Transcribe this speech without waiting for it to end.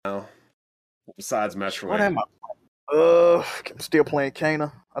besides What Metroid? am I? Still playing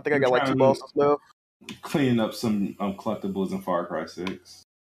Kana. I think I got like 2 bosses left. Cleaning up some collectibles in Far Cry 6.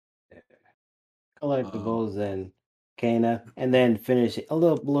 Collectibles and Kana, and then finish a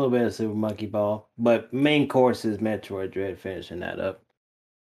little bit of Super Monkey Ball. But main course is Metroid Dread, finishing that up.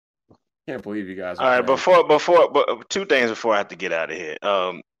 Can't believe you guys. All right, but 2 things before I have to get out of here.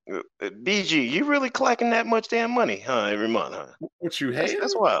 BG, you really collecting that much damn money, huh? Every month, huh? What you hate?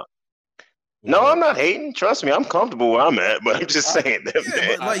 That's wild. No, I'm not hating. Trust me, I'm comfortable where I'm at. But I'm just saying that.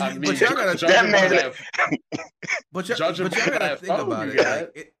 But y'all gotta that man. But y'all gotta think about it.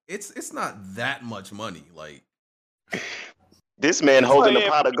 Like, it's not that much money. Like this man holding a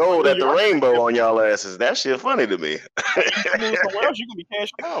pot of gold at the rainbow on y'all asses. That shit funny to me. Somewhere else, you can be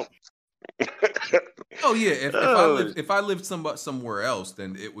cashing out. Oh yeah, if I lived somewhere else,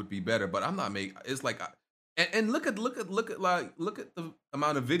 then it would be better. But I'm not making. It's like, and look at the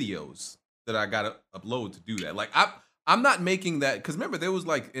amount of videos that I gotta upload to do that. Like I'm not making that, because remember there was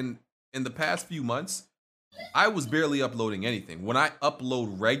like in the past few months, I was barely uploading anything. When I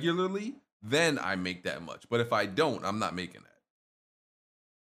upload regularly, then I make that much. But if I don't, I'm not making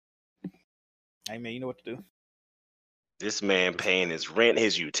that. Hey man, you know what to do. This man paying his rent,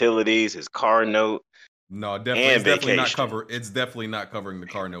 his utilities, his car note. No, definitely not cover. It's definitely not covering the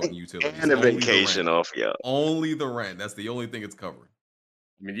car note and utilities. And the vacation off, yeah. Only the rent. That's the only thing it's covering.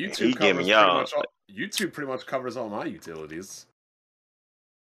 I mean, YouTube pretty much covers all my utilities.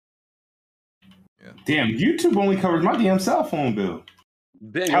 Yeah. Damn, YouTube only covers my damn cell phone bill.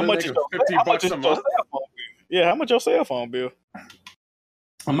 How much is $50 a month? Yeah, how much your cell phone bill?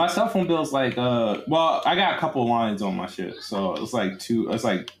 My cell phone bill is like, well, I got a couple lines on my shit, so it's like two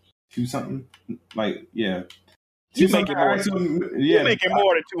something. Like, yeah. You're making more than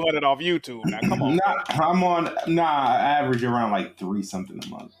 200 off YouTube. Now, come on. I average around like 3 something a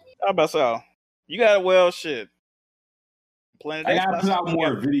month. How about so? You got shit. I gotta put out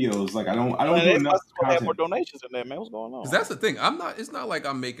more videos. Like I don't do enough content. Have more donations in there, man. What's going on? Because that's the thing. It's not like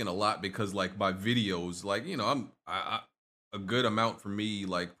I'm making a lot, because like my videos, like, you know, I'm a good amount for me,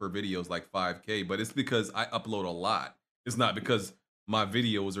 like per video is like 5K, but it's because I upload a lot. It's not because my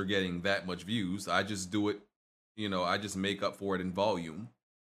videos are getting that much views. I just do it, you know, I just make up for it in volume,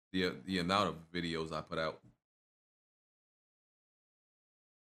 the amount of videos I put out.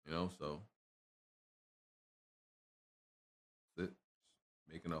 You know, so that's it.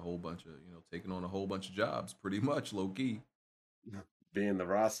 Making a whole bunch of, you know, taking on a whole bunch of jobs, pretty much low key. Being the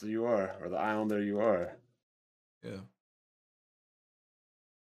roster you are, or the islander you are. Yeah.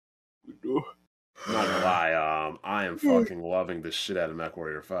 Not gonna lie, I am fucking loving the shit out of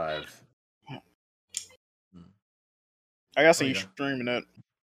MechWarrior 5. I gotta see you streaming that.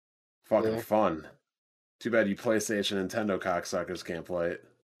 Fucking fun. Too bad you PlayStation and Nintendo cocksuckers can't play it.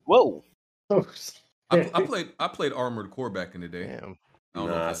 Whoa. I played Armored Core back in the day. Damn.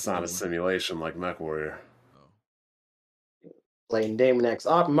 Nah, it's not a simulation like MechWarrior. Playing Daemon X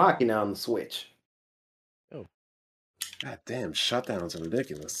Machina on the Switch. Oh. God damn, shutdowns are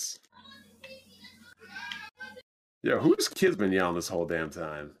ridiculous. Yo, whose kid's been yelling this whole damn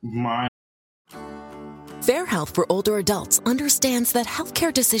time? Mine. Fair Health for Older Adults understands that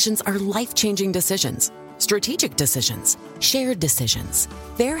healthcare decisions are life-changing decisions, strategic decisions, shared decisions.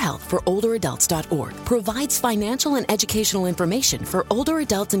 FairHealthForOlderAdults.org provides financial and educational information for older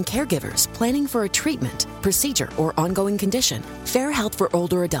adults and caregivers planning for a treatment, procedure, or ongoing condition. Fair Health for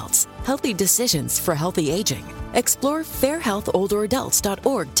Older Adults. Healthy decisions for healthy aging. Explore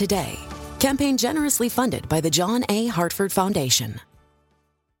FairHealthOlderAdults.org today. Campaign generously funded by the John A. Hartford Foundation.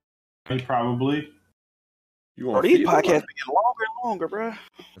 Probably. Bro, these podcasts get longer and longer, bro.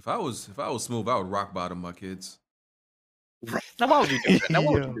 If I was smooth, I would rock bottom my kids. Now why would you do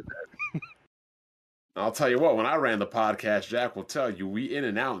that? I'll tell you what, when I ran the podcast, Jack will tell you, we in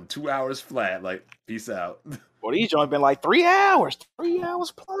and out in 2 hours flat. Like, peace out. Well, these joints been like 3 hours. 3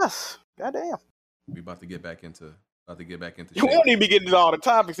 hours plus. Goddamn. We about to get back into We don't even be getting into all the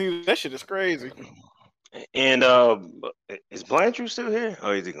topics either. That shit is crazy. And is Blanchard still here?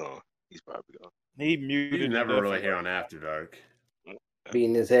 Oh, is he gone? He's probably gone. He muted. He's never really here on After Dark.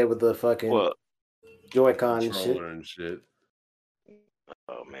 Beating his head with the fucking Joy-Con and shit.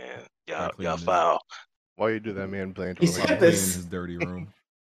 Oh man, y'all foul. Why you do that, man? Playing in his dirty room.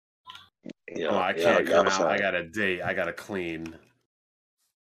 I can't come out. I got a date. I gotta clean.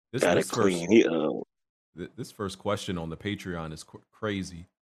 This first question on the Patreon is crazy.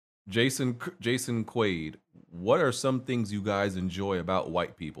 Jason Quaid, what are some things you guys enjoy about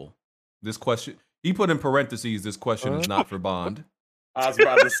white people? This question, he put in parentheses, this question is not for Bond. I was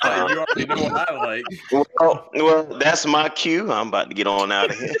about to say, you already know what I like. Well, that's my cue. I'm about to get on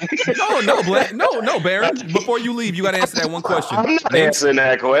out of here. No, Baron. Before you leave, you got to answer that one question. I'm not answering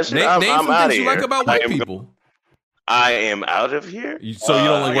that question. I'm some out things of you here. like about white people. I am out of here. So you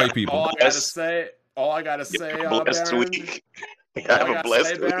don't like white people. All I gotta say, blessed Baron, week. Have a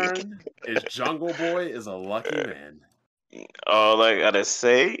blessed week. Baron, is Jungle Boy is a lucky man. All I gotta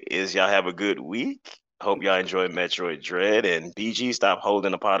say is y'all have a good week. Hope y'all enjoy Metroid Dread, and BG, stop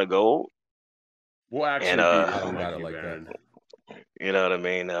holding a pot of gold. We'll actually I don't got it like that. You know what I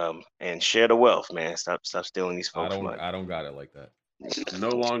mean? And share the wealth, man. Stop stealing these folks' money. I don't got it like that. No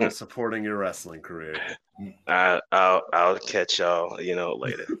longer supporting your wrestling career. I'll catch y'all,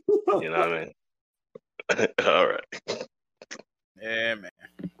 later. You know what I mean? All right. Yeah, man.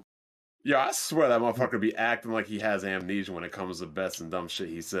 Yo, I swear that motherfucker be acting like he has amnesia when it comes to bets and dumb shit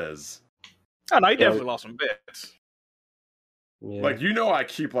he says. Oh no, he definitely lost some bets. Yeah. Like, I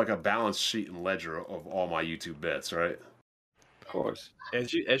keep like a balance sheet and ledger of all my YouTube bets, right? Of course.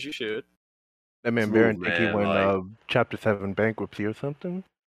 As you should. That man Baron think he went Chapter 7 bankruptcy or something?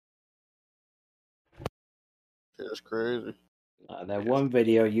 That's crazy. That one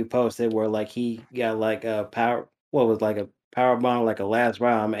video you posted where like he got like a power bomb, like a last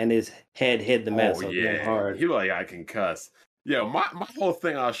round, and his head hit the mat so hard. He like, I can cuss. Yeah, my whole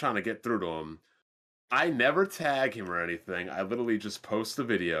thing I was trying to get through to him, I never tag him or anything. I literally just post the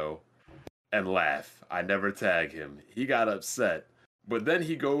video and laugh. I never tag him. He got upset. But then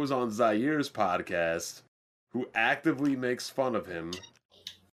he goes on Zaire's podcast, who actively makes fun of him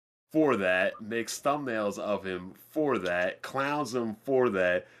for that, makes thumbnails of him for that, clowns him for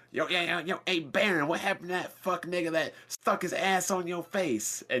that. Yo, hey, Baron, what happened to that fuck nigga that stuck his ass on your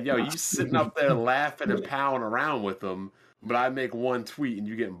face? And yo, you sitting up there laughing and powing around with him, but I make one tweet and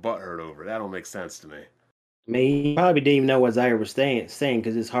you getting butthurt over it. That don't make sense to me. I mean, he probably didn't even know what Zaire was saying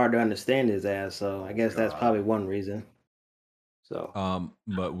because it's hard to understand his ass. So I guess that's probably one reason. So,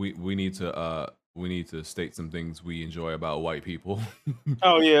 but we need to state some things we enjoy about white people.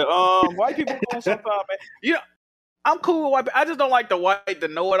 Oh yeah, white people cool sometimes, man. I'm cool with white people. I just don't like the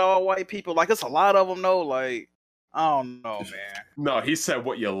know-it-all white people. Like, it's a lot of them, though. Like, I don't know, man. No, he said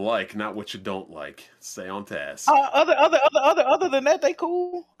what you like, not what you don't like. Stay on task. Other than that, they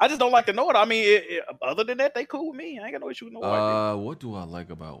cool. I just don't like to know it. I mean, other than that, they cool with me. I ain't got no issue with no white people. What do I like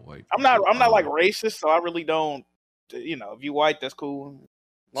about white people? I'm not like racist, so I really don't. If you white, that's cool.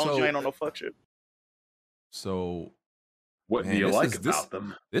 As long as you ain't on no fuck shit. So, what do you like about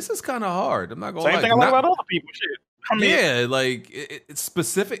them? This is kind of hard. I'm not gonna lie. Same thing I like about other people. Shit. I mean, like it's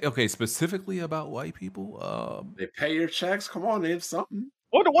specific. Okay, specifically about white people. They pay your checks. Come on, name something.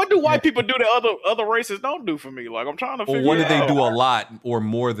 What do white people do that other races don't do for me? Like, I'm trying to figure. Or what do they do a lot or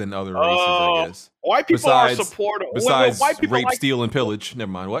more than other races? I guess white people are supportive. Besides when white people rape, steal, and pillage.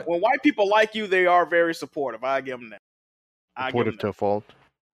 Never mind. What? When white people like you, they are very supportive. I give them that. Supportive to a fault,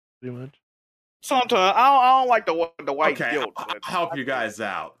 pretty much. Sometimes I don't like the white guilt. I'll help you guys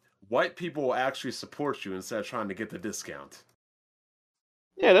out. White people will actually support you instead of trying to get the discount.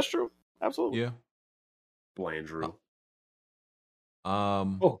 Yeah, that's true. Absolutely. Yeah. Blaine Drew.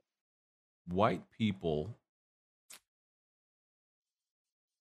 White people.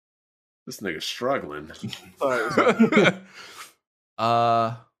 This nigga's struggling.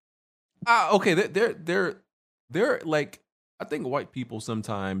 Okay. They're like, I think white people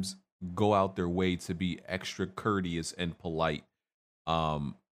sometimes go out their way to be extra courteous and polite.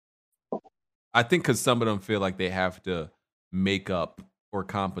 I think because some of them feel like they have to make up or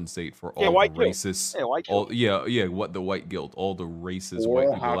compensate for all the racist, what the white guilt, all the racist white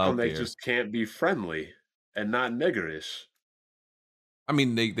people how come out they there. Just can't be friendly and not niggerish? I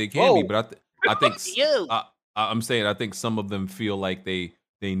mean, they can be, but I think I'm saying I think some of them feel like they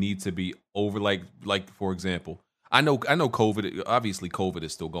need to be over, like for example, I know COVID. Obviously, COVID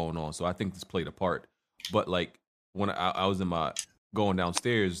is still going on, so I think this played a part. But like when I was going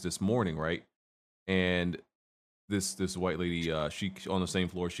downstairs this morning, right, and this white lady, she on the same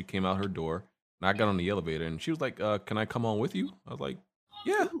floor, she came out her door, and I got on the elevator, and she was like, "Can I come on with you?" I was like,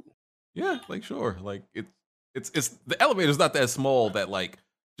 "Yeah, like sure." Like it's the elevator's not that small that like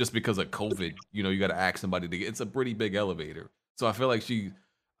just because of COVID, you got to ask somebody to get. It's a pretty big elevator, so I feel like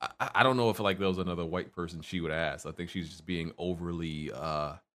I don't know if like there was another white person she would ask. I think she's just being overly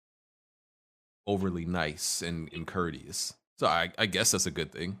nice and courteous. So I guess that's a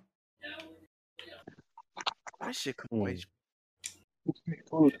good thing. I should come away.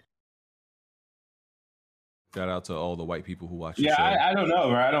 Shout out to all the white people who watch the show. I don't know,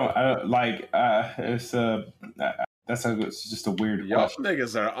 bro. I don't like it's it's just a weird Y'all question.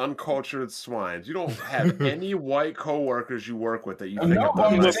 niggas are uncultured swines. You don't have any white coworkers you work with that you think No, about.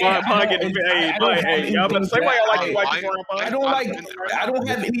 but I'm like saying, Y'all better say why y'all like white people. I don't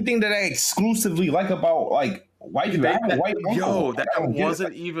have anything that I exclusively like about like white people. I have a white uncle. That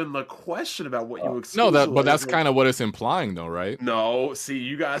wasn't even the question about what you but that's kind of what it's implying, though, right? No, see,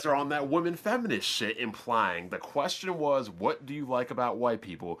 you guys are on that women feminist shit implying. The question was, what do you like about white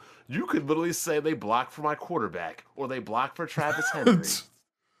people? You could literally say they block for my quarterback or they block for Travis Henry.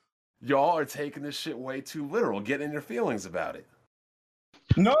 Y'all are taking this shit way too literal, getting in your feelings about it.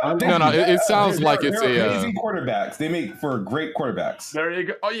 No. It sounds like it's amazing quarterbacks. They make for great quarterbacks. There you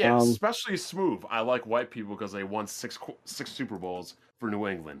go. Oh yeah, especially Smooth. I like white people because they won six Super Bowls for New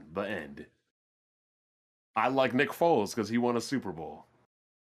England. The end. I like Nick Foles because he won a Super Bowl.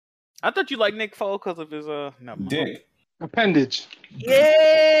 I thought you liked Nick Foles because of his dick appendage.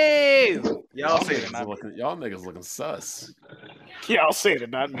 Yay! Y'all say it. Y'all niggas looking sus. Y'all said it,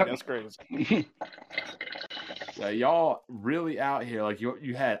 not me. That's crazy. Y'all really out here like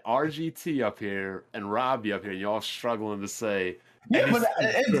you had RGT up here and Robbie up here. Y'all struggling to say. Yeah, but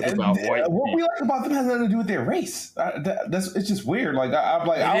what we like about them has nothing to do with their race. It's just weird. Like I'm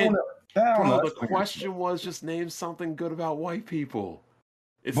like I don't know. The question was just name something good about white people.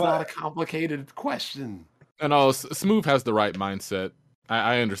 It's not a complicated question. And Smooth has the right mindset.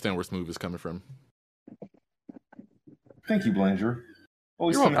 I understand where Smooth is coming from. Thank you, Blandrew.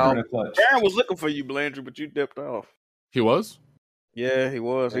 Always Aaron coming in a clutch. was looking for you, Blandrew, but you dipped off. He was? Yeah, he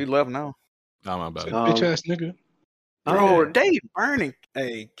was. He left now. Oh, my bad. Bitch ass nigga. Oh, they burning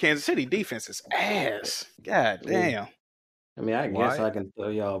a Kansas City defense is ass. God damn. I mean, I guess I can throw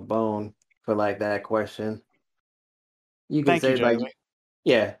y'all a bone for like that question. You can say like,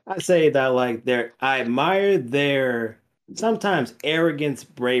 yeah, I say that like I admire their sometimes arrogance,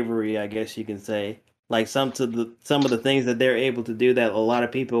 bravery. I guess you can say like some of the things that they're able to do that a lot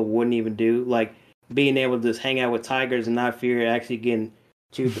of people wouldn't even do, like being able to just hang out with tigers and not fear actually getting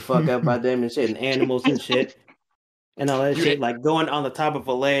chewed the fuck up by them and shit, and animals and shit. And all that shit, like going on the top of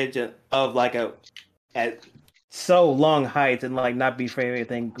a ledge of like at so long heights and like not be afraid of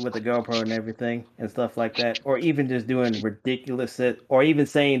anything with a GoPro and everything and stuff like that, or even just doing ridiculous shit, or even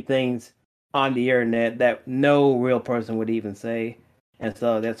saying things on the internet that no real person would even say and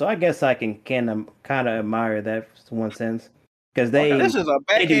stuff like that. So I guess I can kind of admire that in one sense because they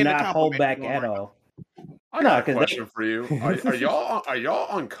do not hold back at all. I got a question for you. Are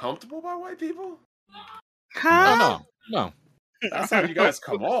y'all uncomfortable by white people? No. That's how you guys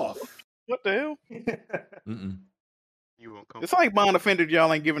come off. What the hell? Mm-mm. It's like Bond offended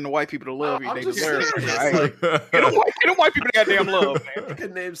y'all ain't giving the white people the love they deserve. Get them white people the goddamn love, man. You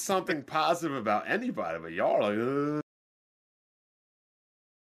can name something positive about anybody, but y'all are like,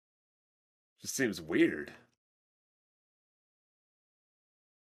 just seems weird.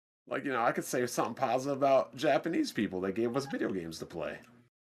 Like, I could say something positive about Japanese people. They gave us video games to play.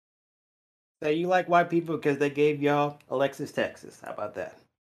 So you like white people because they gave y'all Alexis Texas. How about that?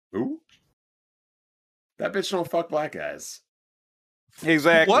 Who? That bitch don't fuck black guys.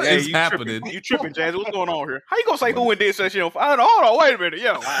 Exactly. What is happening? You tripping, Jazz? What's going on here? How you gonna say who and did such shit? Hold on, wait a minute,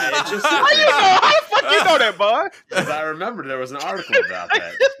 yo. How the fuck you know that, bud? Because I remember there was an article about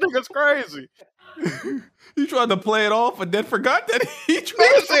that. This nigga's crazy. You tried to play it off and then forgot that he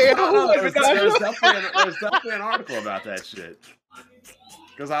tried to say it. There's definitely an article about that shit.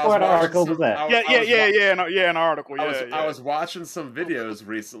 What article was that? An article. I was watching some videos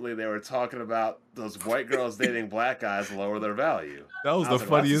recently. They were talking about those white girls dating black guys lower their value. That was the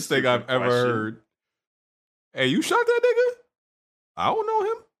funniest thing I've ever heard. Hey, you shot that nigga? I don't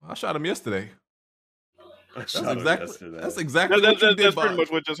know him. I shot him yesterday. That's exactly what you did. That's pretty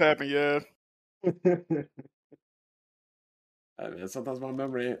much what just happened. Yeah. I mean, sometimes my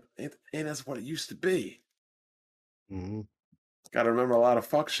memory ain't as what it used to be. Mm-hmm. Got to remember a lot of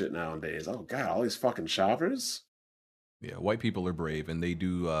fuck shit nowadays. Oh God, all these fucking shoppers. Yeah, white people are brave, and they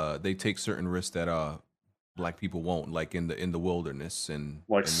do. They take certain risks that black people won't, like in the wilderness and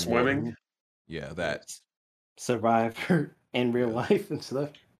like swimming. War. Yeah, that Survivor in real life and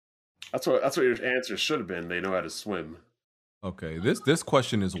stuff. That's what your answer should have been. They know how to swim. Okay, this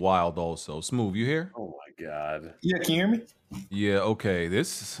question is wild. Also, Smooth, you here? Oh my God. Yeah, can you hear me? Yeah, okay.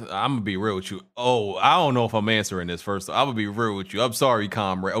 I'm gonna be real with you. Oh, I don't know if I'm answering this first. I'm gonna be real with you. I'm sorry,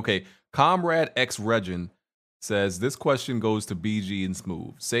 comrade. Okay, Comrade X Regin says this question goes to BG and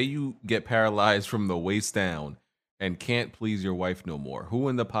Smooth. Say you get paralyzed from the waist down and can't please your wife no more. Who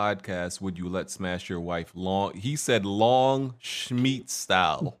in the podcast would you let smash your wife long? He said long Schmeat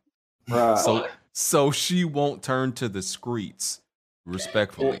style. So she won't turn to the streets.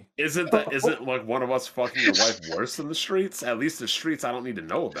 Respectfully. Isn't like one of us fucking your wife worse than the streets? At least the streets I don't need to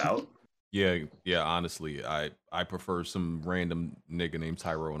know about. Yeah. Honestly, I prefer some random nigga named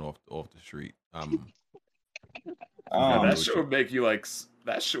Tyrone off the street. That shit would make you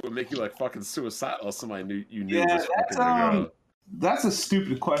like fucking suicidal. If somebody you knew was fucking your girl. That's a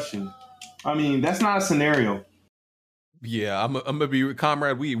stupid question. I mean, that's not a scenario. Yeah, I'm gonna be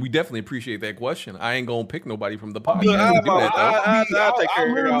comrade. We definitely appreciate that question. I ain't gonna pick nobody from the podcast. I'll take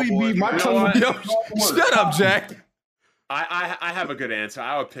care of you. Shut up, Jack. I have a good answer.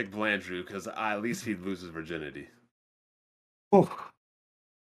 I would pick Blandrew because at least he'd lose his virginity. Oh,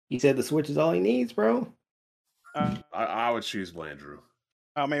 he said the switch is all he needs, bro. I would choose Blandrew.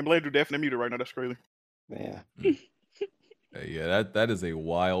 Oh man, Blandrew definitely muted right now. That's crazy. Yeah. Yeah, that is a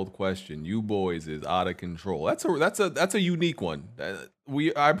wild question. You boys is out of control. That's a unique one.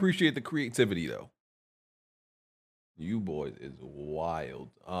 I appreciate the creativity though. You boys is wild.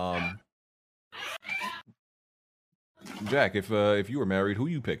 Jack, if you were married, who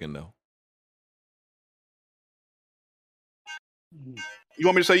you picking though? You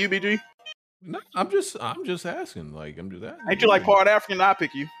want me to say you, BG? No, I'm just asking. Like I'm just asking. Ain't you like part African? I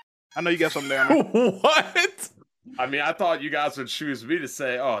pick you. I know you got something down there. What? I mean, I thought you guys would choose me to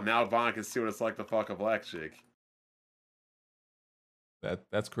say, "Oh, now Vaughn can see what it's like to fuck a black chick."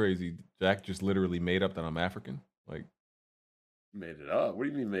 That's crazy. Jack just literally made up that I'm African. Like, made it up? What do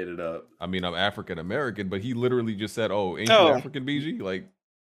you mean made it up? I mean, I'm African American, but he literally just said, "Oh, ain't you African, BG?" Like,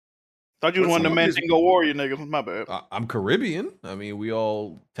 thought you was one of the Mandingo warrior niggas. My bad. I'm Caribbean. I mean, we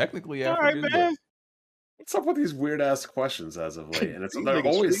all technically African. All right, man. What's up with these weird ass questions as of late? And they're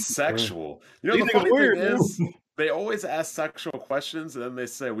always sexual. You know, these the funny weird, thing is, they always ask sexual questions, and then they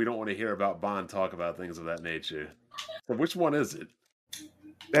say we don't want to hear about Bond talk about things of that nature. So which one is it?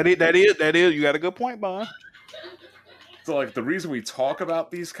 That is. You got a good point, Bond. So like the reason we talk about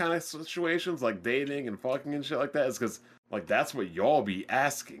these kind of situations, like dating and fucking and shit like that, is because like that's what y'all be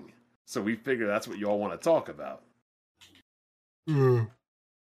asking. So we figure that's what y'all want to talk about. Yeah.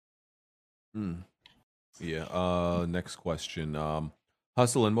 Next question.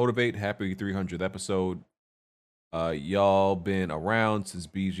 Hustle and Motivate. Happy 300th episode. Y'all been around since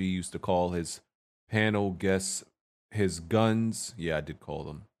BG used to call his panel guests his guns. Yeah, I did call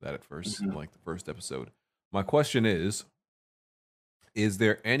them that at first, in like the first episode. My question is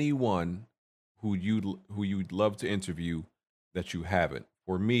there anyone who you'd love to interview that you haven't?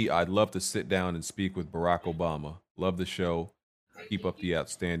 For me, I'd love to sit down and speak with Barack Obama. Love the show. Keep up the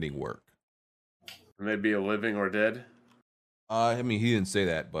outstanding work. Maybe a living or dead? I mean, he didn't say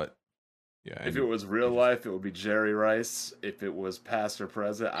that, but yeah. If it was real life, it would be Jerry Rice. If it was past or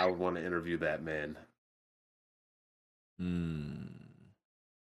present, I would want to interview that man.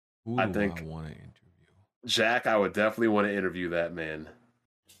 Who I do think I want to interview? Jack, I would definitely want to interview that man.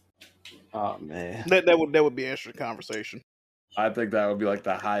 Oh man, that would be an interesting conversation. I think that would be like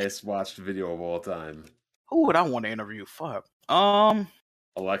the highest watched video of all time. Who would I want to interview? Fuck.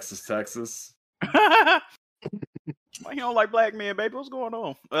 Alexis Texas. You don't like black men, baby? What's going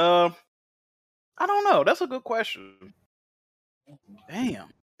on? I don't know. That's a good question. Damn,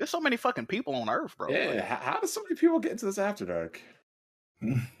 there's so many fucking people on Earth, bro. Yeah, like, how do so many people get into this After Dark?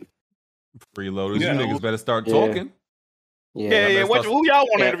 Freeloaders, you niggas better start talking. Yeah. Who y'all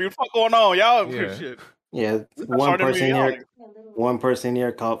want to interview? What's going on, y'all? Shit. Yeah, one person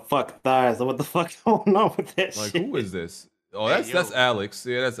here called "fuck thighs." So what the fuck going on with that? Like, shit? who is this? Oh, that's Alex.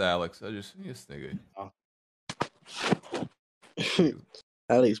 Yeah, that's Alex. This nigga.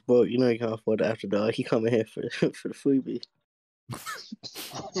 Alex, bro, you know you can't afford the After Dark. He coming here for the freebie.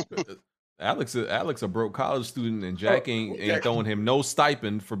 Alex, a broke college student, and Jack ain't throwing him no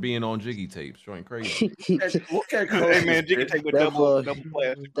stipend for being on Jiggy tapes. Showing crazy. Look at hey man, Jiggy tape with double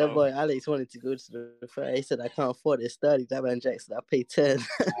class. That boy Alex wanted to go to the fair. He said, "I can't afford it. Study." That man Jack said, "I pay 10."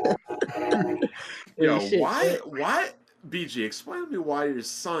 Yo, why? BG, explain to me why your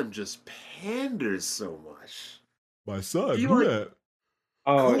son just panders so much. My son, who that?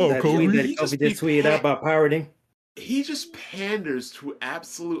 Kobe just tweeted out about pirating. He just panders to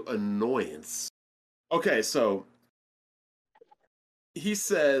absolute annoyance. Okay, so he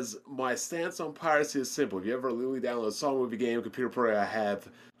says, my stance on piracy is simple. If you ever illegally download a song, movie, game, computer program I have,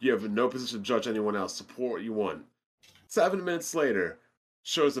 you have no position to judge anyone else. Support what you want. 7 minutes later,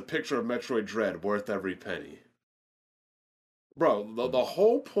 shows a picture of Metroid Dread worth every penny. Bro, the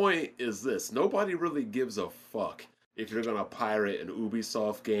whole point is this. Nobody really gives a fuck if you're gonna pirate an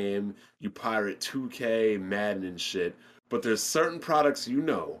Ubisoft game, you pirate 2K, Madden and shit, but there's certain products you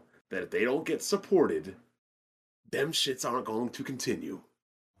know that if they don't get supported, them shits aren't going to continue.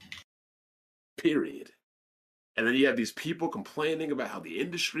 Period. And then you have these people complaining about how the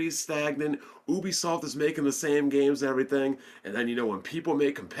industry is stagnant. Ubisoft is making the same games and everything. And then, when people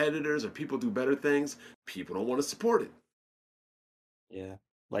make competitors or people do better things, people don't want to support it. Yeah.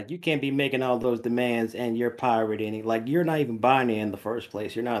 Like, you can't be making all those demands and you're pirating. Like, you're not even buying it in the first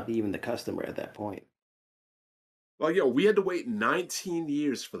place. You're not even the customer at that point. Like, we had to wait 19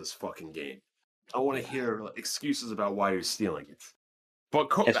 years for this fucking game. I want to hear excuses about why you're stealing it. But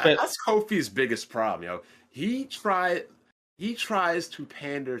that's Kofi's biggest problem, He tries to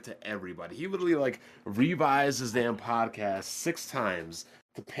pander to everybody. He literally revised his damn podcast 6 times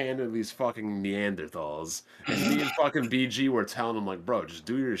to pander to these fucking Neanderthals. And me and fucking BG were telling him bro, just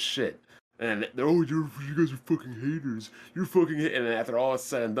do your shit. And they're, you guys are fucking haters. You're fucking haters. And then after all is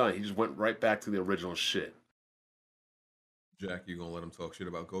said and done, he just went right back to the original shit. Jack, you gonna let him talk shit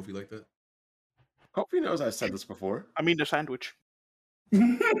about Kofi like that? Kofi knows I've said this before. I mean the sandwich.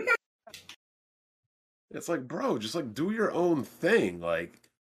 It's bro, just do your own thing.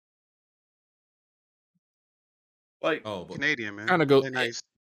 Oh, Canadian, man. Kind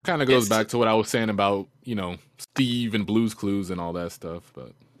of goes back to what I was saying about, Steve and Blue's Clues and all that stuff,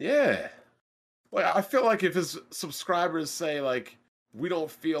 but yeah. I feel like if his subscribers say we don't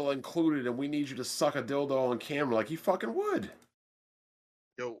feel included and we need you to suck a dildo on camera, he fucking would.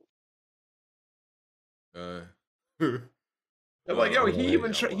 Yo. He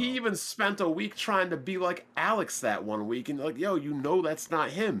even spent a week trying to be like Alex that one week, and that's not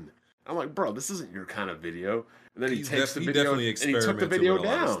him. I'm bro, this isn't your kind of video. And then he takes the video and he took the video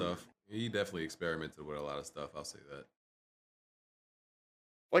down. He definitely experimented with a lot of stuff. I'll say that.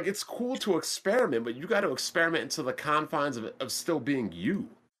 It's cool to experiment, but you got to experiment into the confines of still being you.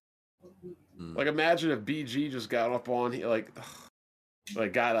 Imagine if BG just got up on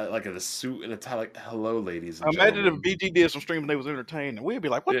got a suit and a tie, hello, ladies and imagine gentlemen. If BG did some streams and they was entertaining, we'd be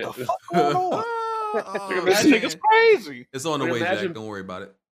like, what the fuck going on? This nigga's crazy. It's on the way, Jack. Don't worry about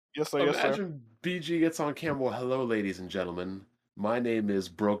it. Yes, sir. Imagine BG gets on camera. Well, hello, ladies and gentlemen. My name is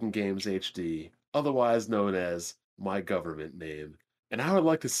Broken Games HD, otherwise known as my government name. And I would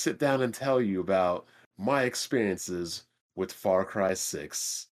like to sit down and tell you about my experiences with Far Cry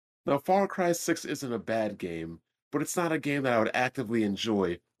 6. Now, Far Cry 6 isn't a bad game, but it's not a game that I would actively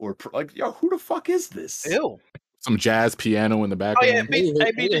enjoy or who the fuck is this? Ew. Some jazz piano in the background. Have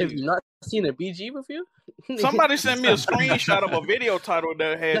you not seen a BG review? Somebody sent me a screenshot of a video title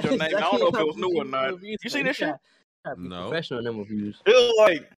that had your name. I don't know if it was new or not. You see this shit? No. Professional in reviews. It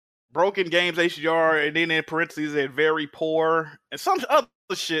was Broken Games HDR, and then in parentheses it very poor and some other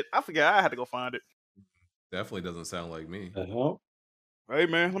shit. I forgot. I had to go find it. Definitely doesn't sound like me. Hey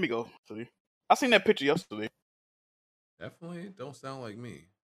man, let me go see. I seen that picture yesterday. Definitely don't sound like me.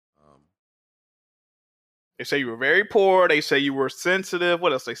 They say you were very poor. They say you were sensitive.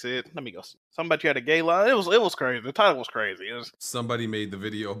 What else they said? Let me go see. Something about you had a gay line. It was crazy. The title was crazy. Somebody made the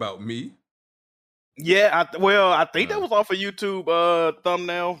video about me. Yeah, I think that was off of YouTube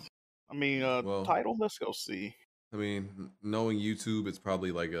thumbnail. I mean, title. Let's go see. I mean, knowing YouTube, it's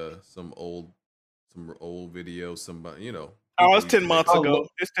probably some old video. Somebody, Oh, it's 10 months ago.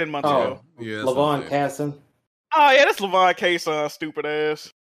 It's 10 months ago. Yeah, Levon Casson. Oh yeah, that's Levon Casson, stupid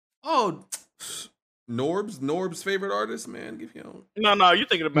ass. Oh, Norb's favorite artist, man. No, you're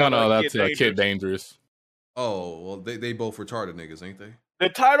thinking about that's Kid Dangerous. Oh well, they both retarded niggas, ain't they? The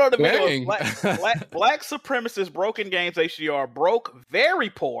title of the video is Black Supremacist Broken Games HDR broke very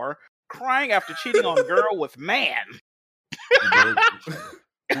poor, crying after cheating on girl with man.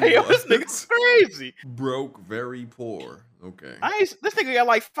 Yo, this nigga's crazy. Broke very poor. Okay. This nigga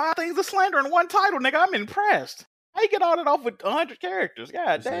got 5 things of slander in one title, nigga. I'm impressed. How you get all that off with 100 characters?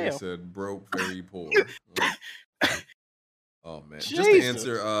 God damn. He said broke very poor. Oh man. Jesus. Just to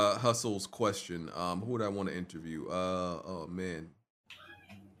answer Hustle's question, who would I want to interview? Oh man.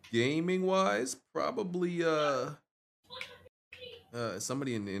 Gaming wise, probably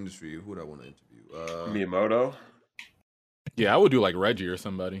somebody in the industry. Who would I want to interview? Miyamoto. Yeah, I would do Reggie or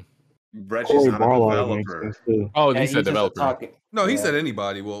somebody. Reggie's not a developer. Oh, he said developer. No, he said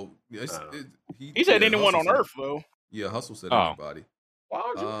anybody. Well, he said anyone on Earth, though. Yeah, Hustle said anybody. Why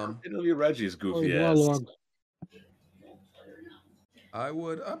would you interview Reggie's goofy ass? I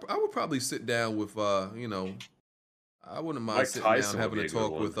would probably sit down with I wouldn't mind sitting down having a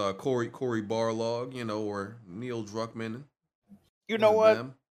talk with Cory Barlog, or Neil Druckmann. You know what?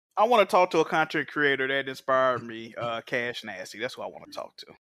 I want to talk to a content creator that inspired me, Cash Nasty. That's who I want to talk to.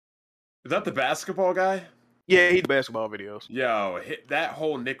 Is that the basketball guy? Yeah, he does basketball videos. Yo, that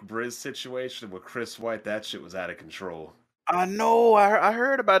whole Nick Briz situation with Chris White, that shit was out of control. I know. I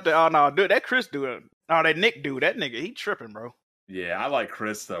heard about that. Oh, no, dude, that Chris dude. No, that Nick dude. That nigga, he tripping, bro. Yeah, I like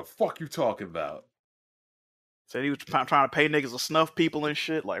Chris, though. Fuck you talking about? Said he was trying to pay niggas to snuff people and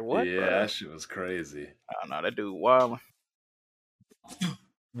shit. Like what? Yeah, bro? that shit was crazy. I don't know, that dude wild.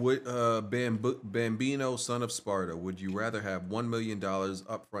 Would Bambino, son of Sparta, would you rather have $1 million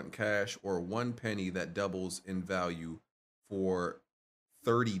upfront cash or 1 penny that doubles in value for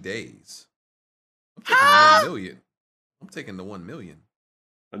 30 days? I'm taking the 1 million. I'm taking the 1 million.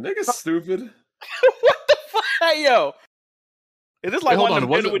 A nigga's stupid. What the fuck? Hey, yo. Is this like Wait, one of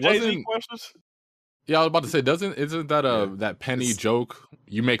hold the on, with Jay-Z questions? Yeah, I was about to say, isn't that that penny joke?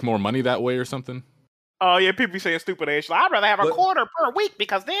 You make more money that way or something? Oh yeah, people be saying stupid ass. I'd rather have a quarter per week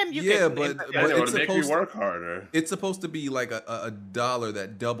because then you Yeah, can. but it's supposed to work harder. It's supposed to be like a dollar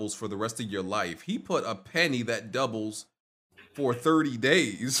that doubles for the rest of your life. He put a penny that doubles for 30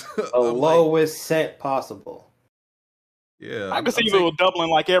 days. The lowest cent possible. Yeah, I could see if it was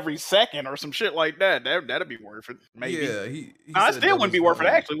doubling like every second or some shit like that. That'd be worth it. Maybe. Yeah, he it still wouldn't be worth it.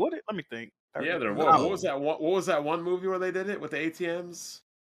 Actually, would it? Let me think. Yeah, what was that? What was that one movie where they did it with the ATMs?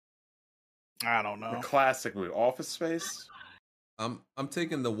 I don't know. The classic movie, Office Space. I'm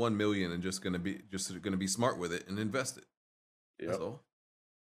taking the 1 million and just gonna be smart with it and invest it. Yep. That's all.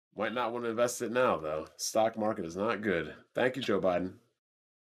 Might not want to invest it now though. Stock market is not good. Thank you, Joe Biden.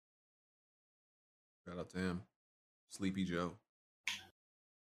 Shout out to him, Sleepy Joe.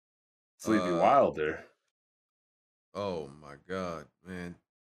 Sleepy Wilder. Oh my God, man!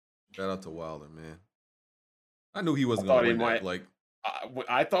 Shout out to Wilder, man. I knew he wasn't gonna win that. Like.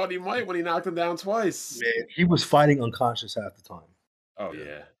 I thought he might when he knocked him down twice. Man, he was fighting unconscious half the time. Oh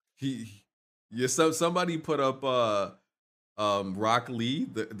yeah. Somebody put up Rock Lee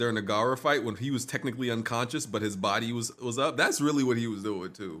during the Gara fight when he was technically unconscious, but his body was up. That's really what he was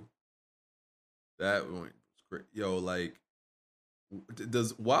doing too. That was great. Yo, like,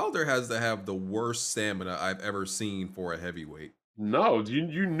 does Wilder has to have the worst stamina I've ever seen for a heavyweight? No,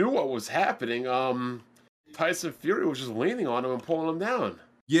 you knew what was happening. Tyson Fury was just leaning on him and pulling him down.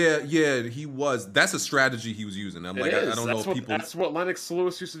 Yeah, he was. That's a strategy he was using. I'm like, I don't know if people. That's what Lennox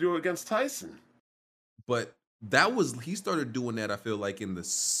Lewis used to do against Tyson. But he started doing that. I feel like in the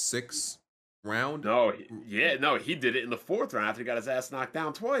 6th round. No, he did it in the 4th round after he got his ass knocked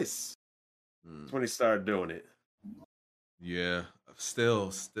down twice. That's when he started doing it. Yeah,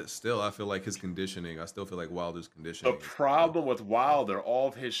 still, I feel like his conditioning. I still feel like Wilder's conditioning. The problem with Wilder, all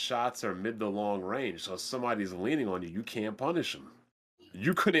of his shots are mid to long range. So if somebody's leaning on you, you can't punish him.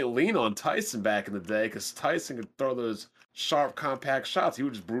 You couldn't lean on Tyson back in the day because Tyson could throw those sharp, compact shots. He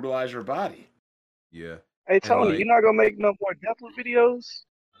would just brutalize your body. Yeah. Hey Tony, you're not gonna make no more Deathloop videos?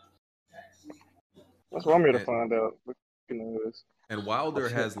 That's what I'm here to find out. And Wilder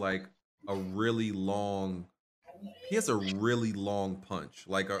has like a really long. He has a really long punch,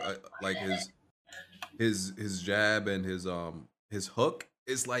 like his jab and his hook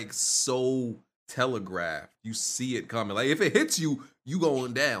is like so telegraphed. You see it coming. Like if it hits you, you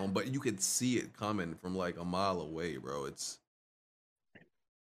going down, but you can see it coming from like a mile away, bro. It's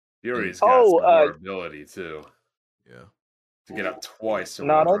Fury's got some more ability too. Yeah, to get up twice in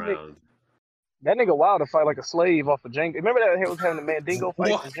one round. That nigga Wilder fight like a slave off of Django. Remember that he was having the Mandingo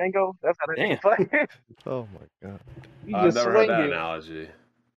fight with Django? That's how that nigga fight. Oh my God. I've never heard that analogy.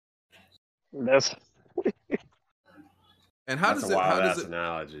 That's and how does it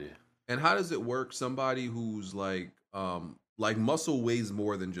analogy? And how does it work? Somebody who's like muscle weighs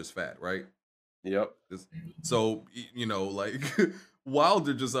more than just fat, right? Yep. So like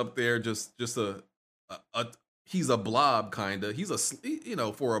Wilder just up there, just a he's a blob kind of. He's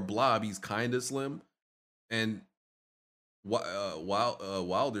for a blob, he's kind of slim, and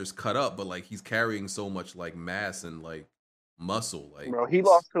Wilder's cut up, but like he's carrying so much like mass and like muscle. Like, bro, he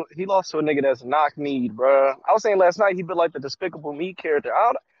lost to a nigga that's knock-kneed, bro. I was saying last night he been like the Despicable Me character.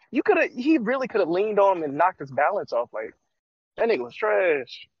 He really could have leaned on him and knocked his balance off. Like that nigga was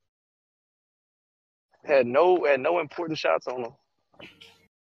trash. Had no important shots on him.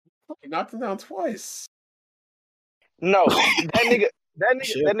 He knocked him down twice. No, that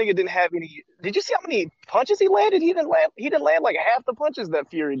nigga didn't have any. Did you see how many punches he landed? He didn't land like half the punches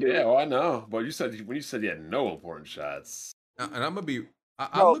that Fury did. Yeah, well, I know. But when you said he had no important shots. And I'm gonna be.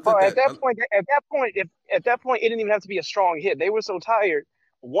 At that point, it didn't even have to be a strong hit. They were so tired.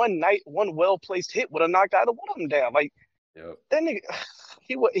 One well placed hit would have knocked either one of them down. Like that nigga,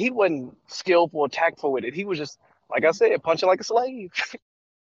 he wasn't skillful or tactful with it. He was just, like I said, punching like a slave.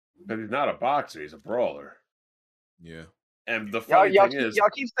 But he's not a boxer. He's a brawler. Yeah. And the funny thing is, y'all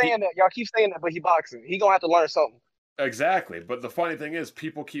keep saying that, but he boxing. He gonna have to learn something. Exactly. But the funny thing is,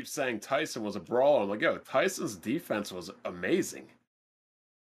 people keep saying Tyson was a brawler. I'm like, yo, Tyson's defense was amazing.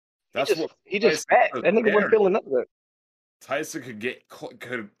 He just fat. That nigga wasn't filling up that. Tyson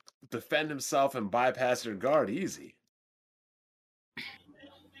could defend himself and bypass your guard easy.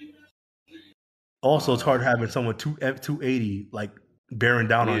 Also, it's hard having someone 280 like bearing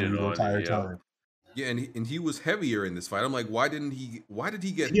down on you the entire time. Yeah, and he was heavier in this fight. I'm like, why did he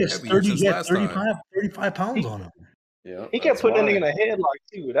get Yes, heavier since last 35 pounds on him. Yeah, he kept putting that nigga in a headlock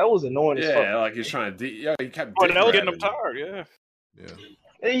too. That was annoying as fuck. Yeah, like he's trying to. He kept. Oh, that was getting him tired. Yeah.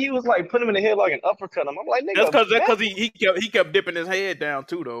 And he was like putting him in the headlock and uppercut him. I'm like, nigga. That's because he kept dipping his head down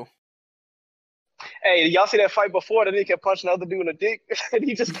too, though. Hey, y'all see that fight before? That nigga kept punching the other dude in the dick, and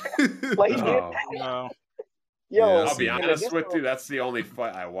he just like he did. No. Yo, I'll be honest with you. That's the only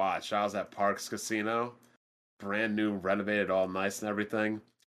fight I watched. I was at Parks Casino, brand new, renovated, all nice and everything.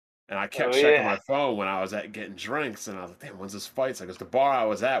 And I kept checking my phone when I was at getting drinks, and I was like, "Damn, when's this fight?" Because the bar I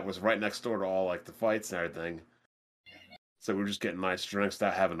was at was right next door to all like the fights and everything. So we were just getting nice drinks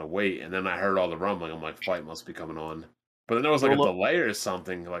without having to wait. And then I heard all the rumbling. I'm like, "Fight must be coming on." But then there was like a delay or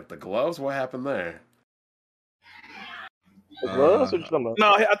something. Like the gloves, what happened there? The gloves? What you talking about?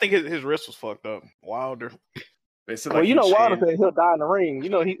 No, I think his wrist was fucked up. Wilder. They said, well, you know, Wilder said he'll die in the ring. You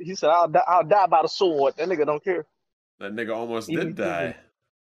know, he said, "I'll die by the sword." That nigga don't care. That nigga almost did die.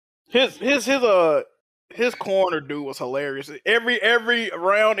 His corner dude was hilarious. Every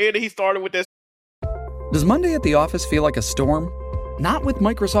round he started with this. Does Monday at the office feel like a storm? Not with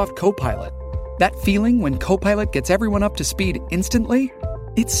Microsoft Copilot. That feeling when Copilot gets everyone up to speed instantly?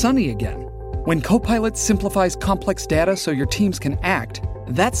 It's sunny again. When Copilot simplifies complex data so your teams can act,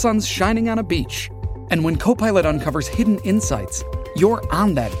 that sun's shining on a beach. And when Copilot uncovers hidden insights, you're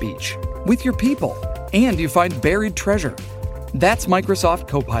on that beach with your people, and you find buried treasure. That's Microsoft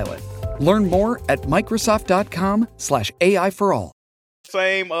Copilot. Learn more at Microsoft.com/AI for all.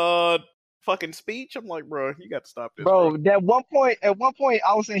 Same fucking speech. I'm like, bro, you got to stop this. Bro, at one point, I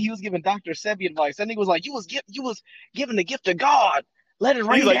was saying he was giving Dr. Sebi advice. That nigga was like, you was giving the gift of God. Let it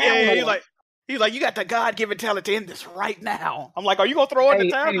rain down. He's like, you got the God-given talent to end this right now. I'm like, are you gonna throw in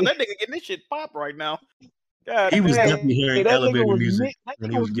the towel? That nigga getting this shit pop right now. God, he was definitely hearing elevator music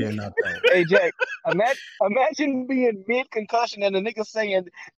when he was getting out there. Hey, Jack, imagine being mid-concussion and the nigga saying,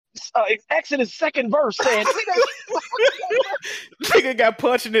 Exodus 2nd verse saying, nigga got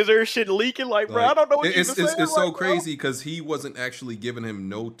punched in his ear, shit leaking. Like, bro, I don't know what it's so crazy because he wasn't actually giving him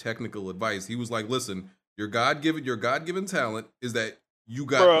no technical advice. He was like, listen, your God-given talent is that you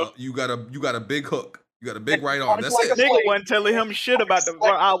got a big hook. You got a big right arm. That's it. Nigga wasn't telling him shit about the. Bro,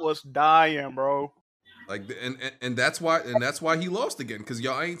 I was dying, bro. Like, and that's why he lost again, because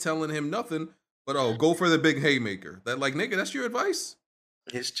y'all ain't telling him nothing. But go for the big haymaker. That like, nigga, that's your advice.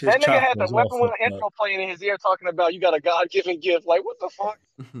 That nigga had the weapon with an intro playing in his ear talking about you got a God-given gift. Like, what the fuck?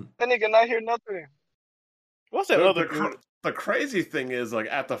 That nigga not hear nothing. What's that other? The crazy thing is, like,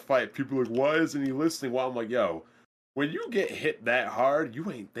 at the fight, people are like, why isn't he listening? Well, I'm like, yo, when you get hit that hard,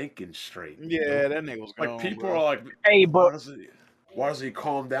 you ain't thinking straight. Yeah, that nigga was gone, like, people bro. are like, hey, but why does he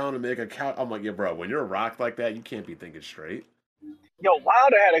calm down and make a count? I'm like, yeah, bro, when you're rocked like that, you can't be thinking straight. Yo,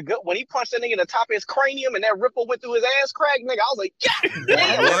 Wilder had a good when he punched that nigga in the top of his cranium and that ripple went through his ass crack, nigga. I was like, yeah,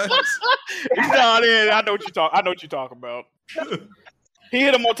 damn. I know what you talking about. He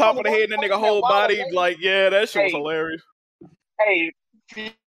hit him on top of the head and that nigga whole body, like, yeah, that shit was hilarious. Hey,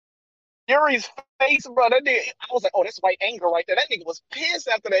 Fury's face, bro, that nigga, I was like, oh, that's white anger right there. That nigga was pissed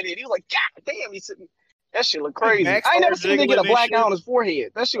after that hit. He was like, God damn, he's sitting. That shit look crazy. I ain't never seen him get a black eye on his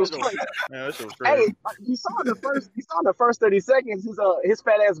forehead. That shit was crazy. Yeah, that shit was crazy. Hey, you saw the first 30 seconds. His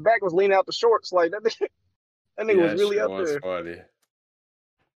fat ass back was leaning out the shorts like that. That nigga was really up there. Funny.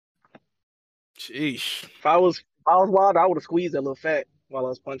 Sheesh. If I was Wilder, I would have squeezed that little fat while I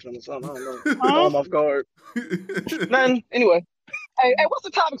was punching him or something. I don't know. I'm off guard. Nothing. Anyway. Hey, what's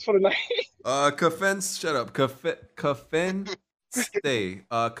the topics for tonight? Shut up. Kafen. Stay.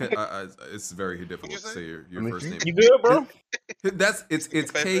 It's very difficult to say your first name. You good, bro? It's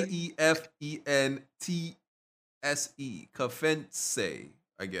KEFENTSE. Kafense,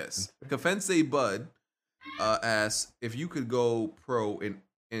 I guess. Kafense Bud asks if you could go pro in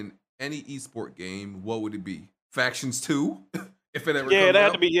any esport game, what would it be? Factions 2? If it ever comes that out?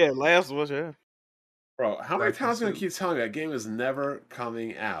 had to be Last was Bro, how many times are you gonna keep telling me that game is never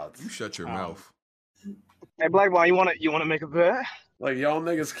coming out? You shut your mouth. Hey, Black Boy, you wanna make a bet? Like, y'all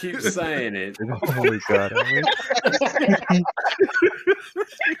niggas keep saying it. Oh my god.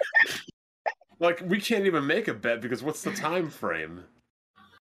 Like, we can't even make a bet because what's the time frame?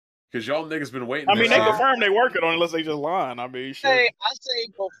 Because y'all niggas been waiting. I mean, they confirm they working on it unless they just lying. I mean, shit. Hey, I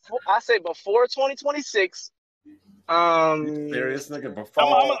say before 2026. Serious nigga, before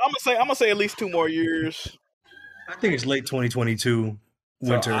I'm gonna say at least 2 more years. I think it's late 2022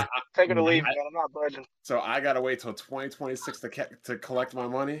 winter. Take it or leave it. I'm not budging. So I gotta wait till 2026 to collect my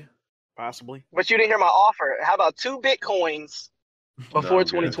money. Possibly. But you didn't hear my offer. How about 2 Bitcoins before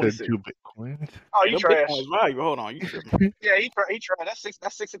 2026? 2 Bitcoins. Oh, you trash. Bitcoin's valuable. Hold on, you tripping? Yeah, he trash. That's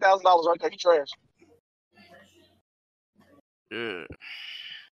 $60,000 right there. He trash. Yeah.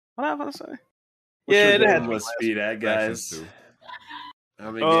 What am I gonna say? What's yeah, your it has game list speed at, guys?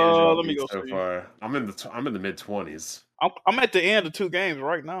 How many games let me go so far? I'm in the mid-20s. I'm at the end of 2 games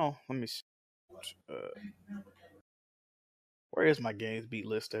right now. Let me see. Where is my games beat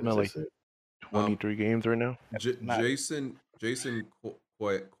list at? I'm at like 23 games right now. Jason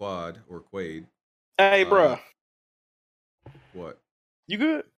Quad or Quaid. Hey, bro. What? You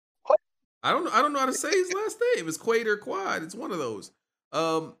good? I don't know how to say his last name. It's Quaid or Quad. It's one of those.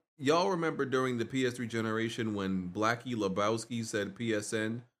 Y'all remember during the PS3 generation when Blackie Lebowski said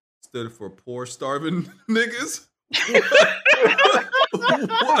PSN stood for poor starving niggas?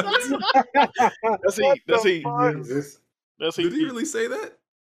 Does he? Did he really say that?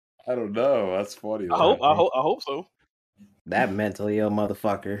 I don't know. That's funny. I hope so. That mentally ill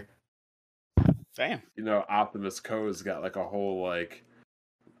motherfucker. Damn. You know, Optimus Code's got like a whole like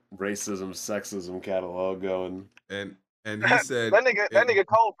racism, sexism catalog going. And he said that nigga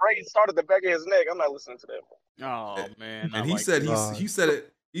Cole Brady started the back of his neck. I'm not listening to that. Oh man. And he said that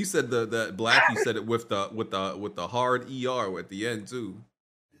Blackie said it with the hard ER at the end too.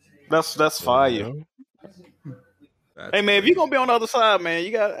 That's fire. Hey man, if you're gonna be on the other side, man,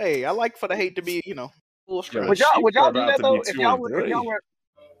 you got. Hey, I like for the hate to be, full strength. Would y'all do that though?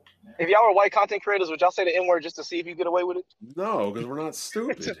 If y'all were white content creators, would y'all say the N-word just to see if you get away with it? No, because we're not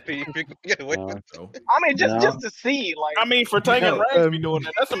stupid. I mean, just to see, like. I mean, for Tangan Rags be doing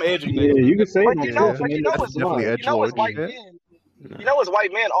that. That's some edgy. Yeah, you can say that. You know, as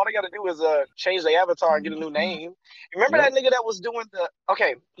white men, all they got to do is change their avatar and get a new name. Remember that nigga that was doing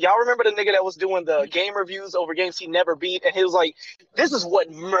y'all remember the nigga that was doing the game reviews over games he never beat, and he was like, "This is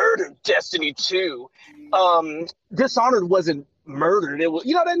what murdered Destiny 2. Dishonored wasn't murdered. It was,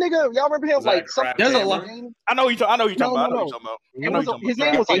 that nigga. Y'all remember him? Like, there's a lot. I know you talking about. His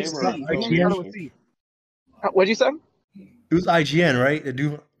name was like C. What'd you say? It was IGN, right? The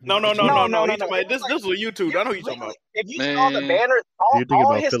dude. No. This was YouTube. I know you talking about. If you saw the banner, all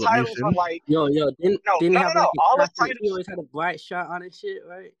his titles were like. Didn't he have like all his titles? He always had a bright shot on his shit,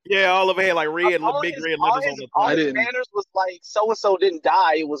 right? Yeah, all of it had like red, big red letters on the. All his banners was like so and so didn't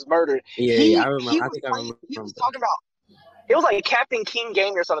die. It was murdered. Yeah, I remember. He was talking about. It was like Captain King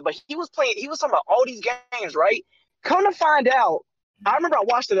Gaming or something, but he was talking about all these games, right? Come to find out, I remember I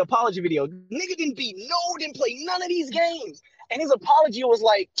watched an apology video. Nigga didn't play none of these games. And his apology was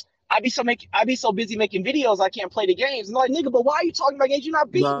like, I be so busy making videos I can't play the games. And I'm like, nigga, but why are you talking about games you're not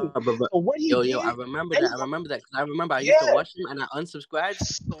beating? But what he did, I remember that. I remember that because I remember I used to watch him and I unsubscribed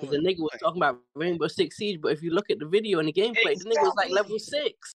because the nigga was talking about Rainbow Six Siege. But if you look at the video and the gameplay, the nigga was like level 6.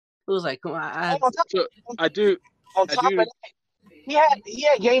 It was like, come on, On top of that, he had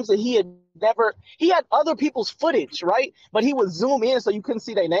games that he had other people's footage, right? But he would zoom in so you couldn't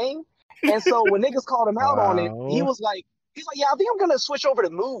see their name. And so when niggas called him out on it, he's like, yeah, I think I'm gonna switch over to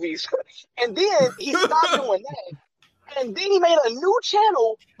movies. And then he stopped doing that. And then he made a new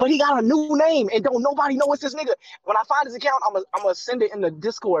channel, but he got a new name, and don't nobody know it's this nigga. When I find his account, I'm gonna send it in the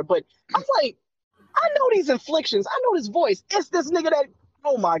Discord. But I'm like, I know these inflictions, I know this voice. It's this nigga that.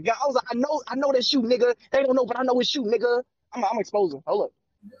 Oh my god! I was like, I know that's you, nigga. They don't know, but I know it's you, nigga. I'm exposing. Hold up.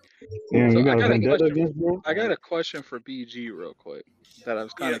 Damn, So I got a question for BG real quick that I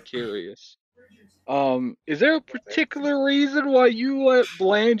was kind of curious. Is there a particular reason why you let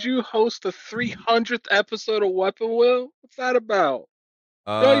Blandrew host the 300th episode of Weapon Wheel? What's that about?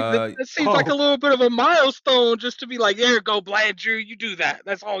 That seems like a little bit of a milestone just to be like, there go Blandrew, you do that.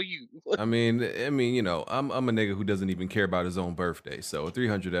 That's all you. I mean, I'm a nigga who doesn't even care about his own birthday, so a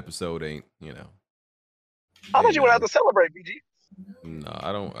 300 episode ain't, How much you would have to celebrate, BG? No,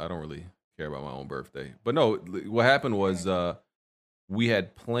 I don't really care about my own birthday. But no, what happened was we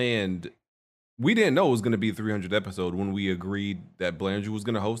had planned. We didn't know it was going to be a 300 episode when we agreed that Blandrew was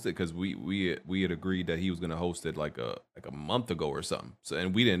going to host it because we had agreed that he was going to host it like a month ago or something. So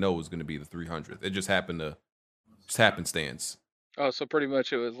and we didn't know it was going to be the 300th. It just happenstance. Oh, so pretty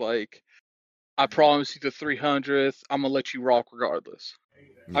much it was like, I promise you the 300th. I'm gonna let you rock regardless.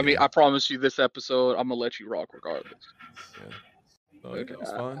 Yeah. I mean, I promise you this episode. I'm gonna let you rock regardless. Yeah. So it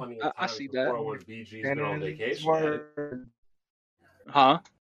was fun. I see that. BG's been on vacation. Huh?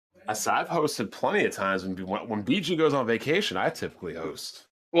 I've hosted plenty of times when BG goes on vacation. I typically host.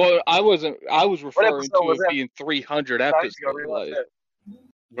 Well, I was referring to it being 300 episodes.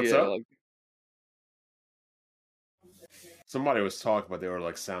 What's up? Somebody was talking, but they were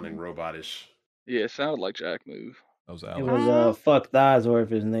like sounding robotish. Yeah, it sounded like Jack Move. That was It Alex. was Fuck Thighs, or if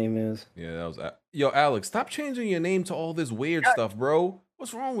his name is. Yeah, that was yo, Alex. Stop changing your name to all this weird stuff, bro.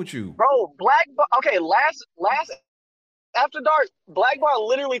 What's wrong with you, bro? Okay, last After Dark, Black Bar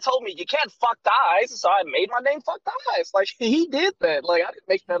literally told me you can't fuck thighs, so I made my name Fuck Thighs. Like he did that. Like I didn't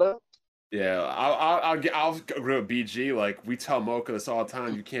make that up. Yeah, I'll agree with BG. Like we tell Mocha this all the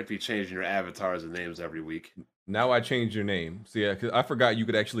time. You can't be changing your avatars and names every week. Now I changed your name. So yeah, because I forgot you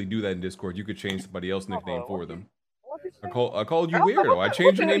could actually do that in Discord. You could change somebody else's nickname for them. I called you Weirdo. I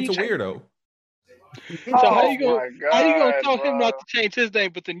changed your name to Weirdo. So how you gonna tell him not to change his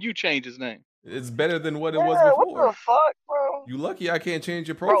name, but then you change his name? It's better than what it was before. What the fuck, bro? You lucky I can't change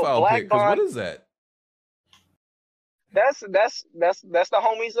your profile pic. Because what is that? That's the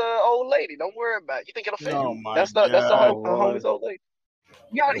homie's old lady. Don't worry about it. You think it'll fit? Oh my that's the homie's old lady.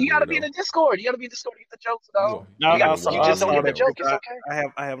 You gotta be in the Discord. You gotta be in the Discord to get the jokes, though. No, you just don't get the joke. It's okay.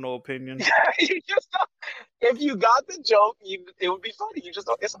 I have no opinion. You just don't, if you got the joke, it would be funny. You just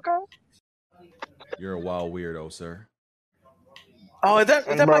don't. It's okay. You're a wild weirdo, sir. Oh, is that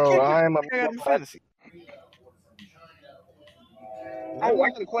bro, my kid? I'm a fantasy. Oh, I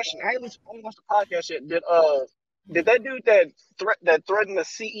got a question. I haven't watched the podcast yet. Did that dude that threatened the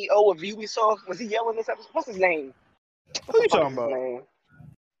CEO of Ubisoft, was he yelling this episode? What's his name? Who you talking about?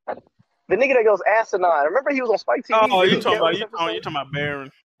 The nigga that goes asinine. Remember he was on Spike TV? Oh, you talking about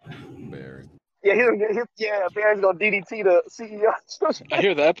Baron? Baron. Yeah, Baron's gonna DDT the CEO. I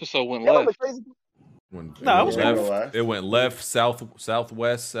hear the episode went left. It went left,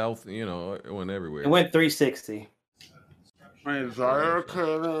 southwest, south. You know, it went everywhere. It went 360. Zaire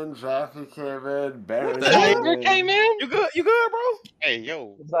came in, Jaffe came in, Baron came in. You good, bro? Hey,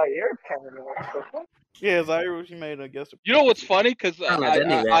 yo. Zaire came in. Yeah, Zaire, she made a guest. You know what's funny? Because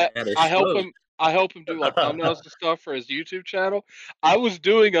I help him do like thumbnails and stuff for his YouTube channel. I was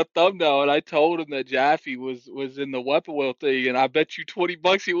doing a thumbnail and I told him that Jaffe was in the Weapon Wheel thing, and I bet you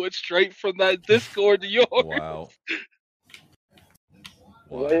 $20 he went straight from that Discord to yours. Wow.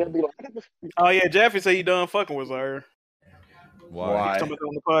 Oh yeah, Jaffe said he done fucking with Zaire. Why? On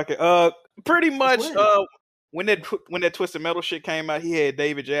the pocket. Pretty much. When that Twisted Metal shit came out, he had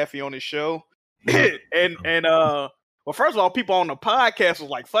David Jaffe on his show, and well, first of all, people on the podcast was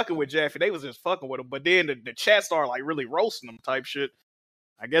like fucking with Jaffe. They was just fucking with him, but then the chat started like really roasting him type shit.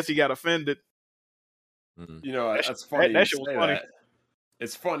 I guess he got offended. You know, that's funny. That shit was funny.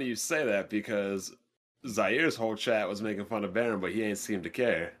 It's funny you say that because Zaire's whole chat was making fun of Baron, but he ain't seemed to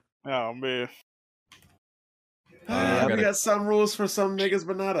care. Oh man. We got some rules for some niggas,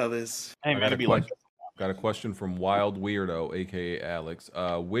 but not others. Got a question from Wild Weirdo, aka Alex.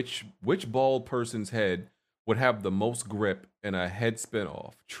 Which bald person's head would have the most grip in a head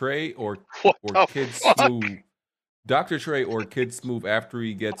spin-off? Trey or Kid Smooth? Dr. Trey or Kid Smooth after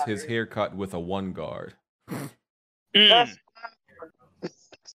he gets his haircut with a one guard?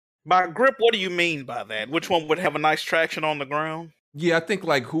 By grip, what do you mean by that? Which one would have a nice traction on the ground? Yeah, I think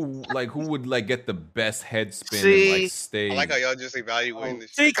who would get the best head spin and stay. I like how y'all just evaluating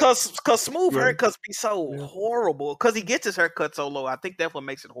this. See, cause Smooth haircuts be so horrible. Cause he gets his haircut so low. I think that's what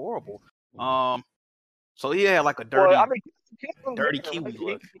makes it horrible. So he had like a dirty, dirty Kiwi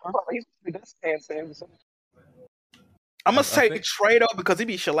look. I'm gonna say Trey though, because he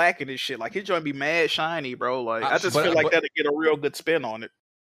be shellacking this shit. Like his joint be mad shiny, bro. Like I just feel like that'll get a real good spin on it.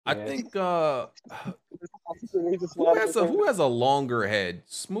 I think who has a longer head?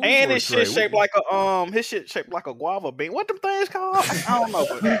 Smooth and or his Trey? shit shaped like a guava bean. What them things called? I don't know.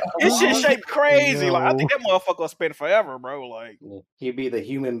 But his shit shaped crazy. Like I think that motherfucker will spin forever, bro. Like he'd be the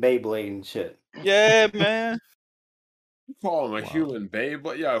human Beyblade and shit. Yeah, man. You call him a human babe,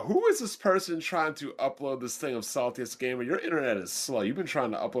 but yeah, who is this person trying to upload this thing of Saltiest Gamer? Your internet is slow. You've been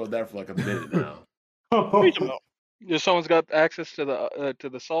trying to upload that for like a minute now. If someone's got access to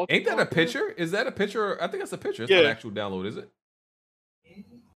the Salty. Ain't that a picture? Is that a picture? I think that's a picture. It's not an actual download, is it?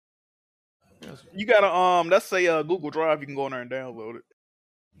 You gotta let's say Google Drive. You can go in there and download it.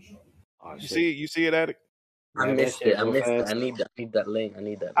 Oh, you see it, Addict? I missed it. I need that link. I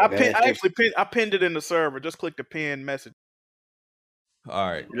need that. I pinned it in the server. Just click the pin message. All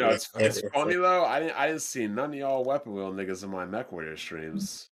right. You know, it's funny though. I didn't see none of y'all Weapon Wheel niggas in my MechWarrior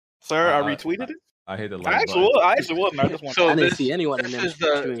streams. Sir, I retweeted it. I hit the like I actually wasn't. I just I didn't see anyone in them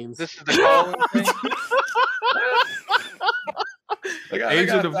streams. This is the call thing. They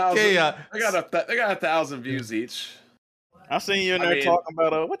got 1,000 views each. I seen you in there talking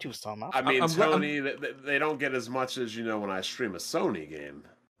about what you was talking about. I mean, Tony, they don't get as much as when I stream a Sony game.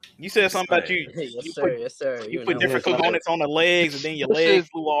 You said something about you. Yes, sir. You put different components on the legs, and then your leg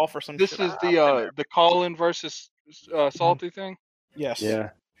flew off or something. This is the Call-In versus Salty thing. Yes.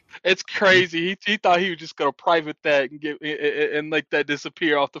 Yeah. It's crazy. He thought he was just gonna private that and get and make that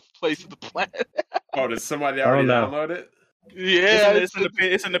disappear off the face of the planet. Oh, did somebody already download it? Yeah, it's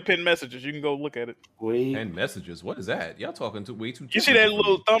in the pinned messages. You can go look at it. And messages. What is that? Y'all talking to way too. You see that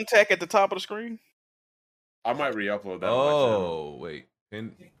little thumbtack at the top of the screen? I might re-upload that. Oh, wait. I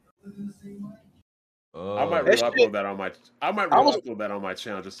might re-upload that on my. I might re-upload that on my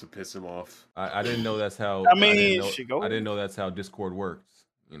channel just to piss him off. I didn't know that's how. I mean, I didn't know that's how Discord works.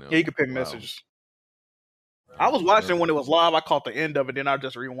 You know. Yeah, you can pick messages. I was watching when it was live. I caught the end of it, then I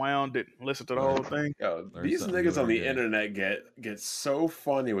just rewound it, and listened to the whole thing. Yo, these niggas on the internet get so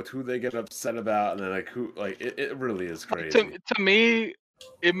funny with who they get upset about, and then it really is crazy. To me,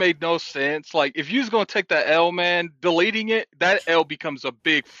 it made no sense. Like, if you was gonna take that L, man, deleting it, that L becomes a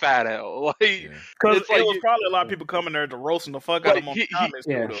big fat L. Like, because it was probably a lot of people coming there to roasting the fuck out of him on the comments.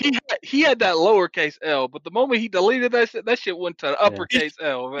 He had that lowercase L, but the moment he deleted that shit went to the uppercase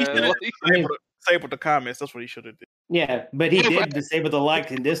L, man. Disable the comments. That's what he should have did. Yeah, but he did disable the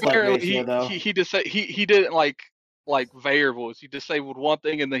like and dislike ratio, though. He didn't like variables. He disabled one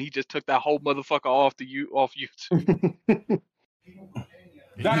thing and then he just took that whole motherfucker off YouTube.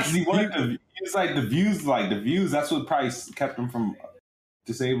 That's it's like the views. That's what probably kept him from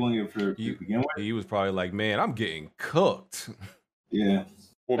disabling it to begin with. He was probably like, "Man, I'm getting cooked." Yeah.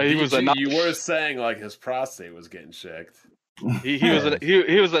 Well, BG, you were saying like his prostate was getting checked. He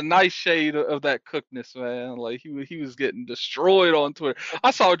was a nice shade of that cookness, man. Like he was getting destroyed on Twitter.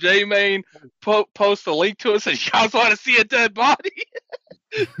 I saw J Main post a link to it and said, "You guys want to see a dead body?"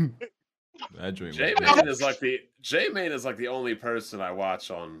 J Main is like the only person I watch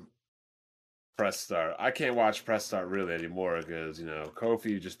on Press Start. I can't watch Press Start really anymore because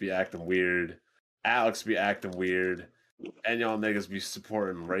Kofi just be acting weird, Alex be acting weird, and y'all niggas be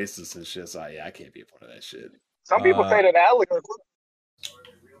supporting racists and shit. So I can't be a part of that shit. Some people say that Alex.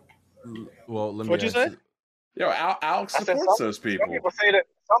 Well, let me. What'd you say? Yo, Alex supports those people. Some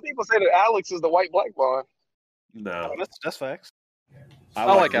people say that Alex is the white black bond. No, that's facts. I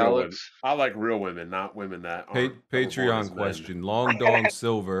like Alex. I like real women, not women that aren't. Patreon question: Long Dong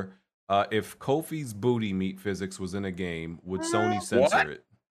Silver. If Kofi's booty meat physics was in a game, would Sony censor it?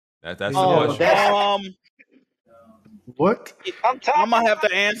 That's the question. What? I'm gonna have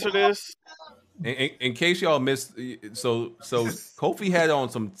to answer this. In case y'all missed, so Kofi had on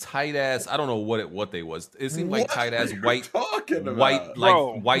some tight ass. I don't know what they was. It seemed like tight ass white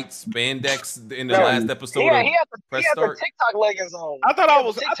spandex in the last episode. Yeah, he had the TikTok leggings on. I thought I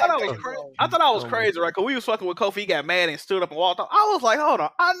was crazy, right? Because we was fucking with Kofi. He got mad and stood up and walked off. I was like, hold on.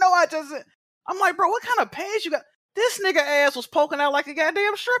 I'm like, bro, what kind of pants you got? This nigga ass was poking out like a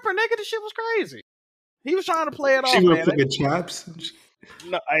goddamn stripper, nigga. This shit was crazy. He was trying to play it off. She was fucking chaps.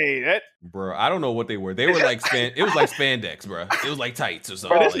 No, that bro, I don't know what they were. They were like it was like spandex, bro. It was like tights or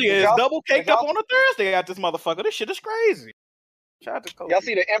something. Bro, this nigga is double caked up on a Thursday at this motherfucker. This shit is crazy. Y'all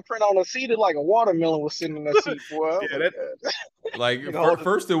see the imprint on the seat? It's like a watermelon was sitting in that seat, boy. Like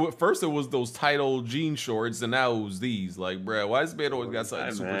first it was those tight old jean shorts, and now it was these. Like, bro, why does man always got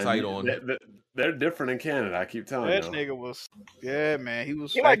something super tight on? They're different in Canada. I keep telling you. That nigga was, man.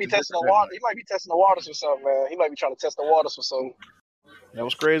 He might be testing the water. He might be testing the waters for something, man. He might be trying to test the waters for something. That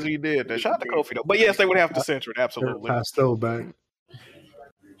was crazy. He did that. Shout out to Kofi though. But yes, they would have to censor it. Absolutely. Pastel back.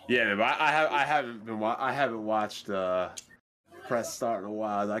 Yeah, but I haven't watched Press Start in a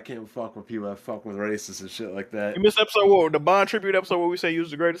while. I can't fuck with people that fuck with racists and shit like that. You missed episode the Bond tribute episode where we say you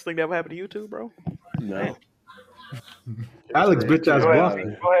was the greatest thing that ever happened to you too, bro. No. Alex, bitch ass blocked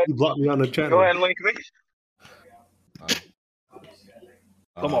me. You blocked me on the channel. Go ahead and link me.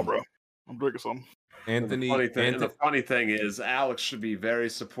 Come on, bro. I'm drinking something. Anthony. The funny thing is, Alex should be very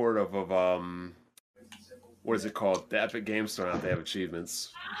supportive of what is it called? The Epic Games Store. They have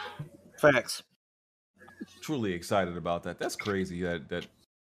achievements. Facts. Truly excited about that. That's crazy.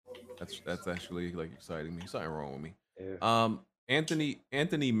 That's actually like exciting me. Something wrong with me. Yeah.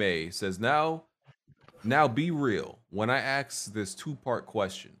 Anthony May says now be real. When I ask this 2-part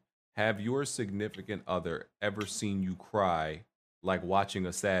question, have your significant other ever seen you cry like watching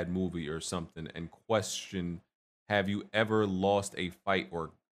a sad movie or something? And question, have you ever lost a fight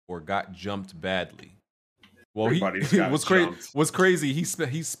or got jumped badly? Well, what's crazy, he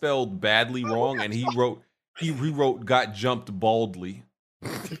spelled badly wrong, and he wrote got jumped baldly.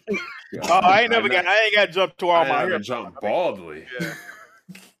 I ain't got jumped to all my hair. Jumped baldly. Yeah.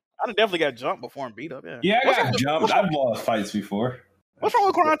 I definitely got jumped before and beat up. Yeah, I got jumped. I've lost fights before. What's wrong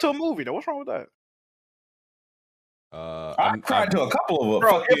with crying to a movie though? What's wrong with that? I cried to a couple of them.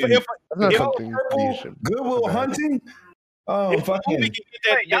 Bro, if Good Will Hunting. Oh, fucking!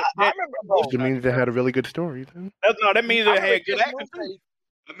 It means they had a really good story. Then that means they had good acting.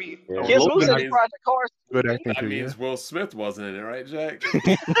 I mean, Kids Move said he cried at Cars. Good acting That too, means yeah. Will Smith wasn't in it, right, Jack?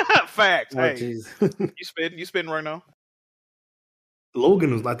 Facts. Oh, Hey, jeez. you spitting right now?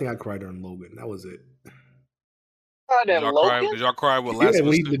 Logan was. I think I cried during Logan. That was it. Did y'all cry with Last Yeah, of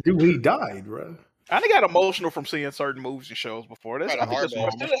Us? when he died, bro. I think I got emotional from seeing certain movies and shows before. That's, I think that's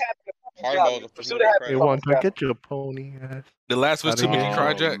normal. They want to get your pony ass. The Last of Us 2 made you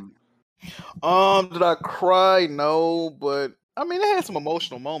cry, Jack? Did I cry? No, but I mean, it had some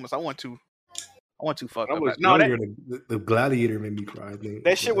emotional moments. I want to fuck I up. was No, younger. The Gladiator made me cry. I think.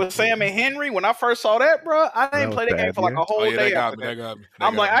 that shit with Sam and Henry. When I first saw that, bro, I didn't was play the game bad, for like yeah. a whole Oh, yeah, day. that got after me, that. that got me,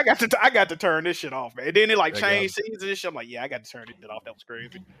 I'm like, I got to turn this shit off, man. And then it like That got changed seasons and shit. I'm like, yeah, I got to turn this shit off. That was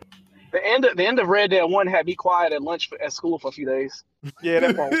crazy. The end of Red Dead 1 had me quiet at lunch at school for a few days. Yeah,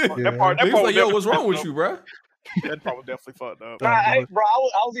 that part. That part. He was was like, "Yo, definitely what's wrong fucked with up. you, bro?" That part was definitely fucked up. Bro, I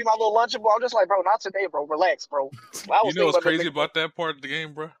was eating my little Lunchable. I'm just like, bro, not today, bro. Relax, bro. You know what's crazy about that part of the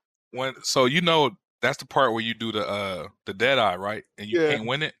game, bro? So you know that's the part where you do the dead eye, right? And you can't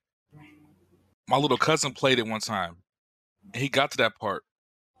win it. My little cousin played it one time, and he got to that part,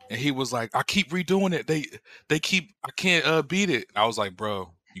 and he was like, "I keep redoing it. They keep. I can't beat it." I was like,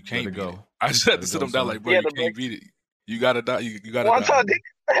 "Bro, you can't beat it." I just had to sit him down like, "Bro, you can't beat it. You gotta die. You gotta die."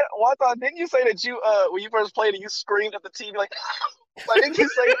 One time, didn't you say that you when you first played it, you screamed at the TV like didn't you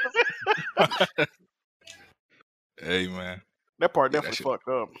say this? Hey man, that part definitely fucked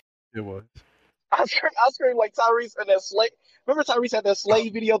up. It was. I screamed like Tyrese and that slave. Remember Tyrese had that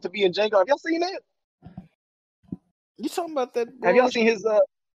slave video to be in Django. Have y'all seen that? You talking about that? Have y'all seen his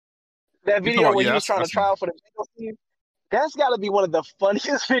that video where he was trying to trial for the Django scene? That's got to be one of the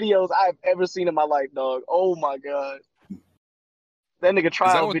funniest videos I've ever seen in my life, dog. Oh my god. That nigga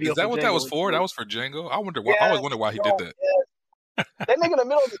trial video. Is that what that was for? That was for Django? I wonder why. I always wonder why he did that. Yes. That nigga in the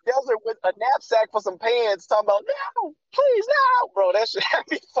middle of the desert with a knapsack for some pants talking about, no, please, no. Bro, that shit had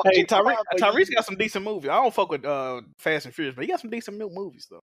me fucking Hey, Tyrese got some decent movies. I don't fuck with Fast and Furious, but he got some decent movies,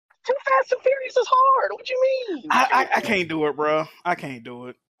 though. Too Fast and Furious is hard. What you mean? I can't do it, bro. I can't do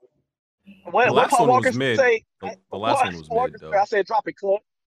it. The last one was mid. The last one was mid, though. I said drop it, club.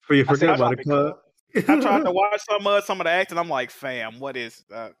 For you forget about it, club. I tried to watch some of the acting. I'm like, fam, what is?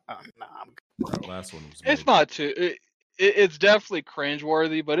 Nah, I'm good. The last one was. It's not too. It's definitely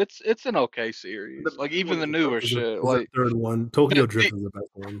cringeworthy, but it's an okay series. Like even the newer shit. Like the third one, Tokyo Drift is the best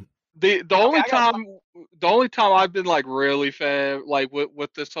one. The only time I've been like really fan like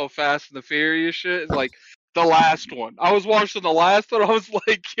with this whole Fast and the Furious shit is like the last one. I was watching the last one. I was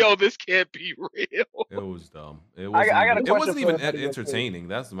like, yo, this can't be real. It was dumb. It wasn't even entertaining.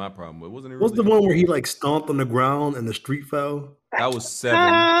 That's my problem. It wasn't. What's the one where he like stomped on the ground and the street fell? That was 7.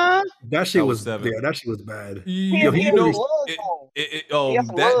 That shit was 7. Yeah, that shit was bad. Yo, you know,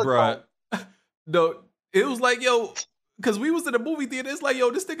 that bro. No, it was like, yo, because we was in a movie theater. It's like,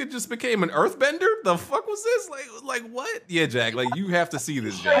 yo, this nigga just became an earthbender. The fuck was this? Like what? Yeah, Jack. Like you have to see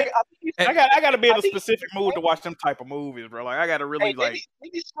this, Jack. I got to be in a specific mood to watch them type of movies, bro. Like I got to really like.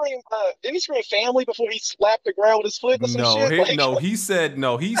 Did he scream family before he slapped the ground with his foot or some shit? He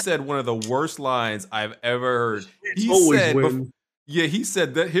said one of the worst lines I've ever heard. He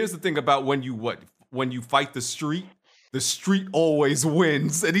said that. Here's the thing about when you fight the street always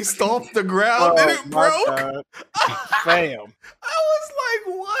wins, and he stomped the ground and it broke. Fam, I was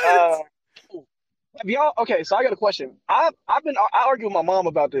like, what? Y'all okay? So I got a question. I argue with my mom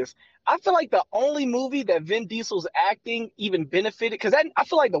about this. I feel like the only movie that Vin Diesel's acting even benefited, because I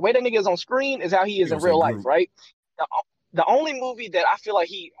feel like the way that nigga is on screen is how he is in real life, right? The only movie that I feel like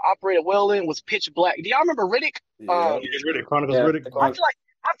he operated well in was Pitch Black. Do y'all remember Riddick? Riddick, Chronicles of Riddick. I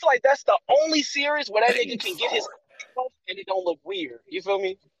feel like that's the only series where that nigga can get his and it don't look weird. You feel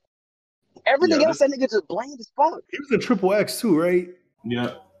me? Everything else, that nigga just bland as fuck. He was in Triple X too, right?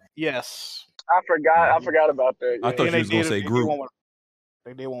 Yeah. Yes. I forgot about that. I thought you was gonna say Groot.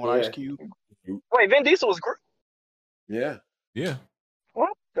 They did one with Ice Cube. Wait, Vin Diesel was Groot? Yeah. What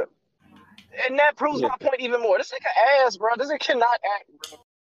the? And that proves my point even more. This nigga ass, bro. This nigga cannot act, bro.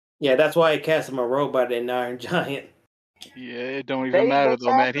 Yeah, that's why I cast him a robot and Iron Giant. Yeah, it don't even matter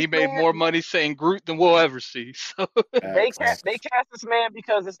though, man. He made more money saying Groot than we'll ever see. So they cast this man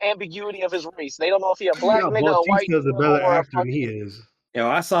because it's ambiguity of his race. They don't know if he a black nigga or white. He's a better actor than he is. Yo,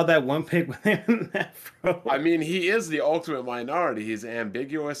 I saw that one pic with him in that, bro. I mean, he is the ultimate minority. He's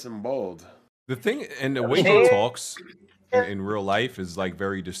ambiguous and bold. The thing, and the way he talks in real life is like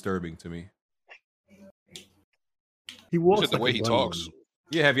very disturbing to me. He walks the way he talks.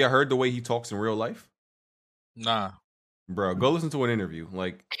 Yeah, have y'all heard the way he talks in real life? Nah, bro, go listen to an interview.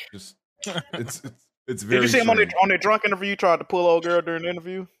 Like, just it's very. Did you see him on the drunk interview? You tried to pull old girl during the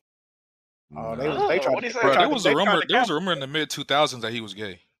interview. Oh, they tried. There was a rumor. There was a rumor in the mid 2000s that he was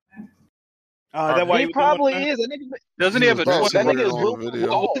gay. That why he probably is. Doesn't he have a twin? That nigga is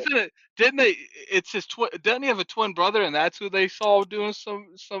didn't they? It's his twin. Doesn't he have a twin brother? And that's who they saw doing some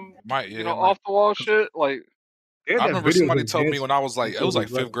off the wall shit. Like, I remember somebody told me when I was like, it was like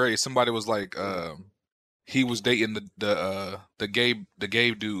 5th grade. Somebody was like, he was dating the gay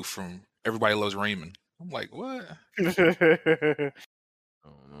dude from Everybody Loves Raymond. I'm like, what? I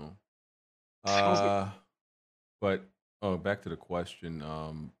don't know. But back to the question.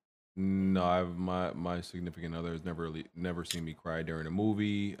 No, my significant other has never seen me cry during a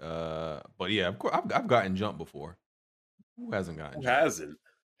movie. But yeah, of course, I've gotten jumped before. Who hasn't gotten? Who hasn't?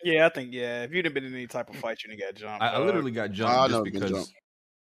 Yeah, I think if you'd have been in any type of fight, you'd got jumped. I literally got jumped just because.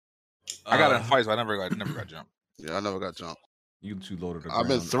 I got in fights, but I never got jumped. Yeah, I never got jumped. You too low to the I've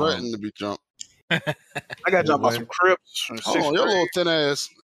been threatened to be jumped. I got jumped by some Crips. Oh, your little thin ass.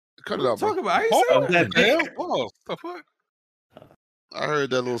 Cut it out, bro. Talk about. I ain't saying that. Whoa, the fuck? I heard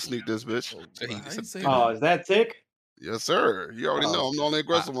that little sneak this bitch. Oh, is that Tick? Yes, sir. You already know I'm the only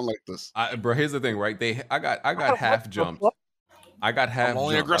aggressive one like this. Bro, here's the thing, right? I got half jumped. I got half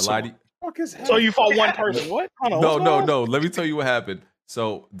jumped. So you fought one person? What? No. Let me tell you what happened.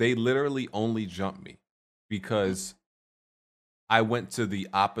 So they literally only jumped me because I went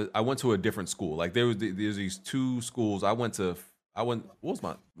to a different school. Like there's these two schools. That was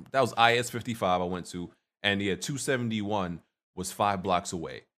IS 55 I went to, and 271 was 5 blocks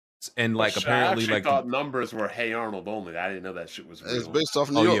away. And like apparently I like thought numbers were Hey Arnold only. I didn't know that shit was real. It's based off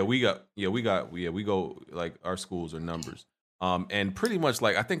New York. We go like our schools are numbers. And pretty much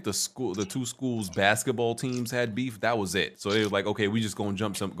like I think the two schools basketball teams had beef. That was it. So they were like, okay, we just go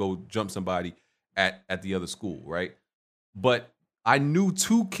jump somebody at the other school, right? But I knew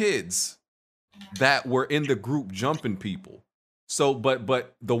 2 kids that were in the group jumping people. So,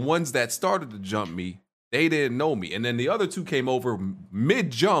 but the ones that started to jump me, they didn't know me. And then the other 2 came over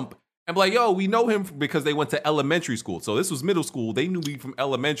mid-jump and be like, yo, we know him because they went to elementary school. So this was middle school. They knew me from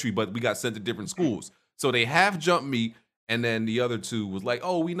elementary, but we got sent to different schools. So they half jumped me, and then the other 2 was like,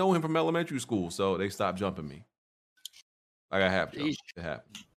 oh, we know him from elementary school. So they stopped jumping me. I got half jumped. It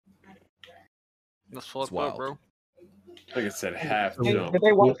happened. That's fucked up, bro. I think it said half jump. Did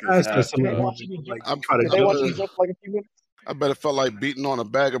they watch you jump like a few minutes? I bet it felt like beating on a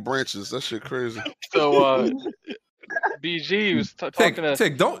bag of branches. That shit crazy. So BG was talking to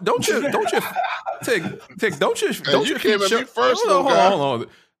Tick. Don't you came at me first. Hold on.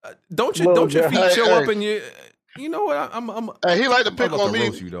 Don't your feet show up and you know what? I'm he like to pick on me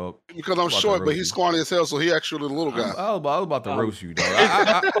roast you, dog. because I'm short, but he's scrawny as hell, so he actually the little guy. I was about to roast you,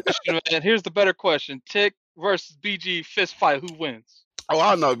 dog. And here's the better question: Tick versus BG fist fight. Who wins? Oh,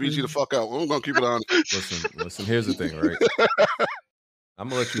 I know BG the fuck out. I'm gonna keep it on. Listen. Here's the thing, right? I'm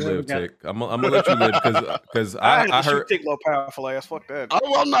gonna let you live, Tick. I'm gonna let you live because I heard Tick low powerful ass. Fuck that.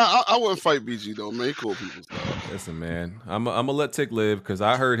 I'm not. I wouldn't fight BG though, man. He cool people. Listen, man. I'm gonna let Tick live because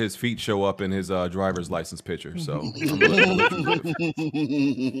I heard his feet show up in his driver's license picture. So I'm gonna let you live.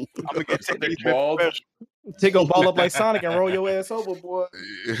 I'm gonna get Tick bald. Tick go ball up like Sonic and roll your ass over, boy.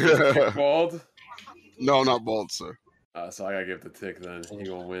 Bald? No, not bald, sir. So I gotta give it to Tick then. He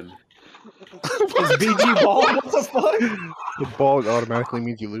gonna win. Is BG bald? What the fuck? The bald automatically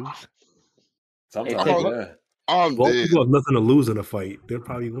means you lose. Sometimes, yeah. I'm Both dead. people have nothing to lose in a fight. They'll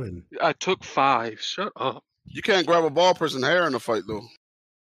probably win. I took 5. Shut up. You can't grab a bald person's hair in a fight though.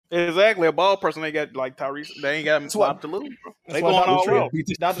 Exactly, a ball person ain't got like Tyrese. They ain't got him swap to lose. They going all out.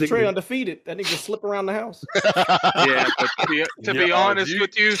 Dr. Trey undefeated. That nigga just slip around the house. Yeah, but to be honest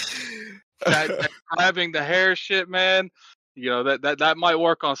with you, that grabbing the hair shit, man. You know that might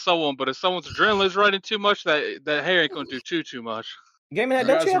work on someone, but if someone's adrenaline's running too much, that hair ain't gonna do too much. Game that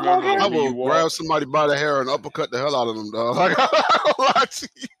don't you have long hair? I will grab somebody by the hair and uppercut the hell out of them, dog. Like,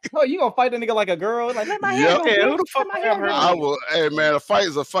 oh, you gonna fight a nigga like a girl? Like, let my hair yep. go. Yeah, who the fuck I will. Hey, man, a fight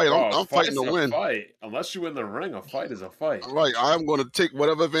is a fight. I'm fighting to win. Fight. Unless you in the ring, a fight is a fight. Right. I'm going to take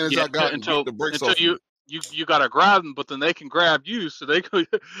whatever advantage I got and break the brakes off. You gotta grab them, but then they can grab you, so they go.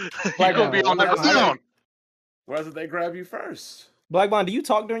 You're gonna be on their down. Why did they grab you first? Black Bond, do you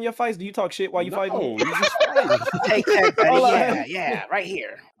talk during your fights? Do you talk shit while you fight? No, you just fight. Take that, buddy. Yeah, right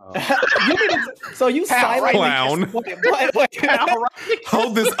here. So you silent clown.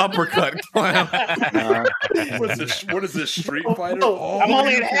 Hold this uppercut, clown. What is this, Street Fighter? I'm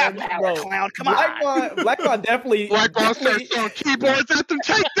only at half hour, clown. Come on. Black Bond definitely. Black Bond starts throwing keyboards at them.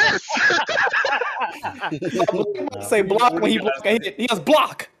 Take this. Say block when he block a hit. He has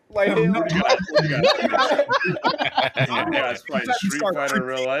block. Like you guys fighting Street Fighter in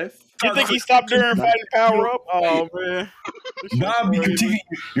real life? You think he stopped during fighting Power Up? Oh man. Nah, because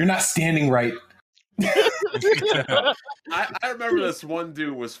you're not standing right. I remember this one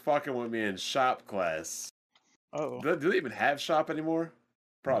dude was fucking with me in shop class. Oh, do they even have shop anymore?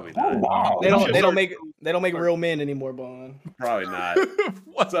 Probably Oh, not. wow. They don't make real men anymore, Bond. Probably not.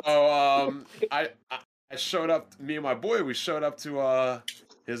 So I showed up. Me and my boy, we showed up to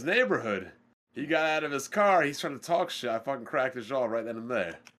his neighborhood. He got out of his car. He's trying to talk shit. I fucking cracked his jaw right then and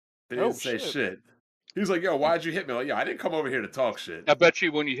there. He didn't say shit. He was like, "Yo, why'd you hit me?" I'm like, "Yo, I didn't come over here to talk shit." I bet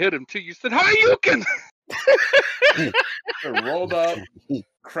you when you hit him too, you said, "How you can?" Rolled up,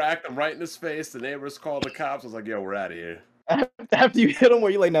 cracked him right in his face. The neighbors called the cops. I was like, "Yo, we're out of here." After you hit him, were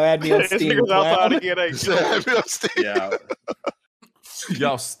you like, "No, add me on Steam"? Yeah.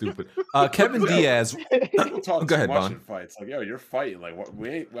 Y'all stupid. Kevin Diaz. Talk Go ahead, too much Bond. in fights. Like, yo, you're fighting. Like, what?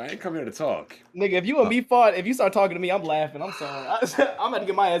 I ain't come here to talk. Nigga, if you and me fought, if you start talking to me, I'm laughing. I'm sorry. I'm about to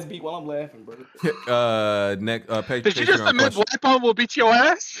get my ass beat while I'm laughing, bro. Did you just admit Black Bone will beat your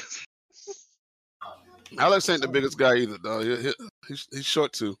ass? Alex ain't the biggest guy either, though. He's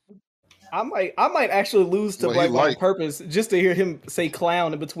short too. I might actually lose to Black Bone on purpose just to hear him say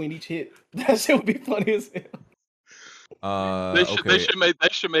clown in between each hit. That shit would be funny as hell. They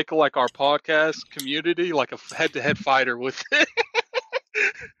should make like our podcast community like a head-to-head fighter with it.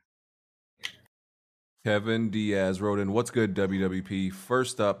 Kevin Diaz wrote in, "What's good, WWP?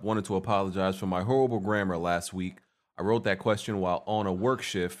 First up, wanted to apologize for my horrible grammar last week. I wrote that question while on a work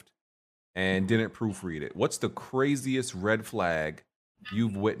shift and didn't proofread it. What's the craziest red flag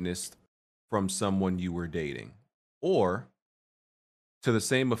you've witnessed from someone you were dating? Or, to the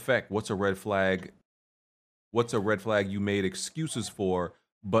same effect, what's a red flag you made excuses for,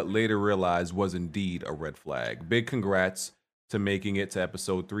 but later realized was indeed a red flag? Big congrats to making it to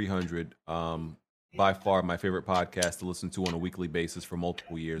episode 300. By far my favorite podcast to listen to on a weekly basis for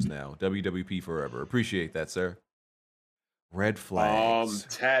multiple years now. WWP forever." Appreciate that, sir. Red flags.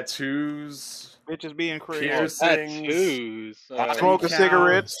 Tattoos. Bitches being crazy. Piercings. Smoking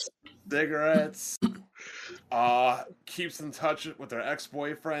cigarettes. Cigarettes. Keeps in touch with their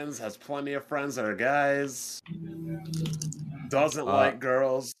ex-boyfriends. Has plenty of friends that are guys. Doesn't like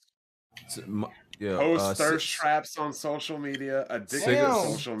girls. Post thirst traps on social media. Addicted to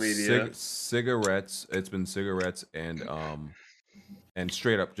social media. Cigarettes. It's been cigarettes and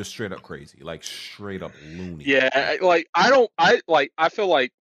straight up crazy, like straight up loony. Yeah, I feel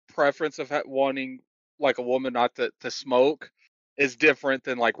like preference of wanting like a woman not to smoke is different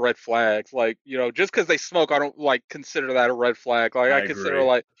than like red flags. Like, you know, just because they smoke, I don't like consider that a red flag. Like I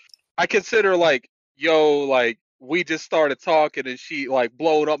consider like, yo, like we just started talking and she like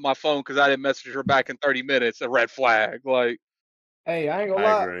blowed up my phone because I didn't message her back in 30 minutes. A red flag. Like, hey, I ain't gonna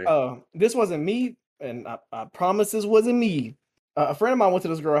lie. This wasn't me, and I promise this wasn't me. A friend of mine went to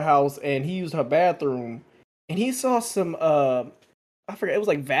this girl's house and he used her bathroom and he saw some I forget, it was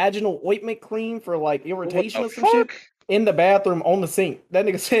like vaginal ointment cream for like irritation or some shit in the bathroom on the sink. That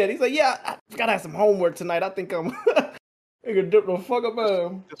nigga said, he's like, "Yeah, I gotta have some homework tonight. I think I'm nigga dip the fuck up."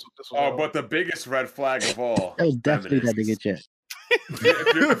 But the biggest red flag of all. That was definitely that nigga check.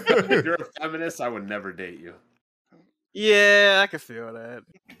 If you're a feminist, I would never date you. Yeah, I can feel that.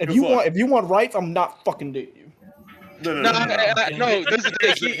 If you want rights, I'm not fucking dating you. No.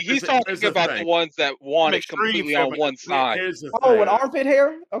 He's talking about the ones that want it completely on one side. Oh, with armpit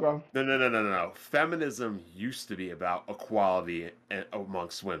hair? Okay. No. Feminism used to be about equality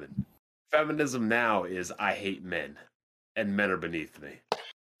amongst women. Feminism now is I hate men, and men are beneath me.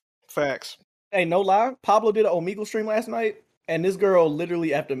 Facts. Hey, no lie. Pablo did an Omegle stream last night, and this girl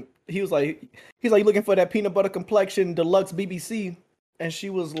literally after he's like you looking for that peanut butter complexion deluxe BBC, and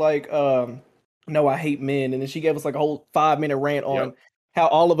she was like, "No, I hate men," and then she gave us like a whole 5-minute rant on how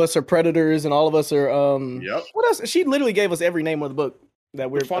all of us are predators and all of us are What else? She literally gave us every name of the book that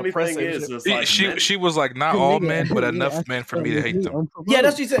we're. The funny thing is like she was like, not all men, but enough men for me to hate them. Yeah,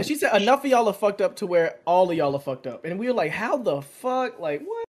 that's what she said. She said enough of y'all are fucked up to where all of y'all are fucked up, and we were like, how the fuck, like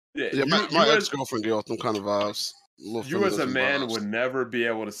what? Yeah, my ex-girlfriend gave us some kind of vibes. You as a man would never be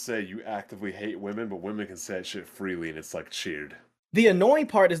able to say you actively hate women, but women can say that shit freely, and it's like cheered. The annoying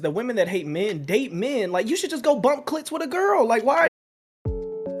part is the women that hate men date men. Like, you should just go bump clits with a girl. Like, why?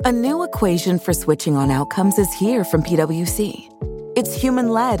 A new equation for switching on outcomes is here from PwC. It's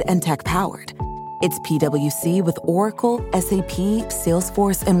human-led and tech-powered. It's PwC with Oracle, SAP,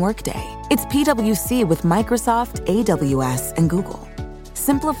 Salesforce, and Workday. It's PwC with Microsoft, AWS, and Google.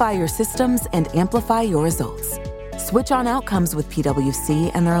 Simplify your systems and amplify your results. Switch on outcomes with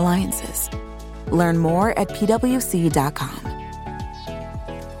PwC and their alliances. Learn more at pwc.com.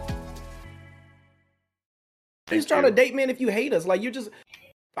 He's trying to date men if you hate us. Like, you're just...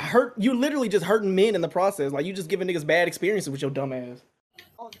 hurt. You literally just hurting men in the process. Like you just giving niggas bad experiences with your dumb ass.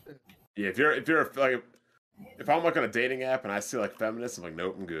 Yeah, if you're like, if I'm like on a dating app and I see like feminists, I'm like,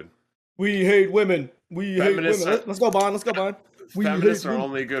 nope, I'm good. We hate women. We Feminists hate women. Let's go, Bond. Let's go, Bond. Feminists are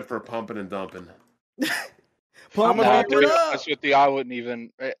only good for pumping and dumping. I'm gonna be honest with you. I wouldn't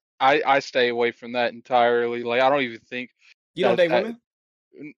even. I stay away from that entirely. Like I don't even think. You don't date women?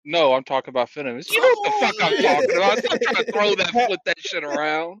 No, I'm talking about feminists. You know what the fuck I'm talking about. Stop trying to throw that, flip that shit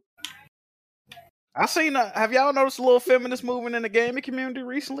around. I seen. Have y'all noticed a little feminist movement in the gaming community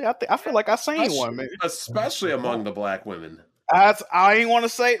recently? I feel like I seen one, man. Especially among the black women. I ain't want to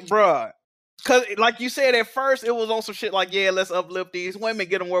say, bruh. Cause like you said, at first it was on some shit like, yeah, let's uplift these women,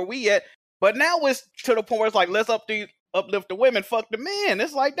 get them where we at. But now it's to the point where it's like, let's uplift the women, fuck the men.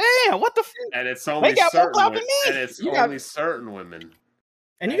 It's like, damn, what the? And it's only certain women. And it's only certain women.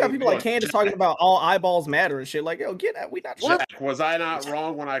 And you got people like Candace talking about all eyeballs matter and shit. Like, yo, get that. We not. Jack, was I not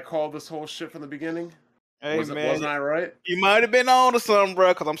wrong when I called this whole shit from the beginning? Hey, man, wasn't I right? You might have been on to something, bro.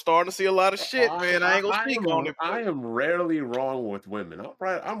 Because I'm starting to see a lot of shit, man. I ain't gonna speak on it. I am rarely wrong with women.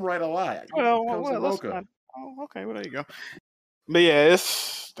 I'm right a lot. Well, let's not. Oh, okay. Well, there you go. But yeah,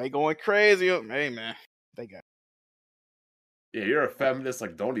 they going crazy. Hey, man, they got. Yeah, you're a feminist.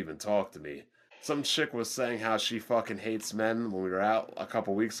 Like, don't even talk to me. Some chick was saying how she fucking hates men when we were out a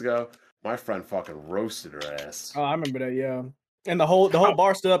couple weeks ago. My friend fucking roasted her ass. Oh, I remember that. Yeah. And the whole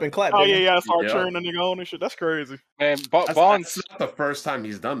bar stood up and clapped. Oh yeah, I started cheering the nigga on and shit. That's crazy. Man, Bond's not the first time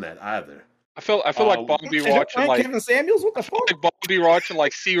he's done that either. I feel like Bond be watching like Kevin Samuels. What the fuck? Like Bond be watching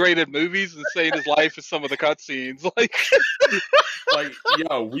like C-rated movies and saying his life is some of the cutscenes. Like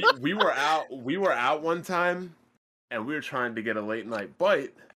yo, we were out one time, and we were trying to get a late night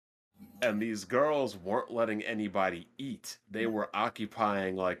bite, and these girls weren't letting anybody eat. They were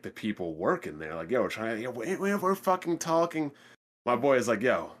occupying like the people working there. Like yo, we're fucking talking. My boy is like,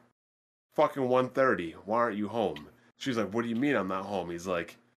 yo, fucking 1:30. Why aren't you home? She's like, what do you mean I'm not home? He's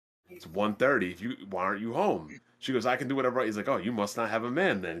like, it's 1:30. Why aren't you home? She goes, I can do whatever. He's like, oh, you must not have a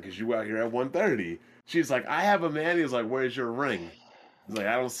man then, because you out here at 1:30. She's like, I have a man. He's like, where's your ring? He's like,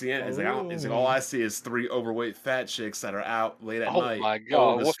 I don't see it. He's like, all I see is 3 overweight fat chicks that are out late at night. Oh my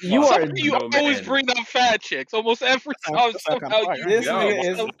god! You always bring up fat chicks almost every time.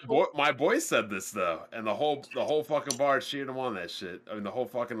 My boy said this though, and the whole fucking bar cheered him on that shit. I mean, the whole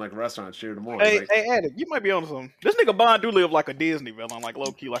fucking like restaurant cheered him on. Hey, Addict, you might be on something. This nigga Bond do live like a Disney villain, like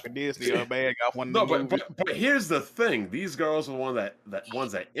low key, like a Disney bad guy. But here's the thing: these girls were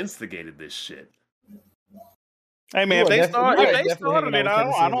ones that instigated this shit. Hey man, if they started it,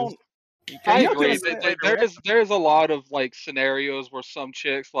 I don't. I agree. There's a lot of like scenarios where some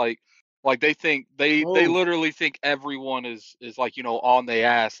chicks like they think they literally think everyone is like on their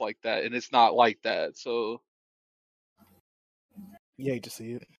ass like that, and it's not like that. So you hate to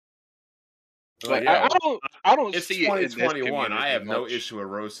see it. But yeah, I don't it's see 2021. I have no issue with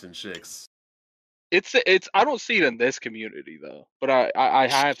roasting chicks. It's I don't see it in this community though, but I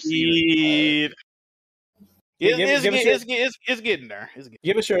have seen it. It's getting there.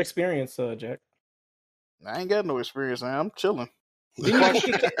 Give us your experience, Jack. I ain't got no experience, man. I'm chilling. Didn't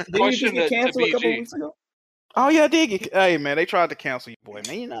you just get canceled a couple weeks ago? Oh yeah, I did get. Hey man, they tried to cancel you, boy.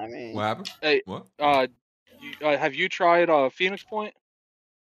 Man, you know what I mean. What happened? Hey, what? Have you tried Phoenix Point?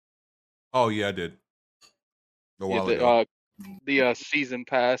 Oh yeah, I did. A while ago. The season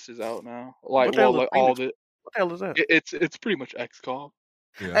pass is out now. Like, what the hell is that? It's pretty much XCOM.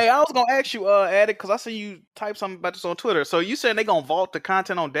 Yeah. Hey, I was gonna ask you, Addict, because I see you type something about this on Twitter. So you saying they gonna vault the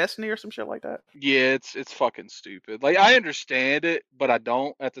content on Destiny or some shit like that? Yeah, it's fucking stupid. Like I understand it, but I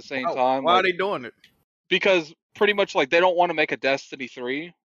don't at the same time. Why are they doing it? Because pretty much like they don't want to make a Destiny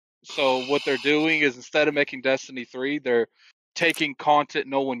 3. So what they're doing is instead of making Destiny 3, they're taking content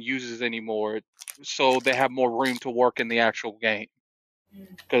no one uses anymore, so they have more room to work in the actual game.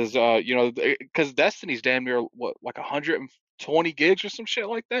 Because because Destiny's damn near like 120 gigs or some shit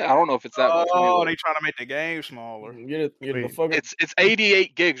like that. I don't know if it's that much. Oh, they trying to make the game smaller. It's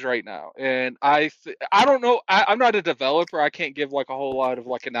 88 gigs right now, and I don't know. I'm not a developer. I can't give like a whole lot of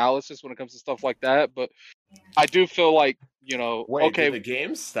like analysis when it comes to stuff like that. But I do feel like Wait, okay, did the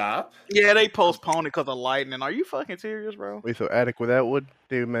game stop? Yeah, they postponed it because of lightning. Are you fucking serious, bro? Wait, so Attic, with that, what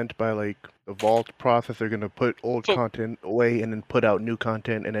they meant by like the vault process? They're gonna put old content away and then put out new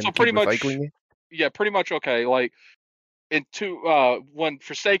content and then keep recycling it. Yeah, pretty much. Okay, like when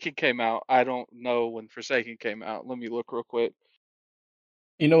Forsaken came out, I don't know when Forsaken came out. Let me look real quick.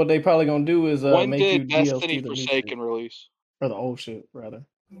 You know what they probably gonna do is when make did you Destiny Forsaken release? Or the old shit, rather.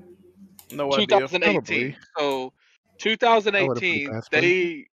 No 2018. So 2018,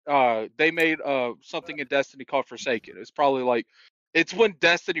 they made something in Destiny called Forsaken. It's probably like it's when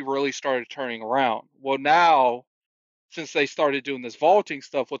Destiny really started turning around. Well, now, since they started doing this vaulting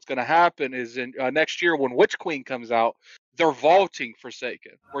stuff, what's going to happen is in next year when Witch Queen comes out, they're vaulting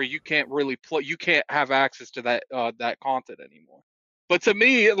Forsaken, where you can't really play, you can't have access to that content anymore. But to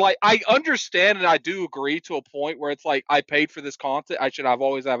me, like, I understand and I do agree to a point where it's like, I paid for this content, I should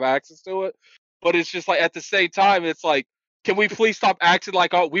always have access to it. But it's just like, at the same time, it's like, can we please stop acting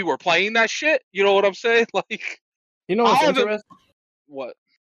like, oh, we were playing that shit? You know what I'm saying? Like, you know what's interesting? What?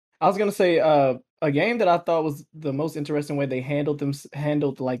 I was gonna say, a game that I thought was the most interesting way they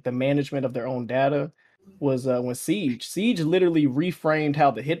handled like the management of their own data was when Siege. Siege literally reframed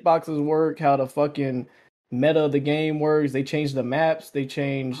how the hitboxes work, how the fucking meta of the game works. They changed the maps. They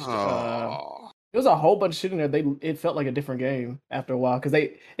changed. There was a whole bunch of shit in there. It felt like a different game after a while because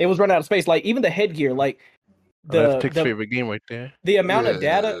it was running out of space. Like even the headgear, like that's Tick's favorite game right there. The amount of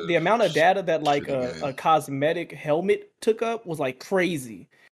data that like a cosmetic helmet took up was like crazy.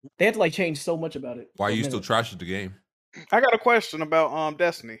 They had to like change so much about it. Why are you still trashing the game? I got a question about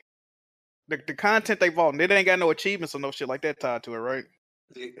Destiny. The content they vault, it ain't got no achievements or no shit like that tied to it, right?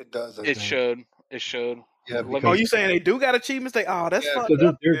 It does. It should. Yeah. Oh, you saying they do got achievements? That's fucked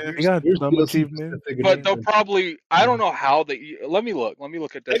up. They got some achievements. But they'll probably. I don't know how they. Let me look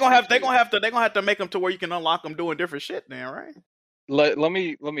at that. They're gonna have to make them to where you can unlock them doing different shit now, right? Let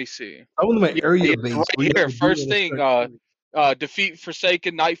me see. I want my area base. Right here, first thing, defeat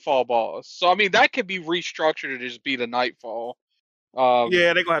Forsaken Nightfall boss. So I mean that could be restructured to just be the Nightfall.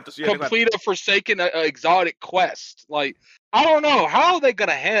 Yeah, they're gonna have to complete a Forsaken exotic quest. Like I don't know how are they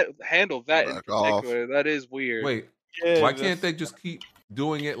gonna handle that in particular. That is weird. Wait, why can't they just keep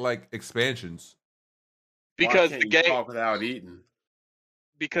doing it like expansions? Because the game talk without eating.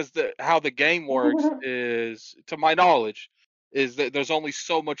 Because how the game works is, to my knowledge, is that there's only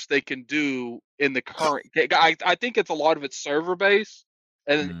so much they can do in the current game. I think it's a lot of it's server based,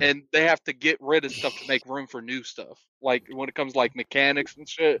 and they have to get rid of stuff to make room for new stuff. Like when it comes to, like, mechanics and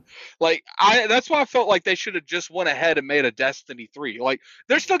shit. Like that's why I felt like they should have just went ahead and made a Destiny 3. Like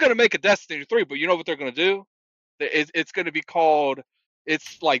they're still gonna make a Destiny 3, but you know what they're gonna do? It's gonna be called.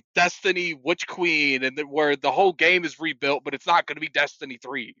 It's like Destiny Witch Queen, and where the whole game is rebuilt, but it's not gonna be Destiny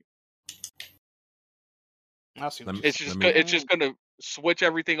 3. It's just gonna switch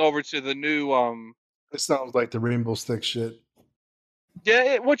everything over to the new. It sounds like the Rainbow Six shit.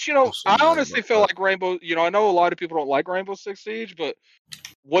 Yeah, which I honestly feel like Rainbow. I know a lot of people don't like Rainbow Six Siege, but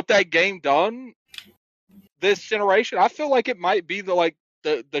what that game done this generation, I feel like it might be the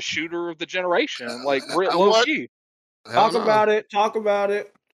shooter of the generation. Like low key. Talk about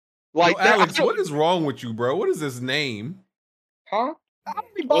it. Like Alex, what is wrong with you, bro? What is this name? Huh? I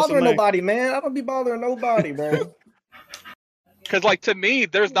don't be bothering nobody, man. I don't be bothering nobody, bro. Because, like, to me,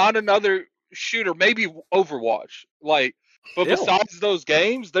 there's not another shooter. Maybe Overwatch, but besides those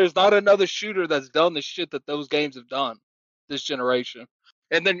games, there's not another shooter that's done the shit that those games have done this generation.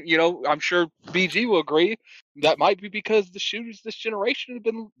 And then, I'm sure BG will agree that might be because the shooters this generation have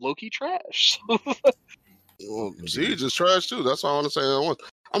been low-key trash. Well, Siege is trash too. That's all I want to say. I'm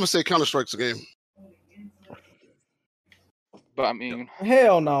gonna say Counter-Strike's a game. But I mean,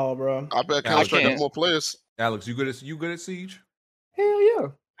 hell no, bro. I bet Counter-Strike has more players. Alex, you good at Siege? Hell yeah.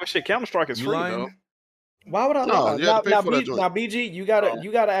 Well, shit, Counter-Strike is free though. Why would I? No, now, BG, you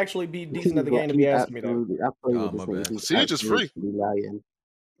gotta actually be decent at the game to be asking me though. Siege is free.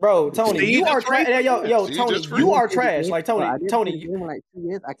 Bro, Tony, you are trash. Yo, Tony, you are trash. Like Tony, like 2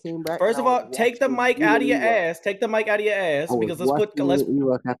 years. I came back. First of all, take the mic out of your ass. Take the mic out of your ass because let's.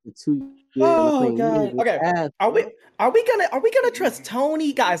 After 2 years. Oh god. Okay. Are we gonna trust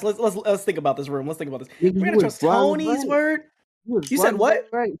Tony, guys? Let's think about this room. Let's think about this. We're gonna trust Tony's word. You said what?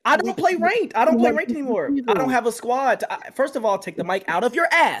 I don't play ranked. I don't play ranked anymore. I don't have a squad. First of all, take the mic out of your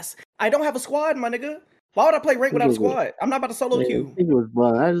ass. I don't have a squad, my nigga. Why would I play ranked without a squad? I'm not about to solo queue. It was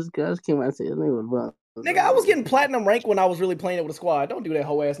fun. I just came out and said it was fun. Nigga, I was getting platinum rank when I was really playing it with a squad. Don't do that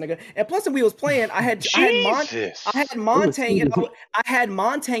hoe ass nigga. And plus, when we was playing, I had Montang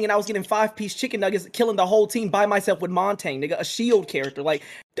and I was getting 5-piece chicken nuggets, killing the whole team by myself with Montang, nigga, a shield character. Like,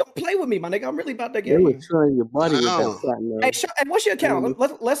 don't play with me, my nigga. I'm really about that game. They were trying your body with that platinum. Hey, what's your account?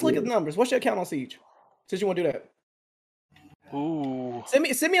 Let's look at the numbers. What's your account on Siege? Since you want to do that. Ooh. Send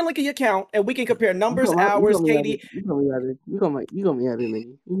me a link of your account and we can compare numbers, hours, KD. You gonna be out of it,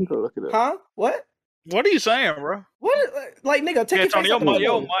 nigga. You can go look it up. Huh? What? What are you saying, bro? What? Like, nigga, take Tony,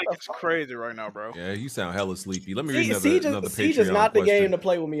 your mic is crazy right now, bro. Yeah, you sound hella sleepy. Let me read another Patreon Siege is not the game to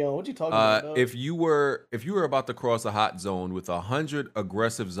play with me on. What you talking about? Dog? If you were about to cross a hot zone with 100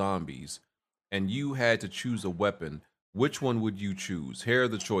 aggressive zombies and you had to choose a weapon, which one would you choose? Here are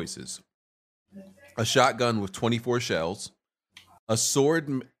the choices: a shotgun with 24 shells, a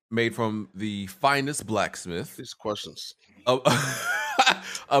sword made from the finest blacksmith. These questions.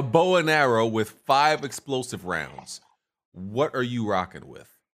 A bow and arrow with 5 explosive rounds. What are you rocking with?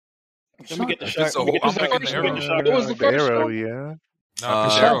 Let me get the shot. I'm picking the arrow. What was the arrow? Yeah.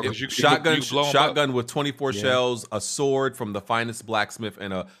 Shotgun with 24 shells, a sword from the finest blacksmith,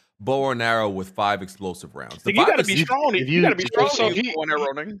 and a bow and arrow with 5 explosive rounds. You gotta be strong. You gotta be strong. Either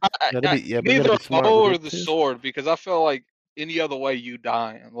the bow or the sword, because I feel like any other way you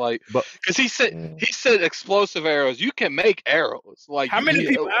dying. Like, because he said explosive arrows. You can make arrows. Like, how many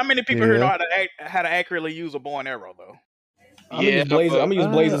people here know how to accurately use a bow and arrow though? I'm gonna use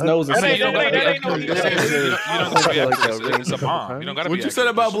Blaze's nose. It's a bomb. You don't gotta. What you said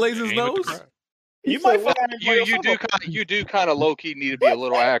about Blaze's nose? You do kind of low key need to be a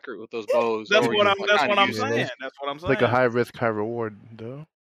little accurate with those bows. That's what I'm saying. It's like a high risk, high reward, though.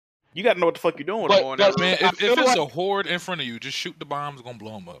 You got to know what the fuck you're doing with a bow and arrow. Man, if it's a horde in front of you, just shoot the bombs. It's gonna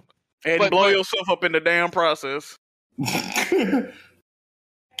blow them up. And blow yourself up in the damn process. I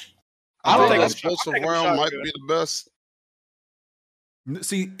think explosive round might be the best.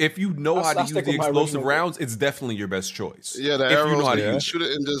 See, if you know how to use the explosive rounds, it's definitely your best choice. Yeah, the arrows, you can shoot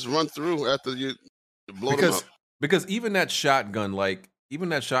it and just run through after you blow them up. Because even that shotgun, you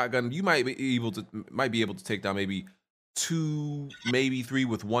might be able to take down maybe 2, maybe 3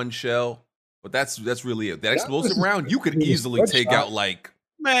 with 1 shell, but that's really it. That explosive round, you could easily take out like.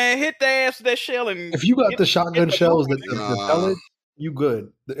 Man, hit the ass with that shell and. If you got the shotgun shells, the pellet, you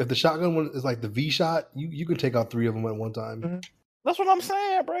good. If the shotgun one is like the V shot, you can take out 3 of them at one time. That's what I'm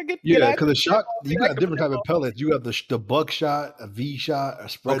saying, bro. Because the shot, you got different type of pellets. You got the buckshot, a V shot, a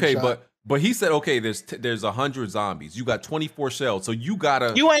spread shot. But he said, okay, there's 100 zombies. You got 24 shells, so you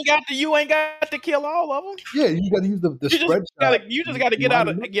gotta. You ain't got to kill all of them. Yeah, you got to use the spread shot. You just got to get out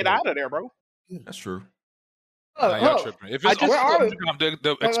of there, bro. Yeah. That's true. Y'all tripping. If it's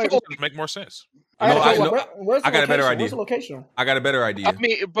the explosions make more sense. I got a better idea. Where's the location? I got a better idea. I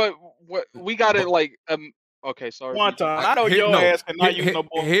mean, but we got it like. Okay, sorry. One time, I know your ass cannot use no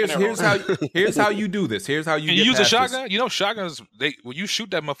bull. Here's how you do this. Here's how you use a shotgun. You know, shotguns. When you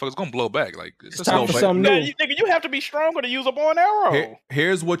shoot that motherfucker, it's gonna blow back. Like it's time for something new. Nigga, you have to be stronger to use a bow and arrow.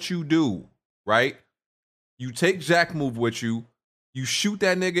 Here's what you do, right? You take Jack Move with you. You shoot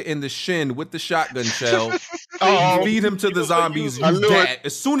that nigga in the shin with the shotgun shell. You feed him to the zombies. You dead.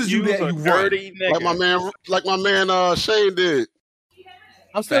 As soon as you dead, you run. Like my man Shane did.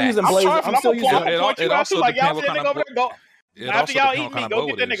 I'm still using Blaze. I'm still using. It also depends what kind of bow. After y'all eat me, go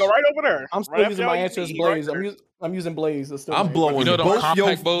get that nigga right over there. I'm still using my answer as Blaze. I'm using Blaze. I'm blowing both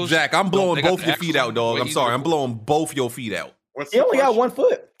your Jack. I'm blowing both your feet out, dog. I'm sorry. I'm blowing both your feet out. You only got 1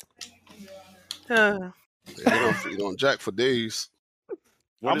 foot. You don't Jack for days.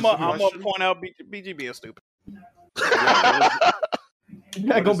 I'm gonna point out BG being stupid. That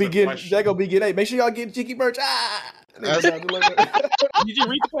gonna be getting. Hey, make sure y'all get Jiggy merch. Did you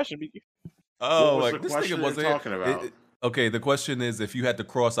read the question, BG? Oh, like this nigga wasn't talking about. Okay, the question is: if you had to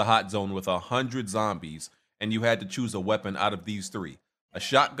cross a hot zone with 100 zombies, and you had to choose a weapon out of these 3, a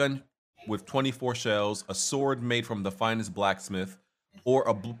shotgun with 24 shells, a sword made from the finest blacksmith, or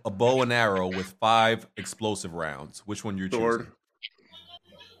a bow and arrow with 5 explosive rounds, which one you're choosing?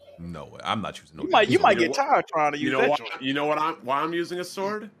 No, I'm not choosing. You might get tired trying to use that. You know why I'm using a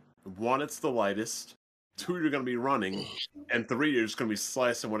sword? 1, it's the lightest. 2, you're going to be running, and 3, you're just going to be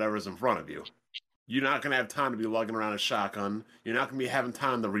slicing whatever's in front of you. You're not going to have time to be lugging around a shotgun. You're not going to be having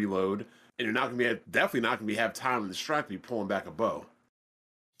time to reload, and you're not going to be definitely not going to be have time in the strike to be pulling back a bow.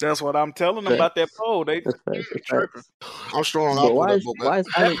 That's what I'm telling them about that bow. They tripping. I'm strong. Why is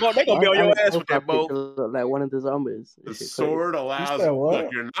they gonna be on your ass with that bow? Like one of the zombies. The sword allows.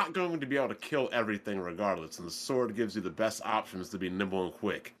 Look, you're not going to be able to kill everything regardless, and the sword gives you the best options to be nimble and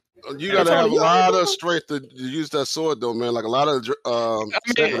quick. You gotta have a lot of strength to use that sword, though, man. Like a lot of. You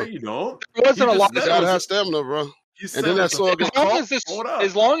don't. It wasn't a lot. You gotta have stamina, bro. And then that sword gets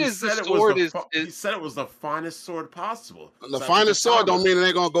as long as the sword is. He said it was the finest sword possible. The finest sword don't mean it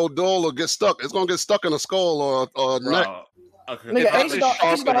ain't gonna go dull or get stuck. It's gonna get stuck in a skull or neck. Nigga,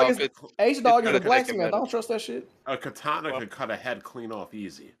 H-Dog is a blacksmith. I don't trust that shit. A katana can cut a head clean off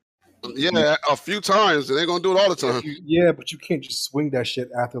easy. Yeah, a few times. They ain't gonna do it all the time. Yeah, but you can't just swing that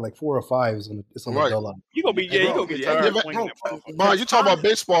shit after like 4 or 5. It's gonna dull out. You gonna get tired. Bro, you talk about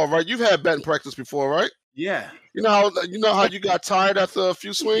baseball, right? You've had batting practice before, right? Yeah. You know how you got tired after a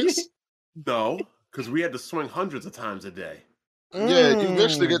few swings? No, because we had to swing hundreds of times a day. Yeah, you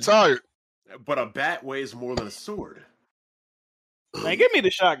eventually get tired. But a bat weighs more than a sword. Man, give me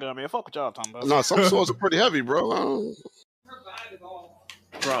the shotgun, man. Fuck what y'all talking about. No, some swords are pretty heavy, bro.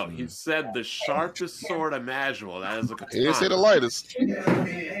 Bro, he said the sharpest sword imaginable. That is a katana. He didn't say the lightest. Do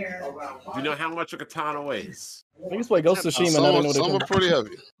you know how much a katana weighs? I think it's like Ghost of Tsushima. Some are pretty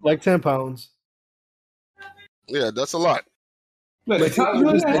heavy. Like 10 pounds. Yeah, that's a lot. That's not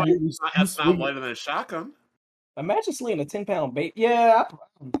lighter than a shotgun. Imagine slinging a 10-pound bait. Yeah.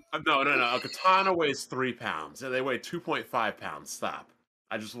 No. A katana weighs 3 pounds. Yeah, they weigh 2.5 pounds. Stop.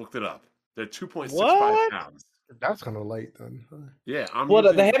 I just looked it up. They're 2.65 pounds. That's kind of light then. Yeah,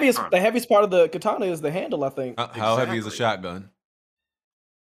 the heaviest part of the katana is the handle, I think. How heavy is a shotgun?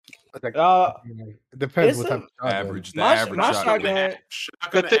 It depends what type of average. The average shotgun.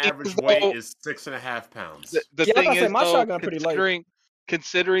 Shotgun average weight is 6.5 pounds. The thing is, my shotgun pretty light.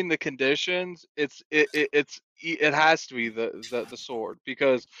 Considering the conditions, it has to be the sword,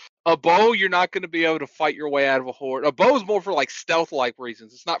 because a bow you're not going to be able to fight your way out of a horde. A bow is more for like stealth-like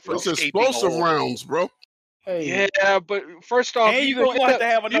reasons. It's not for escaping explosive rounds, bro. Hey. Yeah, but first off, you're going to have to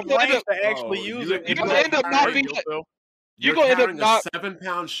have enough range to actually use it. You're going to end up not being. You're going to end up a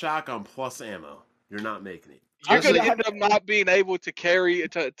 7-pound shotgun plus ammo. You're not making it. You're going to end up not being able to carry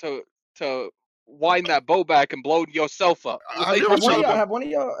to wind that bow back and blow yourself up. Have one of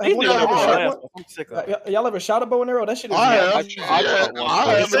y'all ever shot a bow and arrow? That shit is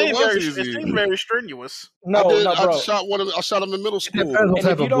it seems very strenuous. No, bro. I shot him in middle school. It depends what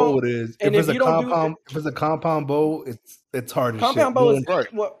type of bow it is. If it's a compound bow, it's hard as shit. Compound bow is right.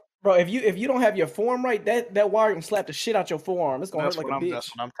 Bro, if you don't have your forearm right, that wire can slap the shit out your forearm. It's gonna hurt like a bitch. That's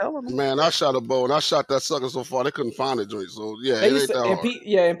what I'm telling you. Man, I shot a bow and I shot that sucker so far they couldn't find it, joint. So yeah, it ain't that hard.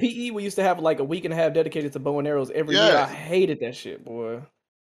 In PE we used to have like a week and a half dedicated to bow and arrows every year. I hated that shit, boy.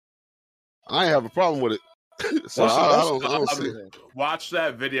 I ain't have a problem with it. So I don't see it. Watch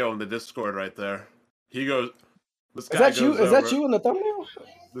that video in the Discord right there. He goes. Is that you in the thumbnail?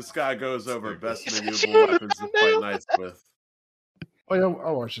 This guy goes over best maneuverable weapons to fight knights with. Oh yeah,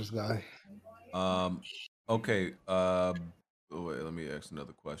 I'll watch this guy. Okay. Wait, let me ask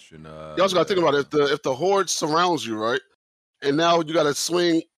another question. You also got to think about it. If the horde surrounds you, right, and now you got to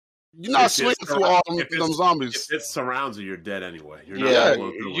swing. You're not swinging through all them zombies. If it surrounds you, you're dead anyway. You're not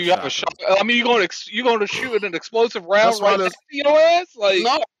you got a shot. I mean, you're going to shoot an explosive round right next to your ass. Like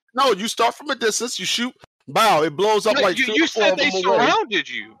no, you start from a distance. You shoot. Bow, it blows up like you said they surrounded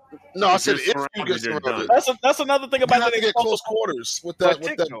you. No, I said if you get surrounded. That's another thing about that. You have to get close quarters with that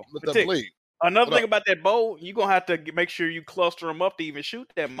blade. Another thing about that bow, you're gonna have to make sure you cluster them up to even shoot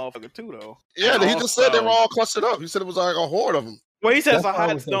that motherfucker too, though. Yeah, he just said they were all clustered up. He said it was like a horde of them. Well, he says it's a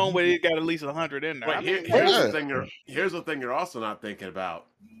hot stone, but it got at least 100 in there. But here's the thing you're also not thinking about.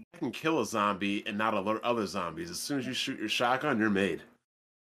 You can kill a zombie and not alert other zombies. As soon as you shoot your shotgun, you're made.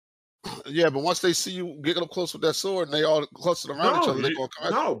 Yeah, but once they see you getting up close with that sword and they all clustered around each other, they're going to come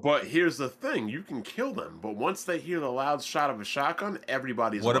at you. No, but here's the thing. You can kill them, but once they hear the loud shot of a shotgun,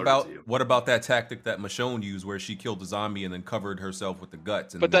 everybody's What about that tactic that Michonne used where she killed the zombie and then covered herself with the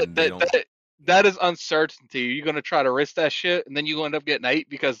guts? And but that is uncertainty. You're going to try to risk that shit, and then you end up getting ate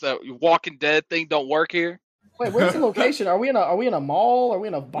because the Walking Dead thing don't work here. Wait, where's the location? Are we in a mall? Are we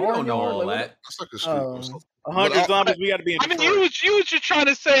in a barnyard? We don't know all that. That's like a street. 100 zombies, we got to be in I mean, you was just trying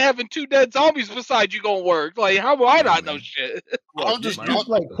to say having 2 dead zombies beside you gonna work. Like, how would I not know shit? I'm just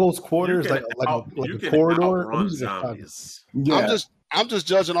like close quarters, like a corridor. I'm just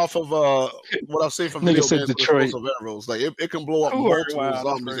judging off of what I've seen from video games with explosive arrows. Like it can blow up multiple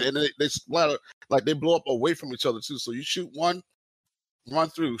zombies, and they splatter like they blow up away from each other too. So you shoot one, run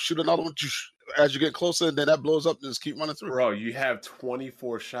through, shoot another one. As you get closer, and then that blows up, and just keep running through. Bro, you have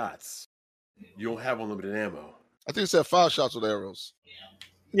 24 shots. You don't have unlimited ammo. I think it said 5 shots with arrows.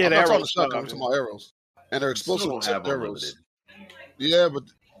 Yeah, I'm not talking shotgun. I'm talking about arrows, and they're explosive arrows. Yeah, but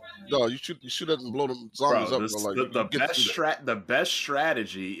no, you shoot it and blow them zombies up. The best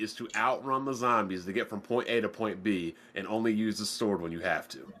strategy is to outrun the zombies to get from point A to point B, and only use the sword when you have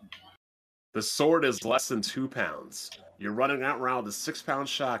to. The sword is less than 2 pounds. You're running around with a 6-pound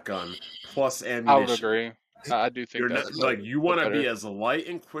shotgun plus ammunition. I would agree. I do think you want to be as light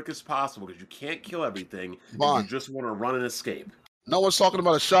and quick as possible because you can't kill everything. You just want to run and escape. No one's talking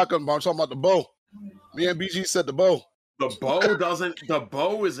about a shotgun, but I'm talking about the bow. Me and BG said the bow. The bow doesn't. The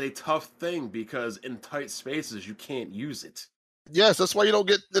bow is a tough thing because in tight spaces you can't use it. Yes, that's why you don't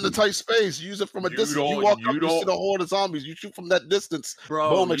get in a tight space. You use it from a distance. You walk up, you see the horde of zombies. You shoot from that distance.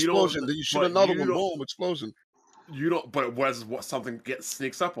 Boom, explosion. Then you shoot another one. Boom, explosion. You don't. But what something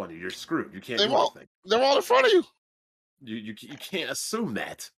sneaks up on you, you're screwed. You can't do anything. They're all in front of you. You can't assume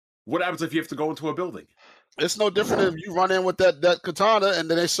that. What happens if you have to go into a building? It's no different if you run in with that katana and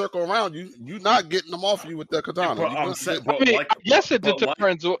then they circle around you. You're not getting them off you with that katana. Yes, it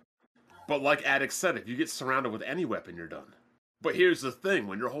depends. But like Addict said, if you get surrounded with any weapon, you're done. But here's the thing: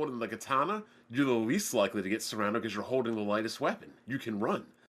 when you're holding the katana, you're the least likely to get surrounded because you're holding the lightest weapon. You can run.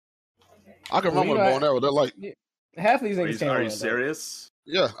 I can run with a bow and arrow. They're light. Half of these niggas can't run. Are you serious?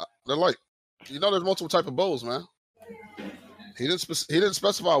 Yeah, they're light. You know, there's multiple type of bows, man. He didn't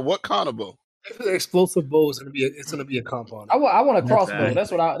specify what kind of bow. If it's an explosive bow, it's gonna be a compound. I want a crossbow.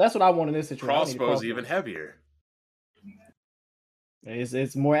 That's what I want in this situation. Crossbow's even heavier.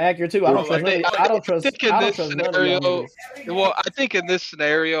 It's more accurate too. I don't trust. Scenario. Well, I think in this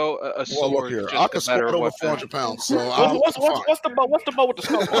scenario, a sword. Here, I can squat over 400 pounds. So what's the bow? What's the bow with the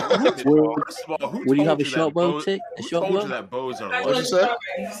scope? Would you have a short bow, Tick? A short bow? That bows are light. What you say?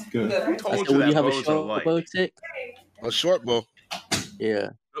 Would you have a short bow, Tick? A short bow. Yeah.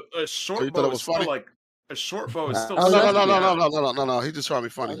 A short bow is still like a short bow is still. No. He just trying to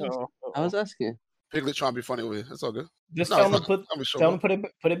be funny. I was asking. Piglet trying to be funny with you. That's all good. Just tell him to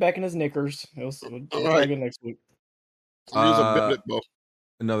put it back in his knickers. We'll right. again next week.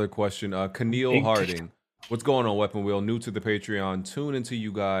 Another question. Keneal Harding. What's going on, Weapon Wheel? New to the Patreon. Tune into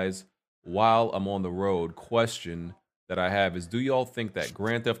you guys while I'm on the road. Question that I have is, do y'all think that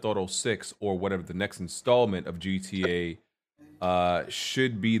Grand Theft Auto 6 or whatever the next installment of GTA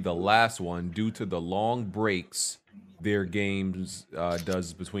should be the last one due to the long breaks their games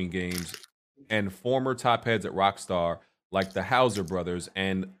does between games, and former top heads at Rockstar like the Hauser brothers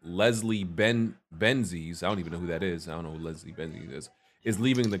and Leslie Benzies, I don't even know who that is. I don't know who Leslie Benzies is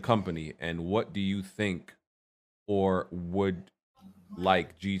leaving the company. And what do you think or would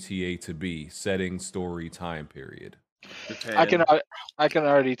like GTA to be? Setting, story, time period. I can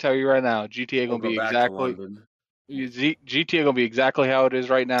already tell you right now, GTA gonna be exactly gonna be exactly how it is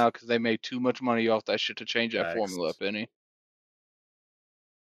right now because they made too much money off that shit to change that formula, Benny.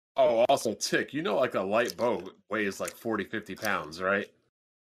 Oh, also, Tick, you know, like a light boat weighs like 40, 50 pounds, right?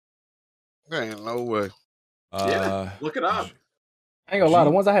 There ain't no way. Yeah, look it up. I ain't gonna lie, the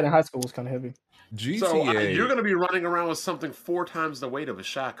ones I had in high school was kind of heavy. GTA. So you're gonna be running around with something 4 times the weight of a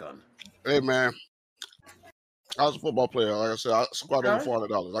shotgun. Hey, man. I was a football player. Like I said, I squat over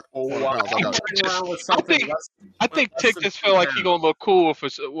 $400. Like I think Tick just feel like he gonna look cool with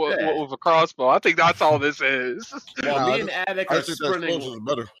a crossbow. I think that's all this is. While me and Attic are sprinting,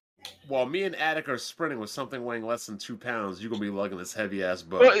 while me and Attic are sprinting with something weighing less than 2 pounds, you're gonna be lugging this heavy ass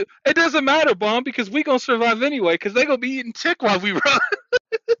bow. Well, it doesn't matter, Bomb, because we gonna survive anyway. Because they gonna be eating Tick while we run.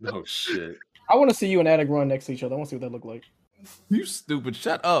 No shit. I want to see you and Attic run next to each other. I want to see what that look like. You stupid!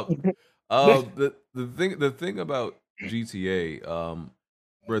 Shut up. The thing about GTA,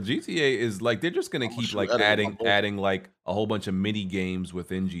 bro, GTA is like they're just gonna keep like adding like a whole bunch of mini games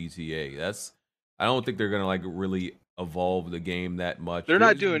within GTA. I don't think they're gonna like really evolve the game that much. They're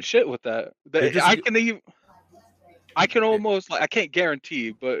not doing shit with that. I can almost like I can't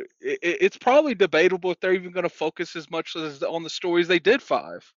guarantee, but it's probably debatable if they're even gonna focus as much as on the stories they did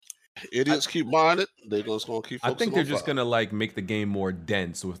 5. Idiots keep buying it. They're just gonna keep. I think they're just gonna like make the game more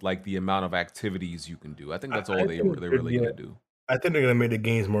dense with like the amount of activities you can do. I think that's all they're really gonna do. I think they're gonna make the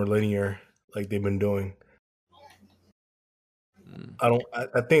games more linear, like they've been doing.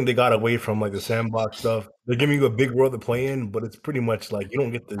 I think they got away from like the sandbox stuff. They're giving you a big world to play in, but it's pretty much like you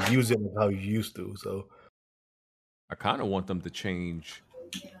don't get to use it like how you used to. So I kind of want them to change.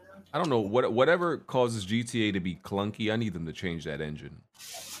 I don't know whatever causes GTA to be clunky. I need them to change that engine.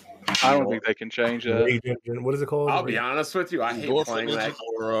 I don't think they can change that. What is it called? I'll be honest with you. I hate playing that.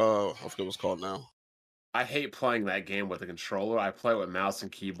 I forget what's called now. I hate playing that game with a controller. I play with mouse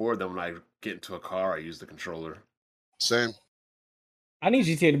and keyboard. Then when I get into a car, I use the controller. Same. I need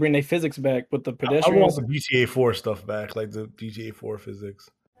GTA to bring their physics back with the pedestrians. I want the GTA 4 stuff back, like the GTA 4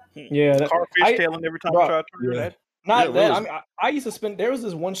 physics. Yeah, car fishtailing every time I try to turn that. Not that. I mean, I used to spend. There was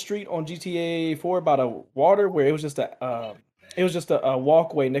this one street on GTA 4 about a water where it was just a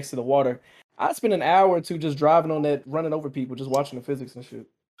walkway next to the water. I'd spend an hour or two just driving on that, running over people, just watching the physics and shit.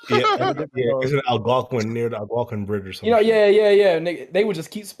 Yeah, is it Algonquin near the Algonquin Bridge or something? You know, yeah. And they would just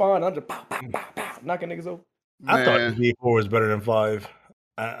keep spawning. I'm just pow, knocking niggas over. I thought GTA 4 was better than 5.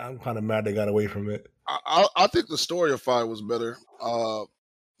 I'm kind of mad they got away from it. I think the story of 5 was better.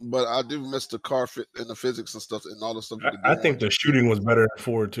 But I do miss the car fit and the physics and stuff and all the stuff. I think the shooting was better in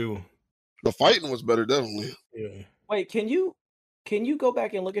 4 too. The fighting was better, definitely. Yeah. Wait, can you go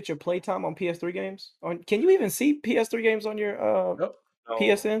back and look at your playtime on PS3 games? Can you even see PS3 games on your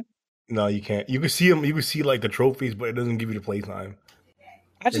PSN? No, you can't. You can see them. You can see like the trophies, but it doesn't give you the playtime.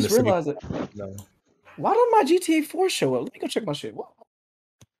 I just realized it. No. Why don't my GTA 4 show up? Let me go check my shit.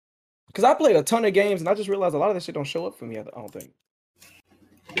 Because I played a ton of games and I just realized a lot of that shit don't show up for me. I don't think.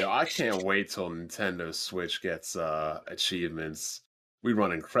 Yeah, I can't wait till Nintendo Switch gets achievements. We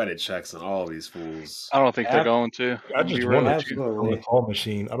running credit checks on all these fools. I don't think they're going to. I just want it on the call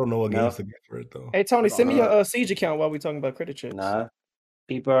machine. I don't know what games to get for it though. Hey Tony, send me a Siege account while we talking about credit checks. Nah,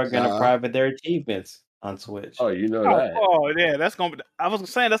 people are gonna private their achievements on Switch. Oh, you know that. Oh yeah, that's gonna be. I was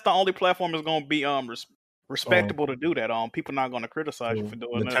saying that's the only platform that's gonna be respectable to do that on. People not gonna criticize you for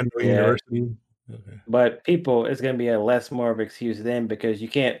doing that. Nintendo University. Okay. But people, it's gonna be a less more of an excuse then because you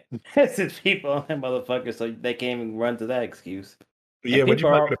can't message people on that motherfucker, so they can't even run to that excuse. Yeah, but you're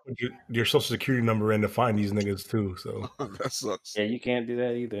not gonna put your social security number in to find these niggas too. So that sucks. Yeah, you can't do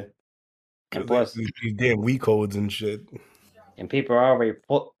that either. And plus, these damn Wii codes and shit. And people are already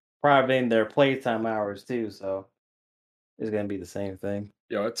privating their playtime hours too, so it's gonna be the same thing.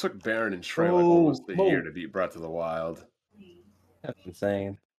 Yo, it took Baron and Trey like almost a year to beat Breath of the Wild. That's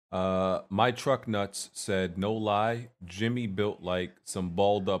insane. My truck nuts said, no lie, Jimmy built like some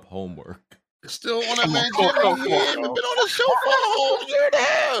balled up homework. Still on that man, Jimmy. He ain't been on the show for a whole year and a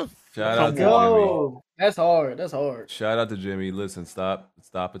half. Shout out to Jimmy. That's hard. That's hard. Shout out to Jimmy. Listen, stop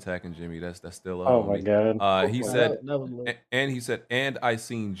attacking Jimmy. That's still Oh my god. He said, and he said, and I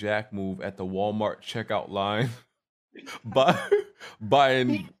seen Jack move at the Walmart checkout line,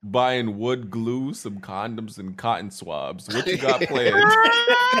 buying wood glue, some condoms, and cotton swabs. What you got planned?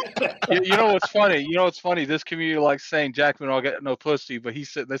 You know what's funny? This community likes saying Jackman don't get no pussy, but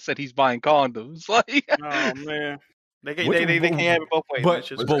they said he's buying condoms. Like, oh man. They can't have it both ways. But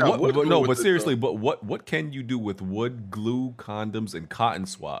seriously, what can you do with wood glue, condoms, and cotton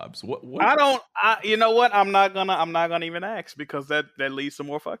swabs? What? You know what? I'm not gonna even ask because that leads to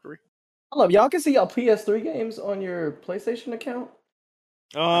more fuckery. Hold up, y'all can see y'all PS3 games on your PlayStation account.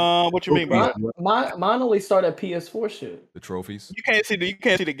 What you mean by mine only start at PS4 shit. The trophies. You can't see the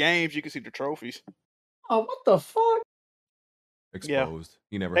games. You can see the trophies. Oh, what the fuck? Exposed.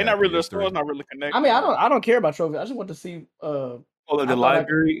 He never. They not really. The store's not really connected. I mean, I don't care about trophies. I just want to see. The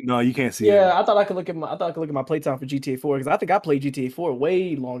library? No, you can't see. Yeah, I thought I could look at my playtime for GTA 4 because I think I played GTA 4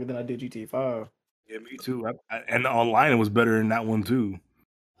 way longer than I did GTA 5. Yeah, me too. And online it was better than that one too.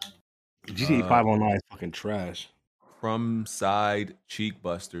 GTA 5 online is fucking trash. From side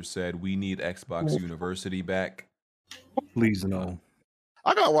Cheekbuster said, "We need Xbox University back." Please no.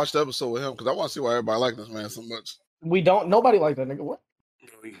 I gotta watch the episode with him because I want to see why everybody like this man so much. Nobody like that nigga. What?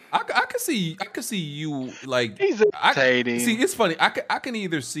 I can see you like. He's irritating. See, it's funny. I can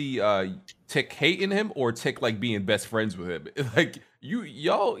either see Tick hating him or Tick like being best friends with him. Like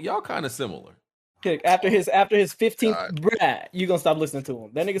y'all kind of similar. Tick after his 15th brah, you gonna stop listening to him.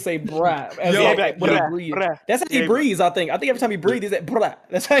 That nigga say brah. That's how he breathes. I think every time he breathes, he's like brah.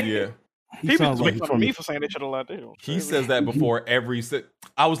 That's how. Yeah. He sounds like me for saying that shit a lot too. He says that before every sit.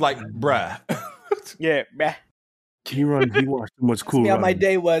 I was like, bruh. Yeah, bruh. He watched too much Cool Runnings. How my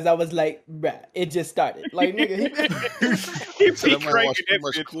day was, I was like, bruh, it just started. Like, nigga, he watch too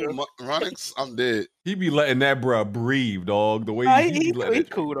much Cool Runnings. I'm dead. He be letting that bruh breathe, dog. The way he's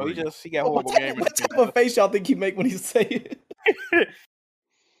cool though. He got horrible game. What type of face y'all think he make when he say it?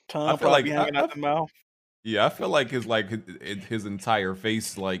 Tongue probably hanging out the mouth. Yeah, I feel like his entire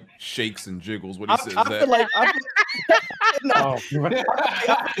face like shakes and jiggles when he says that. I feel like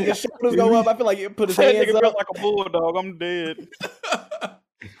his shoulders go up. I feel like it put his hands up like a bulldog. I'm dead,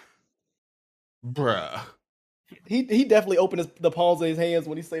 bruh. He definitely opened the palms of his hands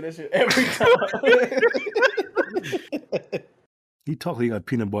when he say that shit every time. He talks like he got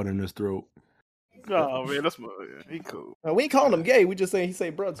peanut butter in his throat. Oh man, he cool. We ain't calling him gay. We just saying he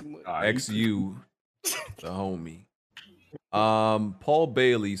say bruh too much. XU. The homie. Paul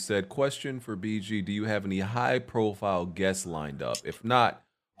Bailey said, question for BG, do you have any high profile guests lined up? If not,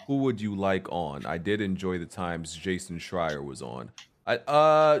 who would you like on? I did enjoy the times Jason Schreier was on.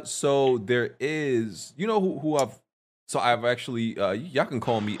 So there is, you know who I've actually y'all can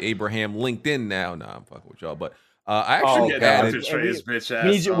call me Abraham LinkedIn now. Nah, I'm fucking with y'all, but I actually added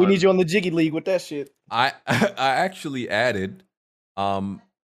we need you on the Jiggy League with that shit. I actually added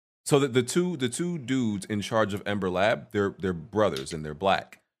so the two dudes in charge of Ember Lab, they're brothers and they're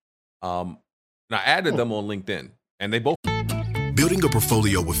black. And I added them on LinkedIn, and they both. Building a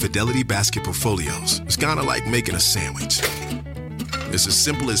portfolio with Fidelity Basket Portfolios is kind of like making a sandwich. It's as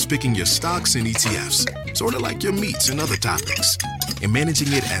simple as picking your stocks and ETFs, sort of like your meats and other toppings, and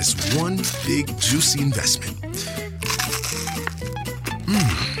managing it as one big juicy investment.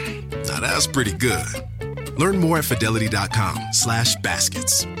 Now that's pretty good. Learn more at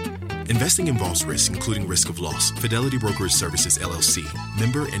fidelity.com/baskets. Investing involves risk, including risk of loss. Fidelity Brokerage Services, LLC.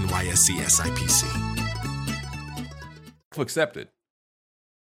 Member NYSE SIPC.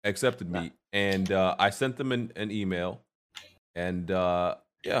 Accepted me, and I sent them an email, and yeah,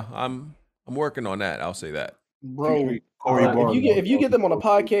 I'm working on that. I'll say that. Bro, if you get them on a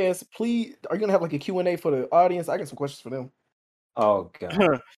podcast, please, are you gonna have like a Q&A for the audience? I got some questions for them. Oh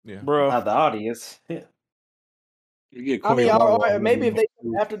god, yeah, bro, not the audience. Yeah. I mean, maybe if they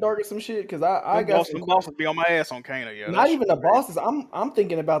after dark or some shit, because I got some bosses be on my ass on Kana, yo. Not even the bosses. I'm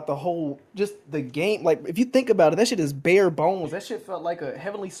thinking about the whole just the game. Like if you think about it, that shit is bare bones. That shit felt like a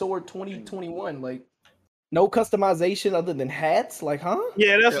Heavenly Sword 2021. Like no customization other than hats. Like, huh?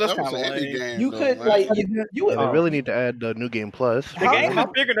 Yeah, that's kind of lame. You could like you would. They really need to add the New Game Plus. The game is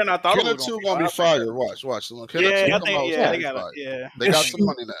bigger than I thought it was. Killer 2 gonna be fire. Watch. They got some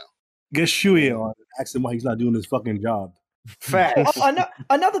money now. Get Shuey on and ask him why he's not doing his fucking job. Fact.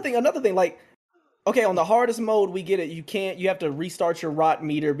 Another thing. Like, okay, on the hardest mode, we get it. You have to restart your rot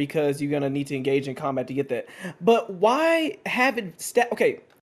meter because you're gonna need to engage in combat to get that. But why have it? Okay,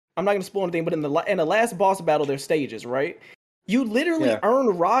 I'm not gonna spoil anything. But in the last boss battle, there's stages, right? You literally earn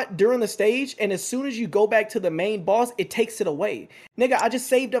rot during the stage, and as soon as you go back to the main boss, it takes it away. Nigga, I just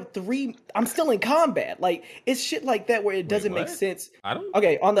saved up 3. I'm still in combat. Like it's shit like that where it doesn't make sense. I don't.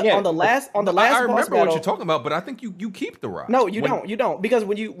 Okay, on the last I boss remember battle, what you're talking about, but I think you keep the rot. No, you don't because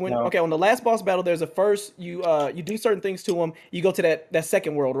on the last boss battle, there's a first you do certain things to him. You go to that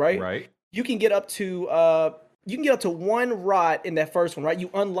second world, right? Right. You can get up to 1 rot in that first one, right? You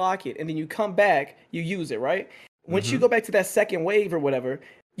unlock it, and then you come back, you use it, right? Once you go back to that second wave or whatever,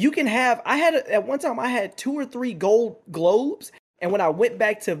 you can have. At one time I had 2 or 3 gold globes, and when I went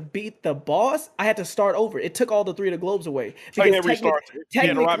back to beat the boss, I had to start over. It took all the 3 of the globes away because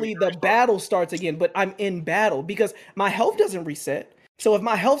technically the battle starts again. But I'm in battle because my health doesn't reset. So if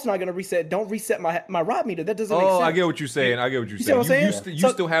my health's not going to reset, don't reset my rot meter. That doesn't make sense. Oh, I get what you're saying. You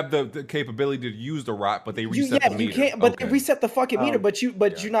still have the capability to use the rot, but they reset the meter. You can't. But they reset the fucking meter. But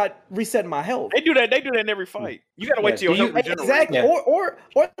you're not resetting my health. They do that in every fight. You got to wait till your health regenerates. Exactly. Yeah.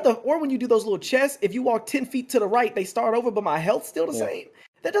 Or when you do those little chests, if you walk 10 feet to the right, they start over, but my health's still the same.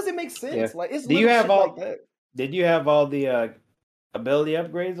 That doesn't make sense. Yeah. Like it's. Do you have all? Like that. Did you have all the ability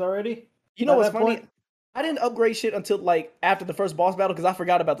upgrades already? You know what's funny? I didn't upgrade shit until like after the first boss battle because I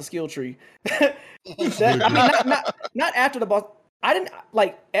forgot about the skill tree. Not after the boss. I didn't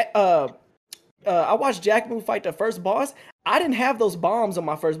like. I watched Jack Moon fight the first boss. I didn't have those bombs on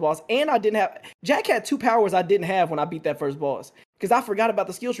my first boss, and I didn't have. Jack had 2 powers I didn't have when I beat that first boss because I forgot about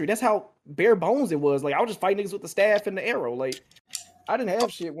the skill tree. That's how bare bones it was. Like I was just fighting niggas with the staff and the arrow. Like I didn't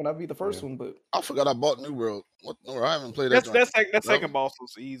have shit when I beat the first one, but I forgot I bought New World. I haven't played that. That second boss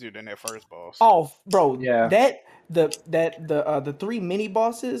was easier than that first boss. Oh, bro, yeah. The 3 mini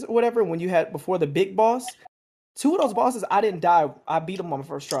bosses or whatever when you had before the big boss. 2 of those bosses I didn't die. I beat them on the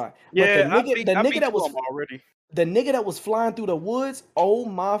first try. Yeah, but the nigga that was already. The nigga that was flying through the woods. Oh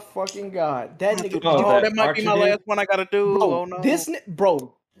my fucking god, that nigga! That might be my last one I gotta do. Bro, oh no,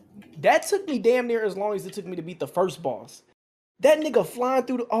 that took me damn near as long as it took me to beat the first boss. That nigga flying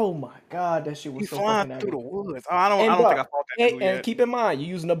through oh my god, that shit was so flying through the woods. I don't think I fought that dude yet. And keep in mind,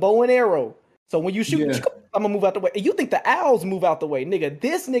 you're using a bow and arrow. So when you shoot, I'm gonna move out the way. And you think the owls move out the way, nigga?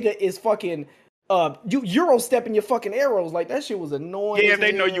 This nigga is fucking you Euro stepping your fucking arrows. Like that shit was annoying. Yeah, if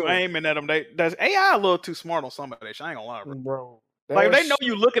they know you aiming at them, that's AI a little too smart on some of that shit. I ain't gonna lie, bro. Like if they know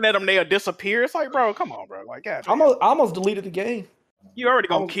you looking at them, they'll disappear. It's like, bro, come on, bro. Like, God, I almost deleted the game. You already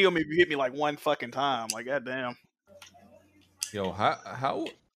gonna kill me if you hit me like 1 fucking time. Like, goddamn. Yo, how,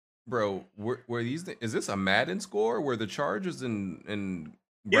 bro? Were these? Is this a Madden score? Where the Chargers and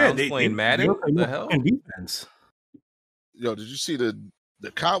Browns playing Madden? What the hell? Defense. Yo, did you see the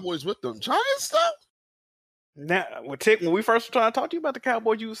Cowboys with them Giants stuff? Now, when we first were trying to talk to you about the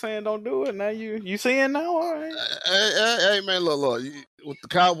Cowboys, you were saying don't do it. Now you seeing now? All right. Hey man, look. With the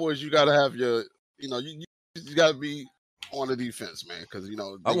Cowboys, you gotta have your, you gotta be on the defense, man, because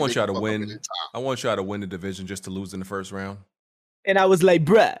I want y'all to win. I want y'all to win the division just to lose in the first round. And I was like,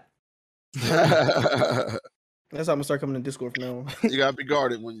 bruh. That's how I'm gonna start coming to Discord from now on. You gotta be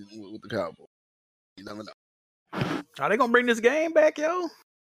guarded with the Cowboys. You never know. Are they gonna bring this game back, yo?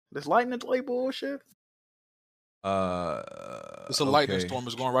 This lightning delay bullshit. It's a lightning storm.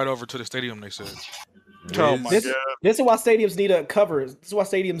 It's going right over to the stadium. They said. Oh my God. This is why stadiums need a cover. This is why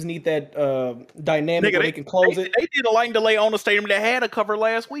stadiums need that dynamic where they can close it. They did a lightning delay on the stadium that had a cover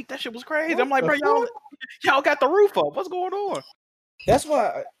last week. That shit was crazy. I'm like, bro, y'all got the roof up. What's going on? That's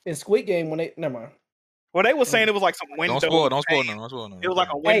why in Squid Game when they never mind. Well, they were saying it was like some window. Don't spoil no. It was like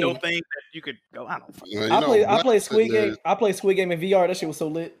a window thing that you could go. I don't. I played Squid Game. I played Squid Game in VR. That shit was so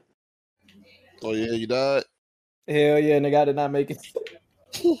lit. Oh yeah, you died. Hell yeah, nigga, I did not make it.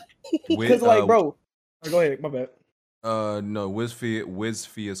 Because bro. Go ahead, my bad. No,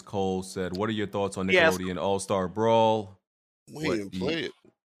 Wizphius Cole said, "What are your thoughts on Nickelodeon All-Star Brawl?" We didn't play it.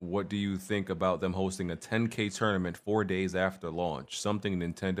 what do you think about them hosting a 10K tournament 4 days after launch? Something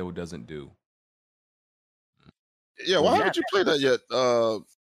Nintendo doesn't do. Yeah, why haven't you played that yet?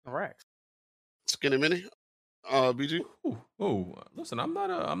 Correct. Skinny Mini, BG. Listen, I'm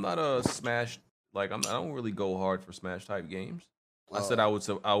not a Smash. Like I don't really go hard for Smash type games. I said I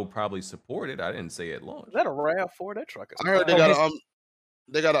would probably support it. I didn't say at launch. Is that a RAV4? That truck is. I heard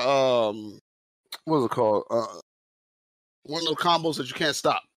they got a what is it called? One of those combos that you can't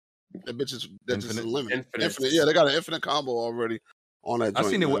stop. That just unlimited. Infinite. Yeah, they got an infinite combo already on that joint.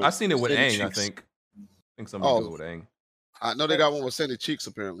 I seen it with Aang, I think somebody do it with Aang. I know they got one with Sandy Cheeks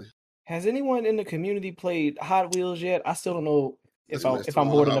apparently. Has anyone in the community played Hot Wheels yet? I still don't know if I'm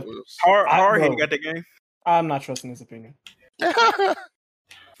bored enough. Hard got the game. I'm not trusting his opinion.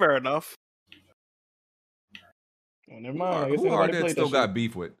 Fair enough. Well, never mind. Who Hardhead still got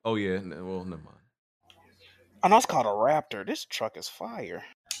beef with? Oh yeah, well, never mind. I know it's called a Raptor. This truck is fire.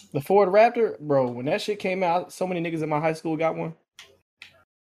 The Ford Raptor, bro. When that shit came out, so many niggas in my high school got one.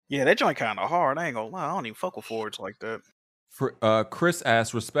 Yeah, that joint kind of hard. I ain't gonna lie. I don't even fuck with Fords like that. Chris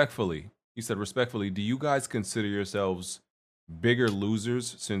asked respectfully. He said respectfully, do you guys consider yourselves bigger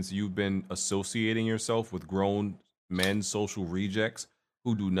losers since you've been associating yourself with grown men social rejects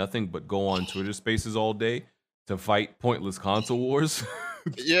who do nothing but go on Twitter Spaces all day to fight pointless console wars?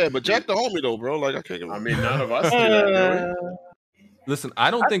 Yeah, but Jack the homie though, bro. Like I mean, none of us do that, do we? Listen,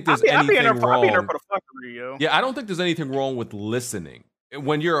 I don't think there's anything wrong. For the fuckery, yo. Yeah, I don't think there's anything wrong with listening.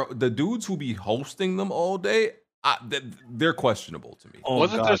 When you're the dudes who be hosting them all day, they're questionable to me.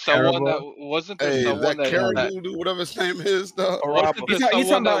 Wasn't there someone that Caribou, whatever his name is, wasn't there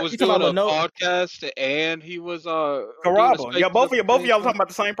someone that was doing a podcast and he was Karaba. Yeah, both of y'all talking about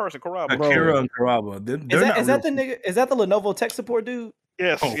the same person, Karaba. Akira and Karaba. Is that the nigga? Is that the Lenovo tech support dude?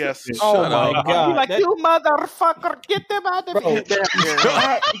 Yes, yes. Oh my god! He's like, you motherfucker, get them out of here.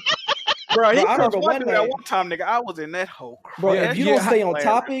 Bro, I remember one time, nigga, I was in that hole. Bro, if you don't stay on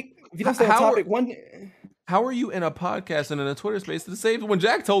topic, how are you in a podcast and in a Twitter space to save? When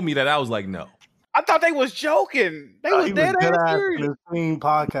Jack told me that, I was like, no. I thought they was joking. They was dead ass serious. The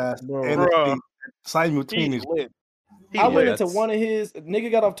podcast, bro. Simultaneously. I went into one of his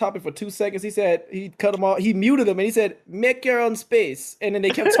nigga got off topic for 2 seconds. He said he cut him off. He muted him and he said, "Make your own space." And then they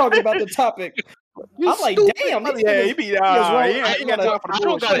kept talking about the topic. I'm like, damn. Yeah, he be. I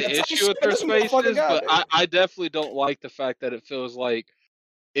don't got an issue with their spaces, but I definitely don't like the fact that it feels like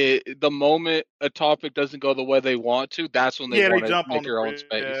the moment a topic doesn't go the way they want to, that's when they want to make your own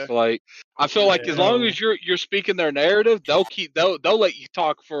space. Yeah. Like I feel like as long as you're speaking their narrative, they'll let you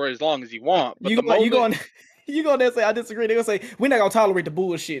talk for as long as you want. But you go there and say I disagree. They're gonna say we're not gonna tolerate the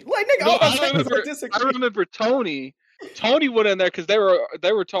bullshit. Like nigga, I remember Tony went in there because they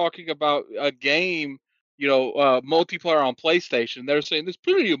were talking about a game, multiplayer on PlayStation. They're saying there's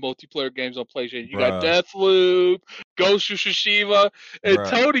plenty of multiplayer games on PlayStation. You got Deathloop, Ghost of Tsushima, and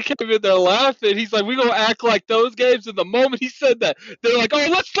Tony came in there laughing. He's like, "We gonna act like those games." And the moment he said that, they're like, "Oh,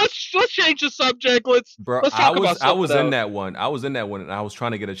 let's change the subject. Let's talk about something I was in that one. I was in that one, and I was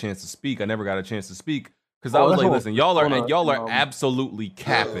trying to get a chance to speak. I never got a chance to speak. Because I was like, listen, y'all are absolutely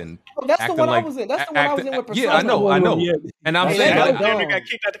capping. That's the one I was in. That's the one I was in with Persona. Yeah, I know. And I'm saying that nigga got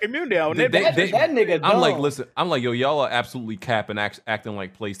kicked out the community. That nigga dumb. I'm like, listen, yo, y'all are absolutely capping, acting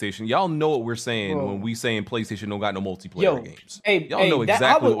like PlayStation. Y'all know what we're saying when we saying PlayStation don't got no multiplayer games. Y'all know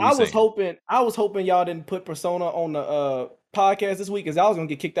exactly what we're saying. I was hoping y'all didn't put Persona on the podcast this week because I was gonna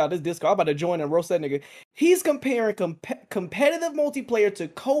get kicked out of this Discord. I'm about to join and roast that nigga. He's comparing competitive multiplayer to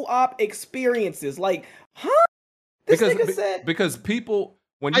co-op experiences. Like, huh? Because people,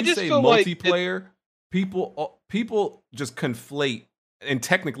 when you say multiplayer, people just conflate, and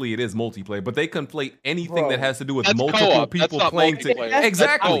technically it is multiplayer, but they conflate anything that has to do with multiple co-op. people playing together.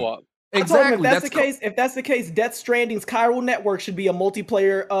 Exactly. Exactly. If that's the case, Death Stranding's chiral network should be a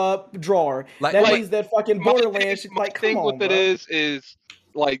multiplayer drawer. That means that fucking Borderlands should come on. What it is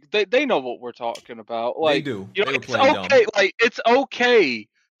like they know what we're talking about. Like, they do. It's okay. Like it's okay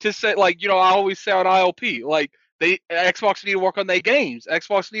to say, like, I always say on ILP, like Xbox need to work on their games.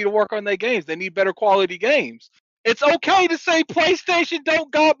 Xbox need to work on their games. They need better quality games. It's okay to say PlayStation don't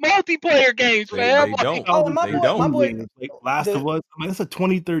got multiplayer games, man. They don't. Last of Us. I mean, it's a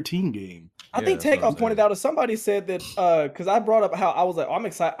 2013 game. I think Takeoff pointed out, or somebody said that because I brought up how I was like, I'm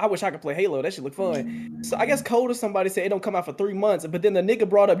excited. I wish I could play Halo. That should look fun. So I guess Code or somebody said it don't come out for 3 months, but then the nigga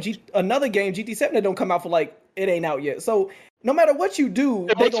brought up another game, GT7, that don't come out for it ain't out yet. So no matter what you do,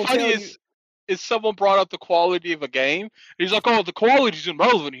 they gonna tell you. Is someone brought up the quality of a game? He's like, "Oh, the quality's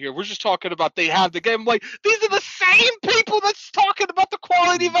irrelevant here. We're just talking about they have the game." I'm like, these are the same people that's talking about the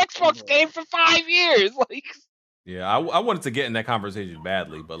quality of Xbox game for 5 years. Like, Yeah, I wanted to get in that conversation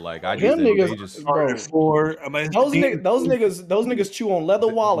badly, but like I just Them didn't. niggas, They just bro. Those niggas chew on leather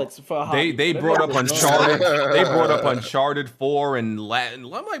wallets for a hobby. they Them brought up niggas- Uncharted. They brought up Uncharted 4 and Latin.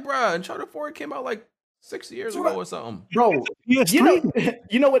 I'm like, bro, Uncharted 4 came out like 6 years ago or something. Bro, you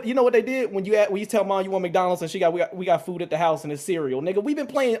know what they did when you tell mom you want McDonald's and we got food at the house and it's cereal, nigga. We've been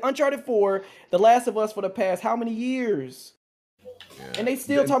playing Uncharted 4, The Last of Us for the past how many years? Yeah. And they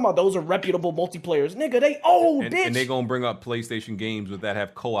still talking about those are reputable multiplayers, nigga. They old, bitch. And they gonna bring up PlayStation games that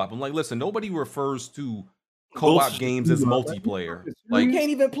have co-op. I'm like, listen, nobody refers to co-op games as multiplayer. Like, you can't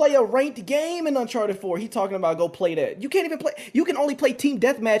even play a ranked game in Uncharted 4. He talking about go play that. You can't even play. You can only play team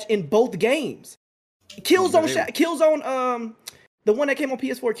deathmatch in both games. Killzone, the one that came on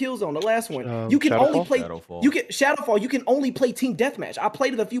PS4, Killzone, the last one. You can only play. Shadowfall. You can only play team deathmatch. I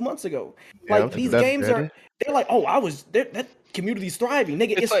played it a few months ago. Like these games are. They're like, that community's thriving,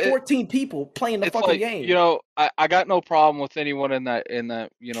 nigga. It's 14 people playing the fucking game. You know, I got no problem with anyone in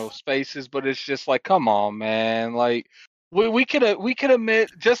that spaces, but it's just like, come on, man. Like we could admit,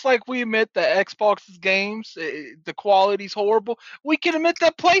 just like we admit that Xbox's games, the quality's horrible. We can admit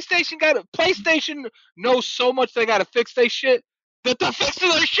that PlayStation knows so much they gotta fix their shit that they're fixing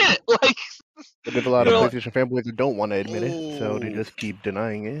their shit. Like, but there's a lot of PlayStation fanboys that don't want to admit it, so they just keep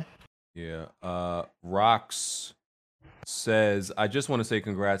denying it. Yeah. Rox says, I just want to say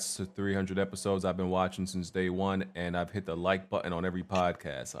congrats to 300 episodes. I've been watching since day one, and I've hit the like button on every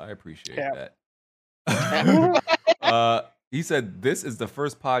podcast. I appreciate that. He said, this is the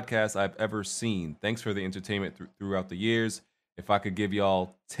first podcast I've ever seen. Thanks for the entertainment throughout the years. If I could give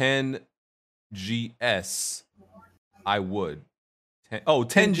y'all 10 GS, I would.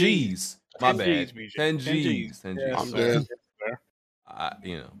 10 Gs. My bad. 10 Gs. 10 Gs. I'm dead.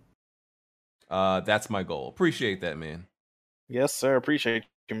 That's my goal. Appreciate that, man. Yes, sir. Appreciate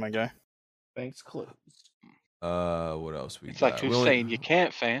you, my guy. Thanks, close. What else we it's got? like you're saying you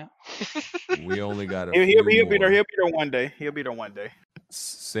can't, fam. We only got a He'll be few there. more. He'll be there one day.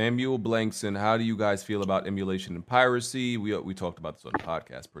 Samuel Blankson, how do you guys feel about emulation and piracy? We talked about this on the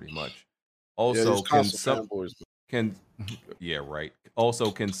podcast pretty much. Also,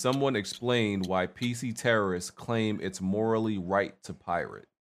 Also, can someone explain why PC terrorists claim it's morally right to pirate?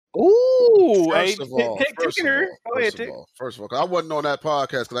 Ooh, first of all, because I wasn't on that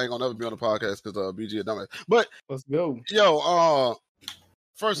podcast because I ain't gonna never be on the podcast because BG a dumbass. But let's go. Yo,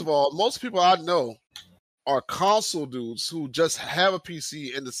 first of all, most people I know are console dudes who just have a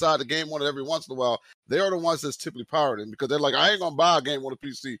PC and decide to game on it every once in a while. They are the ones that's typically pirating because they're like, I ain't gonna buy a game on a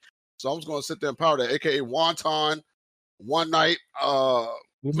PC, so I'm just gonna sit there and pirate it. AKA Wonton, One Night.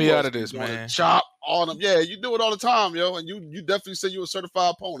 Get me out of this, man. Chop all them. Yeah, you do it all the time, yo. And you definitely say you a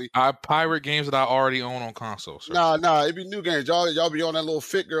certified pony. I pirate games that I already own on console. Sir. Nah, it be new games. Y'all be on that little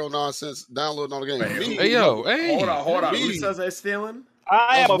fit girl nonsense, downloading all the games. Hey, hold on. Who says they're stealing?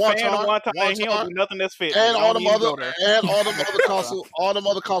 I am a fan of Wonton. He don't do nothing that's fit. And all them other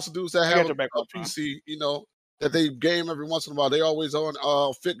console dudes that have a PC, you know, that they game every once in a while. They always on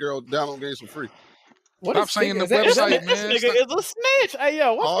Fit Girl download games for free. Stop saying the website, man. This nigga is a snitch. Hey,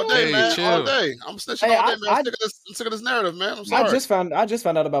 yo, what's all day, man. All day. I'm snitching all day, man. I'm sick of this narrative, man. I'm sorry. I just found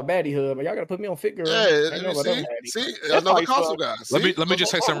out about Baddie Hub, but y'all gotta put me on Fit Girl. Yeah, see, another console guy. Let me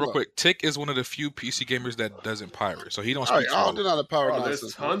just say something real quick. Tick is one of the few PC gamers that doesn't pirate, so he don't speak. I don't do not pirate.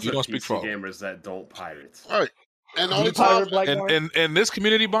 There's tons of PC gamers that don't pirate. All right. And only time in this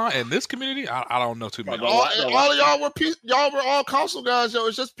community, I don't know too much. All of y'all were all console guys, yo.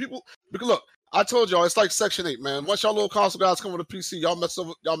 It's just people because look. I told y'all it's like Section 8, man. Once y'all little console guys come with a PC, y'all mess up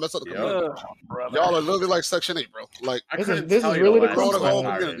the community. Y'all are literally like Section 8, bro. Like this is really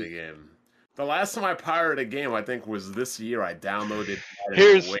the game. The last time I pirated a game, I think, was this year. I downloaded.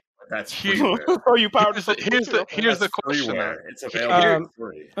 That's free. So you pirated. Here's the question. It's available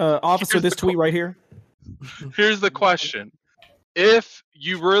for free. Officer, this tweet right here. Here's the question: if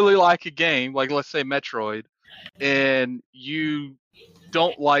you really like a game, like let's say Metroid, and you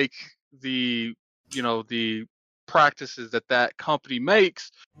don't like the practices that company makes,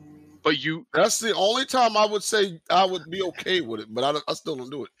 but that's the only time I would say I would be okay with it, but I still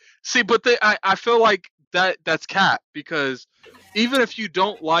don't do it. See, but I feel like that's cap, because even if you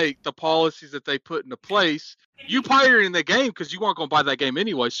don't like the policies that they put into place, you pirating the game because you weren't going to buy that game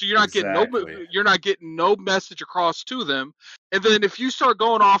anyway, so you're not getting no message across to them. And then if you start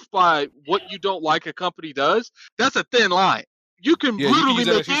going off by what you don't like a company does, that's a thin line. You can literally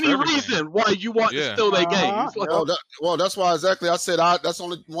make any reason why you want to steal their game. Well, that's why exactly I said that's the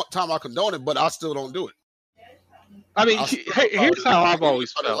only one time I condone it, but I still don't do it. I mean, here's how I've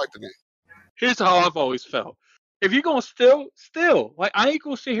always felt. Here's how I've always felt. If you're gonna steal. Like, I ain't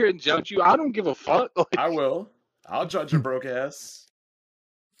gonna sit here and judge you. I don't give a fuck. Like, I will. I'll judge your broke ass.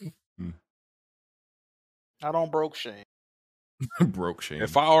 I don't broke shame. Broke shame.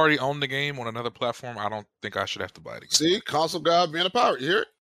 If I already own the game on another platform, I don't think I should have to buy it again. See, console guy being a pirate. You hear it?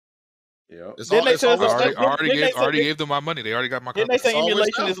 Yeah. I already gave them my money. They already got my. Didn't they say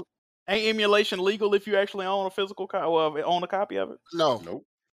emulation ain't emulation legal if you actually own a physical own a copy of it? No. Nope.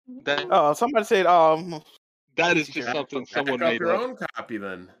 Somebody said that is just something someone back up made your up. own copy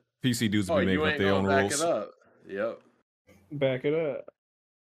then. PC dudes be making up their own back rules. It up. Yep. Back it up.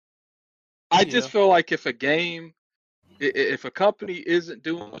 I just feel like if a company isn't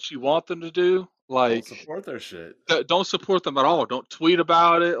doing what you want them to do, like don't support their shit. Don't support them at all. Don't tweet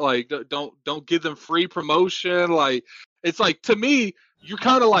about it. Like don't give them free promotion. Like it's like, to me, you're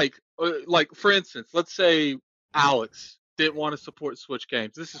kind of like for instance, let's say Alex didn't want to support Switch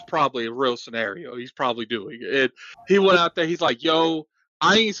games. This is probably a real scenario. He's probably doing it. He went out there. He's like, "Yo,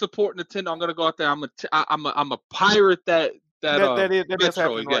 I ain't supporting Nintendo. I'm gonna go out there. I'm a pirate that is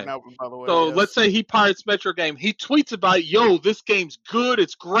happening right now, by the way. So let's say he pirates Metro game. He tweets about, "Yo, this game's good.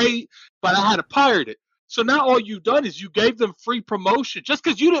 It's great, but I had to pirate it." So now all you've done is you gave them free promotion. Just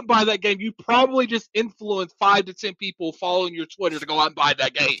because you didn't buy that game, you probably just influenced 5 to 10 people following your Twitter to go out and buy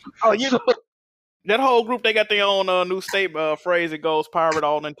that game. Oh, that whole group, they got their own new phrase. It goes, pirate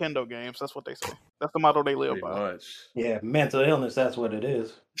all Nintendo games. That's what they say. That's the motto they live by. Yeah, mental illness. That's what it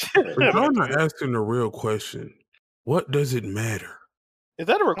is. But I'm not asking the real question. What does it matter? Is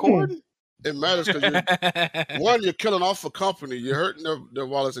that a recording? It matters because you're killing off a company. You're hurting their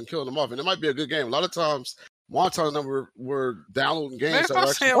wallets and killing them off. And it might be a good game. A lot of times, Montage number were downloading games that were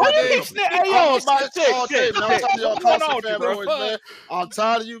actually. I'm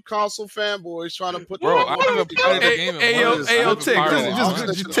tired of you console fanboys trying to put. Bro, I haven't played the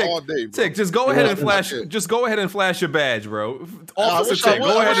game. Tick, just go ahead and flash. Just go ahead and flash your badge, bro. Officer Tick,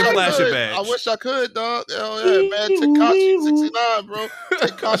 go ahead and flash your badge. I wish I could, dog. Hell yeah, man. Tekashi 69, bro.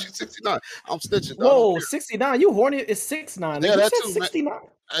 Tekashi 69. I'm stitching. Whoa, 69. You horny? It's 6'9". Yeah, that's 69.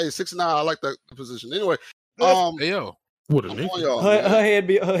 Hey, 69. I like that position. Anyway. Hey, yo, what a nigga. Her head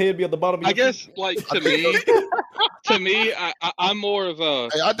be at the bottom. I guess, like, to me, I'm more of a.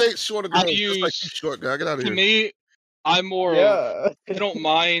 Hey, I date shorter girls. Just like you, short guy. Get out of here. To me, I'm more of. I don't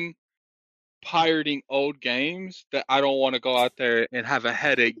mind pirating old games that I don't want to go out there and have a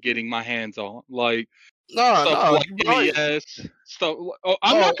headache getting my hands on. Like. Like NES stuff.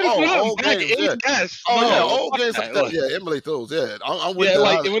 I'm not gonna put old games, NES. Old games like that. Yeah, emulate those. Yeah, I'm with that.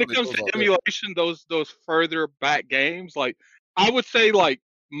 Like when it comes to emulation, those further back games, like I would say, like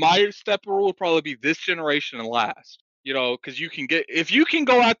my step rule would probably be this generation and last. You know, because if you can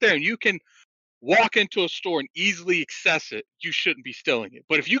go out there and you can walk into a store and easily access it, you shouldn't be stealing it.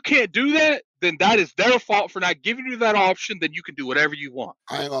 But if you can't do that, then that is their fault for not giving you that option. Then you can do whatever you want.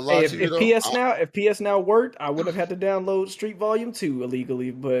 I ain't gonna lie to you. If PS Now worked, I would have had to download Street Volume 2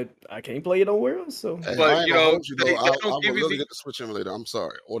 illegally, but I can't play it nowhere else. So, but you know, they don't give you get the Switch emulator. I'm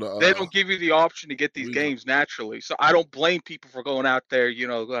sorry, they don't give you the option to get these games naturally. So I don't blame people for going out there. You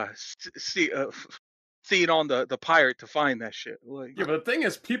know, seeing on the pirate to find that shit. Like, yeah, but the thing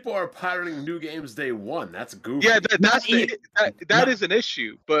is, people are pirating new games day one. That's goofy. Yeah, that is an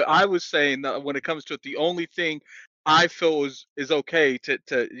issue. But I was saying that when it comes to it, the only thing I feel is okay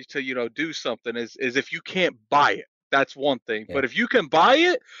to you know do something is if you can't buy it. That's one thing. Yeah. But if you can buy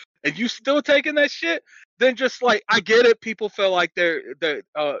it and you still taking that shit, then just like I get it. People feel like they're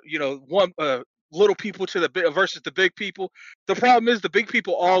you know one little people to the big versus the big people. The problem is the big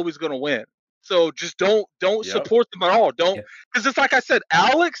people are always going to win. So just don't support them at all. Don't, because it's like I said,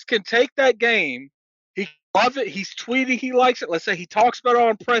 Alex can take that game. He loves it. He's tweeting he likes it. Let's say he talks about it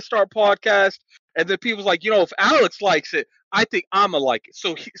on Press Start podcast, and then people's like, you know, if Alex likes it, I think I'ma like it.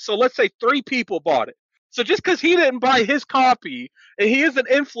 So let's say 3 people bought it. So just because he didn't buy his copy and he is an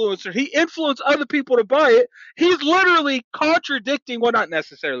influencer, he influenced other people to buy it. He's literally contradicting, well, not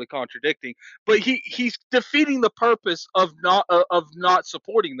necessarily contradicting, but he's defeating the purpose of not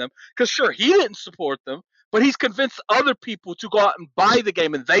supporting them. Because sure, he didn't support them, but he's convinced other people to go out and buy the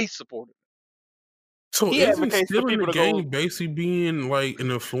game and they support it. So isn't stealing the game basically being like an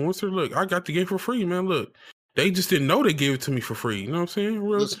influencer? Look, I got the game for free, man. Look. They just didn't know they gave it to me for free. You know what I'm saying?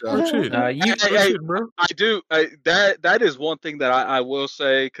 Real shit. Shit, bro. I do. That is one thing that I will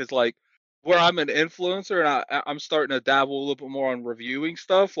say, because like where I'm an influencer and I'm starting to dabble a little bit more on reviewing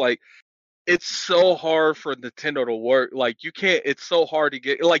stuff. Like it's so hard for Nintendo to work. Like you can't. It's so hard to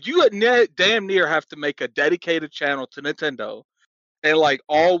get. Like you damn near have to make a dedicated channel to Nintendo. And like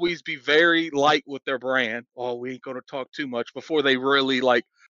always be very light with their brand. Oh, we ain't gonna talk too much before they really like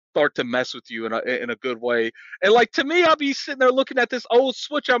start to mess with you in a good way. And like to me, I'll be sitting there looking at this old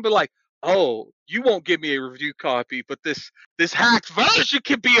Switch. I'll be like, oh, you won't give me a review copy, but this hacked version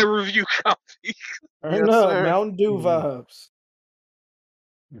can be a review copy. Yes, no, Mountain Dew vibes.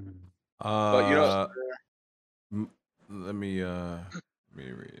 But you know, let me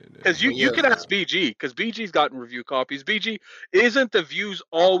read it. Because you can ask BG, because BG's gotten review copies. BG, isn't the views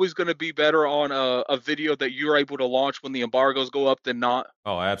always going to be better on a video that you're able to launch when the embargoes go up than not?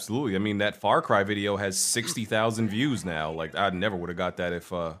 Oh, absolutely. I mean, that Far Cry video has 60,000 views now. Like, I never would have got that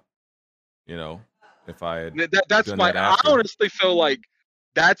if I had. I honestly feel like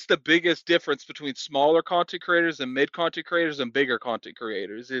that's the biggest difference between smaller content creators and mid content creators and bigger content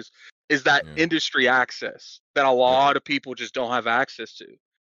creators is that industry access that a lot of people just don't have access to.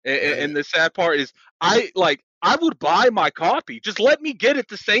 And the sad part is I would buy my copy. Just let me get it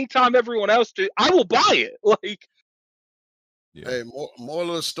the same time everyone else do. I will buy it. Like, hey, moral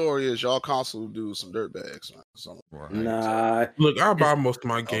of the story is y'all console do some dirtbags. So, nah. Look, I buy most of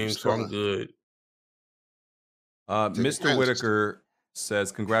my games, so I'm good. Mr. Whitaker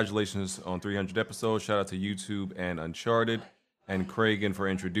says, congratulations on 300 episodes. Shout out to YouTube and Uncharted and Kragan for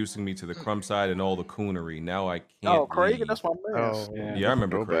introducing me to the Crumb Side and all the coonery. Now I can't. Oh, Kragan, that's my man. Oh, yeah, I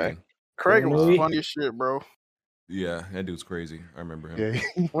remember Kragan. Kragan was funny as shit, bro. Yeah, that dude's crazy. I remember him. Yeah.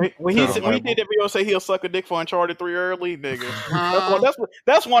 when he did that video, say he'll suck a dick for Uncharted 3 early, nigga.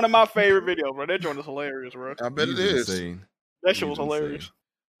 That's one of my favorite videos, bro. That joint is hilarious, bro. I bet it is. Insane. That shit was hilarious.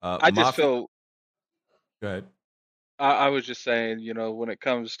 I just feel. Go ahead. I was just saying, when it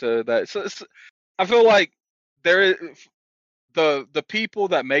comes to that, I feel like there is the people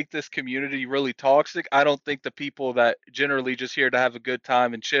that make this community really toxic. I don't think the people that generally just here to have a good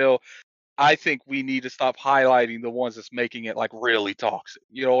time and chill. I think we need to stop highlighting the ones that's making it like really toxic.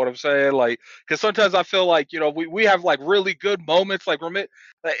 You know what I'm saying? Like, because sometimes I feel like we have like really good moments, like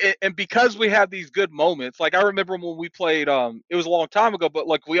and because we have these good moments, like I remember when we played, it was a long time ago, but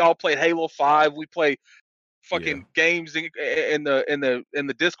like we all played Halo 5. We play fucking games in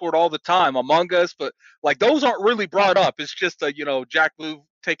the Discord all the time, Among Us, but like those aren't really brought up. It's just Jack Blue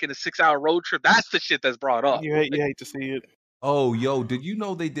taking a 6-hour road trip. That's the shit that's brought up. You hate to see it. Oh, yo, did you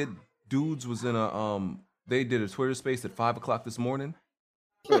know Dudes was in they did a Twitter space at 5:00 this morning?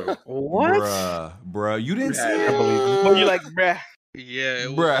 What? Bruh, you didn't see it? I believe you. Well, you like, bruh. Yeah, it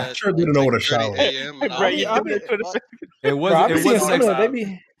was bruh. Sure didn't know what a shower.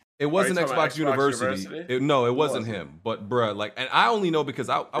 It wasn't Xbox University. It wasn't him. But bruh, like, and I only know because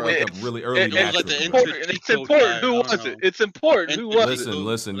I wake up really early. It's important. Who was it? It's important. Who was it?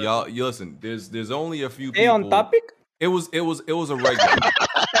 Listen, y'all. Listen. There's only a few people. Hey, on topic. It was a regular.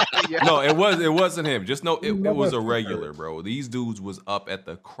 No, it wasn't him. Just know it was a regular, bro. These dudes was up at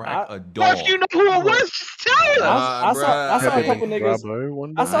the crack of dawn. If you know who it was, just tell us. I saw a couple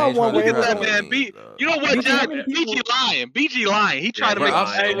niggas. I saw one where that man. You know what, Jack? BG lying. He trying to make.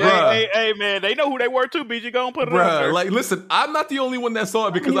 Hey, man, they know who they were too. BG, go and put it up there. Like, listen, I'm not the only one that saw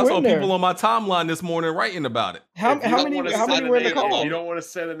it because I saw people on my timeline this morning writing about it. How many were in the call? You don't want to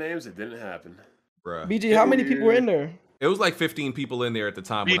say the names. It didn't happen. Bruh. BG, how many people were in there? It was like 15 people in there at the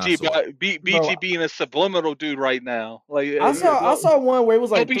time. BG being a subliminal dude right now. Like I saw one where it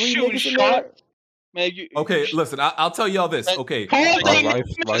was like 3 niggas in there. Man, okay, listen, I'll tell y'all this. Okay, Rockstar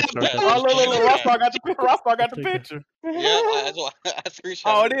got the picture. Yeah, I screenshot.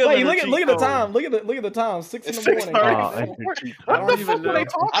 Oh, it is. Wait, look at the time. Look at the time. 6 in the morning. What the fuck are they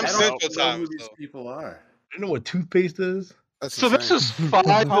talking about? I'm Central Time. Who these people are? You know what toothpaste is? So this is 5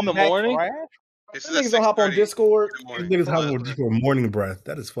 in the morning. These niggas don't hop on Discord. These niggas hop on Discord morning breath.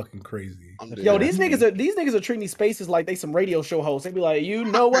 That is fucking crazy. Yo, these niggas are treating these spaces like they some radio show hosts. They be like, you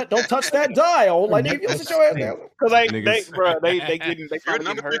know what? Don't touch that dial. Like they sit your ass down. Because they getting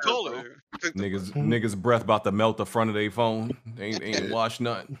niggas breath about to melt the front of their phone. They ain't washed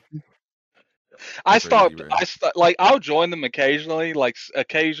nothing. I stopped. Like I'll join them occasionally. Like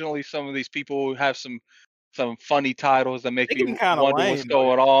occasionally, some of these people have some funny titles that make you wonder what's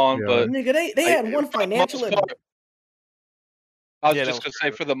going on. Yeah. But nigga, they had one financial. I was just gonna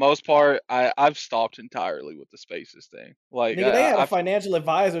say, for the most part, I've stopped entirely with the Spaces thing. Like nigga, they had a financial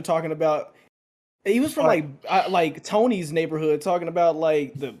advisor talking about. He was from like Tony's neighborhood, talking about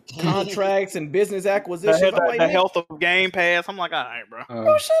like the contracts and business acquisitions. The health of Game Pass. I'm like, all right, bro.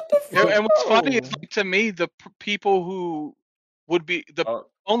 Bro, shut the fuck up. And what's funny is, like, to me, the people who would be the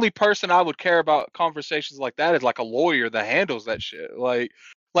only person I would care about conversations like that is like a lawyer that handles that shit. Like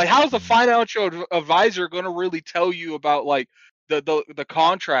how's the financial advisor going to really tell you about like the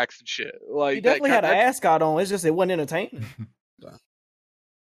contracts and shit? Like he definitely had an ascot on. It's just it wasn't entertaining.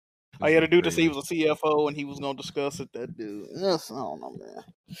 I had a dude to say he was a CFO and he was gonna discuss it. That dude, yes, I don't know, man.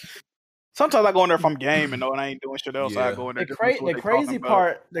 Sometimes I go in there if I'm gaming though, and I ain't doing shit else. I go in there.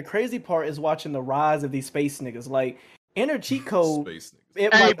 The crazy part is watching the rise of these space niggas. Like Inner Cheat Code.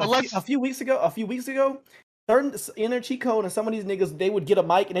 A few weeks ago, certain Inner Cheat Code and some of these niggas, they would get a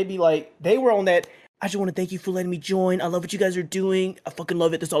mic and they'd be like, they were on that. I just want to thank you for letting me join. I love what you guys are doing. I fucking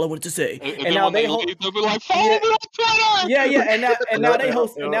love it. That's all I wanted to say. And now they'll be like, follow me on Twitter. Yeah. And now they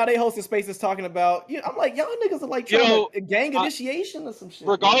host. And now they hosting spaces talking about. I'm like, y'all niggas are like trying to gang initiation or some shit.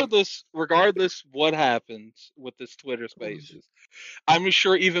 Regardless what happens with this Twitter Spaces, I'm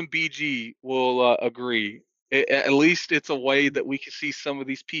sure even BG will agree. At least it's a way that we can see some of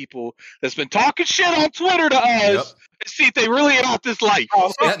these people that's been talking shit on Twitter to us and see if they really about this life.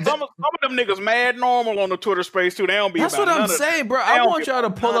 Some of them niggas mad normal on the Twitter space too. They don't be. That's what I'm saying, bro. I want y'all to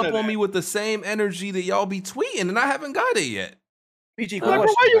pull up on me with the same energy that y'all be tweeting, and I haven't got it yet. BG, why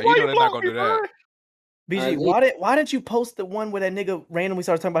you not gonna do that? BG, why didn't you post the one where that nigga randomly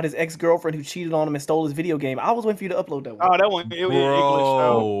started talking about his ex-girlfriend who cheated on him and stole his video game? I was waiting for you to upload that one. Oh, that one. It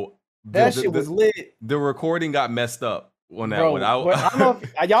glitched out. That shit was lit. The recording got messed up on that one. I don't know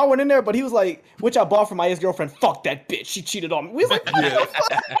if y'all went in there, but he was like, which I bought from my ex-girlfriend. Fuck that bitch. She cheated on me. We was like,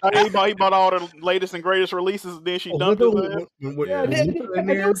 he bought all the latest and greatest releases, and then she dumped it. And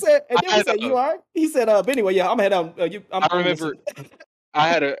then said, you all right? He said, but anyway, I'm head out. I remember I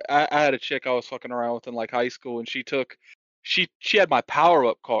had a chick I was fucking around with in like high school, and she had my power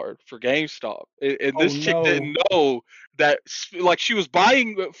up card for GameStop, and this chick didn't know that, like, she was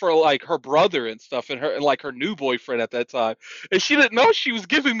buying for like her brother and stuff, and like her new boyfriend at that time, and she didn't know she was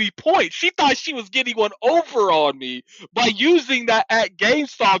giving me points. She thought she was getting one over on me by using that at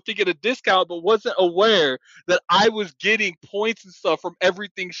GameStop to get a discount, but wasn't aware that I was getting points and stuff from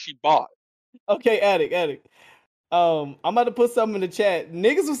everything she bought. Okay, Addict. I'm about to put something in the chat.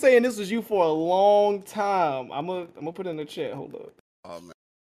 Niggas was saying this was you for a long time. I'm gonna put it in the chat. Hold up. Oh man,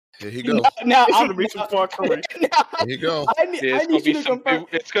 here he goes. Now Here you go.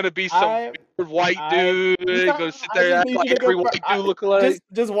 It's gonna be some weird white dude. Gonna sit there and act like every white dude look like.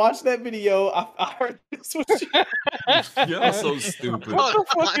 Just watch that video. I heard this was you. Y'all so stupid. What the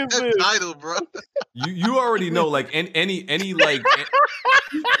fuck is this title, bro? You already know, like any like.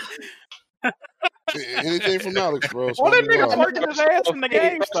 Anything from Alex, bro. What that nigga working his ass from the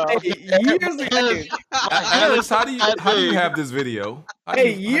GameStop years ago. Alex, how do you have this video?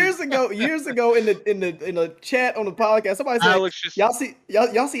 Years ago in the chat on the podcast, somebody said, Alex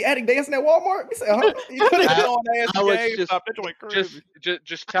y'all see Addict dancing at Walmart? We said,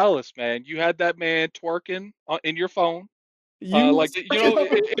 just tell us, man. You had that man twerking in your phone. If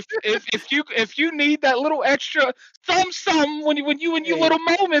you need that little extra some when you in your little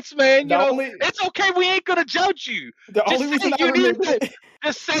moments, man, it's okay. We ain't gonna judge you.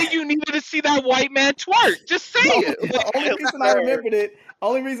 Just say you needed to see that white man twerk. Just say it. Only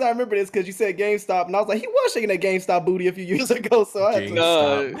reason I remembered it is because you said GameStop, and I was like, he was shaking that GameStop booty a few years ago. So I had to.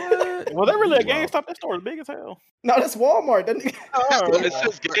 Was that really a GameStop? That store is big as hell. No, that's Walmart. It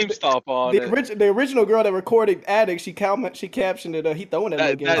says GameStop on the original girl that recorded Addict, she captioned it. He throwing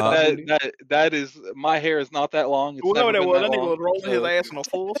that is, my hair is not that long. It's that nigga was rolling his ass in a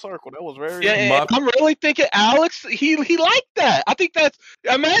full circle. That was very. Yeah, I'm really thinking Alex. He liked that. I think that's.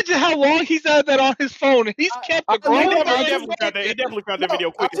 Imagine how long he's had that on his phone, and he's kept it going. He definitely got that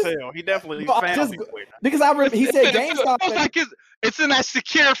video quick as hell. He definitely found it quick. Because I remember he said GameStop. It's in that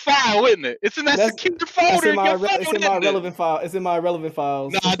secure file, isn't it? It's in that secure folder. It's in my relevant file. It's in my relevant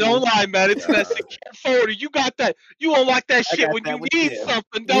files. Nah, don't lie, man. It's in that secure folder. You got that. You don't like that shit when you need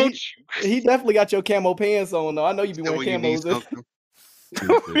something, don't you? He definitely got your camo pants on, though. I know you be wearing camos.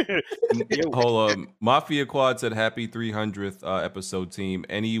 Hold on. Mafia Quad said, happy 300th episode, team.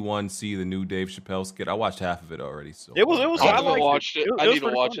 Anyone see the new Dave Chappelle skit? I watched half of it already. So it was. I haven't watched it. I need to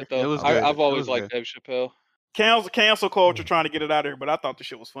watch it though. I've always liked Dave Chappelle. Cancel culture trying to get it out of here, but I thought the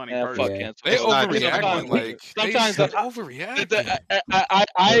shit was funny. They overreact. Sometimes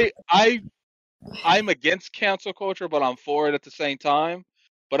I'm against cancel culture, but I'm for it at the same time.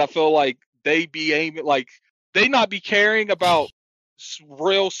 But I feel like they be aiming, like they not be caring about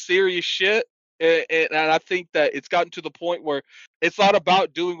real serious shit. And I think that it's gotten to the point where it's not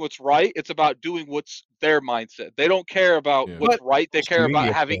about doing what's right. It's about doing what's their mindset. They don't care about what's right. They care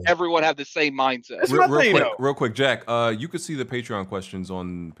about having everyone have the same mindset. Real quick, Jack, you could see the Patreon questions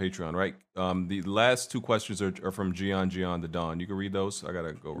on Patreon, right? The last two questions are from Gian the Don. You can read those. I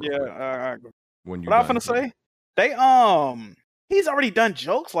gotta go. When you, what I'm gonna say, he's already done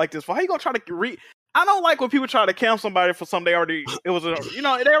jokes like this. Why are you gonna try to read? I don't like when people try to cancel somebody for something they already they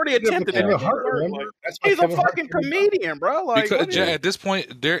already attempted it. He's a fucking comedian, bro. Like, because at this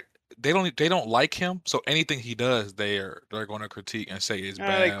point, they don't like him, so anything he does, they're going to critique and say it's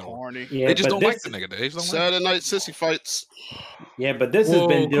bad. They corny. Yeah, they just don't like the nigga. They just don't Saturday night sissy fights. Yeah, but this has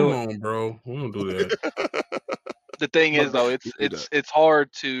been doing. Come on, bro. We don't do that. The thing is, though, it's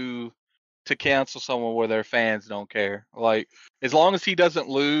hard to cancel someone where their fans don't care. Like, as long as he doesn't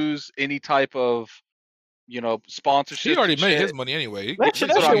lose any type of, sponsorship. He already made his money anyway. That shit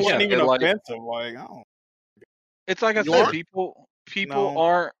wasn't even offensive. Like, I don't. It's like I said, people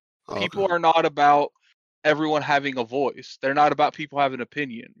are not about everyone having a voice. They're not about people having an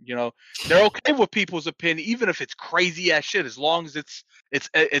opinion. They're okay with people's opinion, even if it's crazy ass shit, as long as it's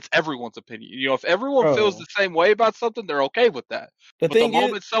everyone's opinion. If everyone feels the same way about something, they're okay with that. But the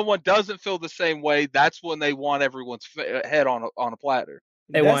moment someone doesn't feel the same way, that's when they want everyone's head on a platter.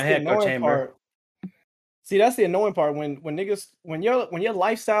 They want echo chamber. See, that's the annoying part when your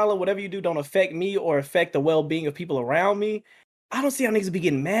lifestyle or whatever you do don't affect me or affect the well-being of people around me. I don't see how niggas be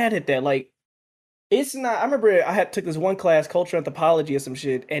getting mad at that. Like, it's not. I remember I took this one class, culture anthropology or some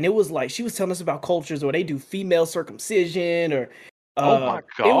shit, and it was like she was telling us about cultures where they do female circumcision or. Oh my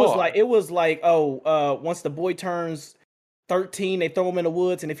god! It was like once the boy turns 13, they throw him in the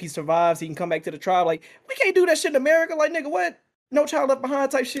woods, and if he survives, he can come back to the tribe. Like, we can't do that shit in America. Like, nigga, what? No child left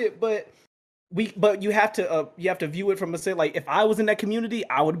behind type shit, but. But you have to view it from a say, like, if I was in that community,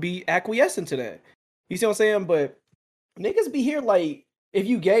 I would be acquiescent to that. You see what I'm saying? But niggas be here like, if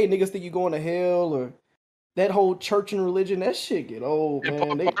you gay, niggas think you going to hell, or that whole church and religion, that shit get old,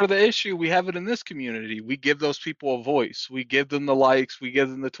 man. Part of the issue, we have it in this community. We give those people a voice. We give them the likes. We give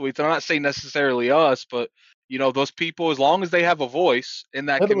them the tweets. I'm not saying necessarily us, but those people, as long as they have a voice in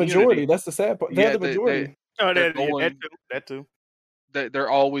that community. The majority. That's the sad part. They're the majority. That too. They're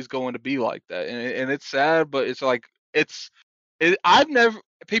always going to be like that, and it's sad, but it's like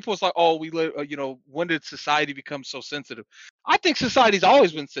people's like, oh, we live, when did society become so sensitive? I think society's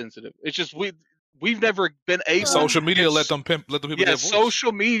always been sensitive. It's just we've never been able. Social media let the people get voice.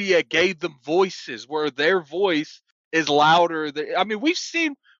 Social media gave them voices where their voice is louder. We've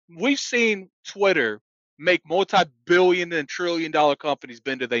seen Twitter make multi-billion and trillion-dollar companies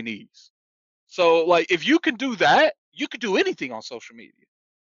bend to their knees. So, like, if you can do that, you could do anything on social media.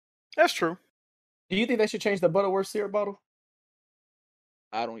 That's true. Do you think they should change the Butterworth syrup bottle?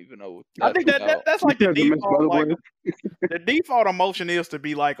 I don't even know. I think that's like the default. Like, the default emotion is to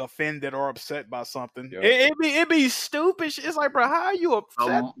be like offended or upset by something. Yep. It be stupid. It's like, bro, how are you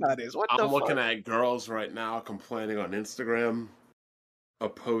upset by this? I'm looking at girls right now complaining on Instagram. A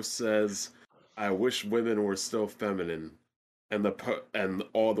post says, "I wish women were still feminine." And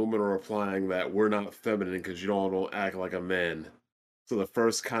all the women are replying that we're not feminine because you don't act like a man. So the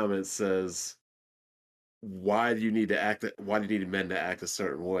first comment says, why do you need men to act a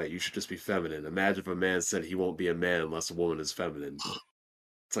certain way? You should just be feminine. Imagine if a man said he won't be a man unless a woman is feminine.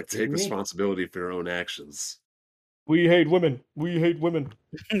 It's like, take responsibility for your own actions. We hate women. We hate women.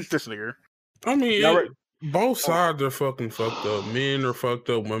 This nigga. I mean, both sides are fucking fucked up. Men are fucked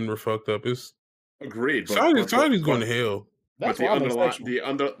up. Women are fucked up. It's agreed. Society's going to hell. But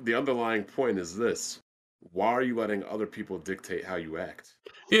the underlying point is this: why are you letting other people dictate how you act?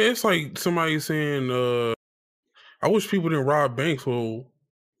 Yeah, it's like somebody saying, "I wish people didn't rob banks." Well,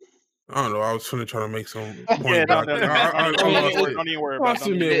 I don't know. I was trying to make some point. Don't even worry about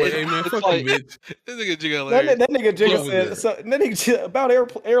it. Hey man, fuck you, bitch. This nigga Jigga, that nigga Jigga said that nigga about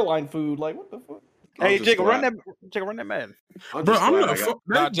airline food. Like, what the fuck? Hey, Jigga, run that man. Bro, I'm not.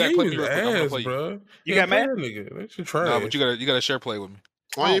 That game is ass, bro. You got mad, nigga? That should try. No, but you gotta share play with me.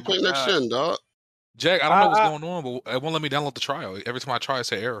 Why you playing next gen, dog? Jack, I don't know what's going on, but it won't let me download the trial. Every time I try, it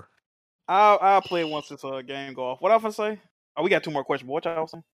say error. I'll play it once this game go off. What else I say? Oh, we got 2 more questions. But what y'all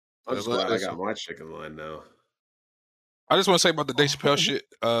saying? I'm just glad I got my chicken line now. I just want to say about the Dave Chappelle shit.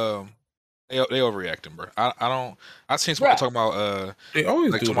 They overreacting, bro. I seen somebody talking about they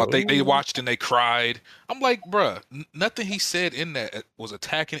always like do. About they watched and they cried. I'm like, bro, nothing he said in that was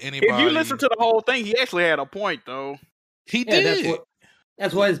attacking anybody. If you listen to the whole thing, he actually had a point though. He did.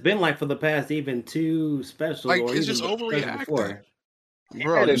 That's what it's been like for the past even 2 specials. Like, or it's just overreacting.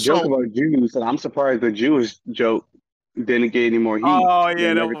 Bro, had a joke about Jews, and I'm surprised the Jewish joke didn't get any more heat. Oh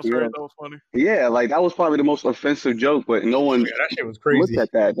yeah, that was funny. Yeah, like that was probably the most offensive joke, but no one that shit was crazy. Looked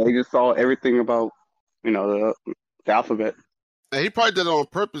at that. They just saw everything about the alphabet. And he probably did it on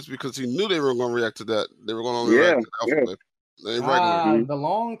purpose because he knew they were going to react to that. They were going to react to the alphabet. The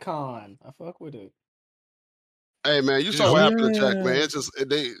long con. I fuck with it. Hey man, you saw what happened to Jack, man. It's just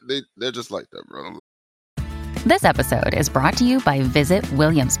they're just like that, bro. This episode is brought to you by Visit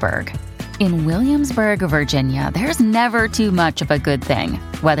Williamsburg. In Williamsburg, Virginia, there's never too much of a good thing.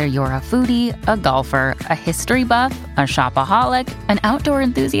 Whether you're a foodie, a golfer, a history buff, a shopaholic, an outdoor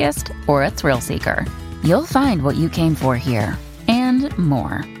enthusiast, or a thrill seeker, you'll find what you came for here and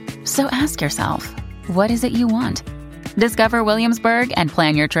more. So ask yourself, what is it you want? Discover Williamsburg and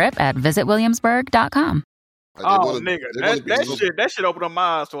plan your trip at visitwilliamsburg.com. Oh, nigga, that shit opened up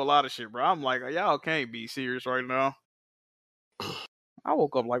my eyes to a lot of shit, bro. I'm like, y'all can't be serious right now. I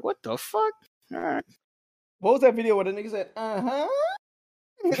woke up like, what the fuck? All right. What was that video where the nigga said, that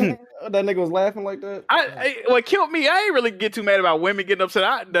nigga was laughing like that? What killed me, I ain't really get too mad about women getting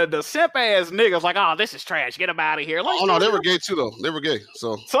upset. The simp ass niggas like, oh, this is trash. Get them out of here. Like, oh, no, they were gay too, though. They were gay.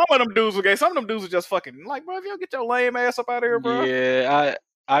 So some of them dudes were gay. Some of them dudes were just fucking like, bro, if you don't get your lame ass up out of here, bro. Yeah,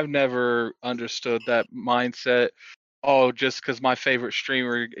 I've never understood that mindset. Oh, just because my favorite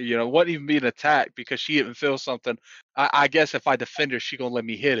streamer, wasn't even being attacked because she didn't feel something. I guess if I defend her, she gonna let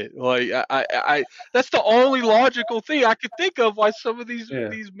me hit it. Like I that's the only logical thing I could think of why some of these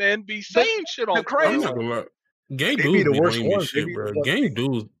men be saying shit on crazy. Gay dudes be the worst one, shit, bro. Gay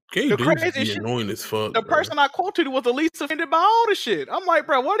dudes be annoying as fuck. The person I quoted was the least offended by all the shit. I'm like,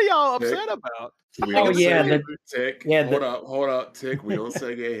 bro, what are y'all upset about? Tick. Hold up, Tick. We don't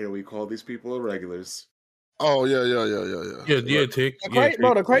say gay here. We call these people irregulars. Oh yeah. Yeah, Tick.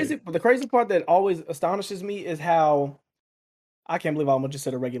 Bro, the crazy part that always astonishes me is how I can't believe I almost just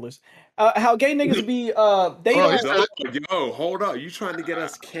said irregulars. How gay niggas be yo, hold up. You trying to get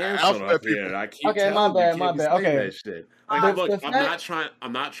us canceled up here. I keep okay, my bad. Okay. That shit. Like, look,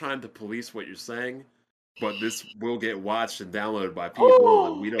 I'm not trying to police what you're saying, but this will get watched and downloaded by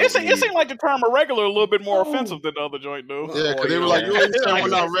people. And we don't. It seemed like the term irregular a little bit more offensive than the other joint, though. Yeah, because they were like, "You ain't saying we're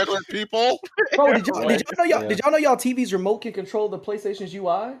not regular people." Bro, did y'all know y'all TV's remote can control the PlayStation's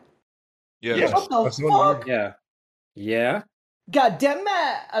UI? Yeah. What the fuck? Yeah. God damn it!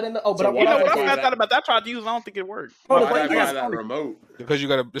 I didn't know. Oh, but what I found out about that, I tried to use. I don't think it worked. Bro, why did I buy that remote? Because you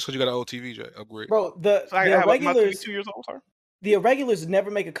got an old TV, Jay. Upgrade. Bro, the irregulars. 2 years old, sorry. The irregulars never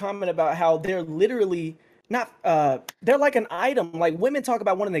make a comment about how they're literally not. They're like an item. Like women talk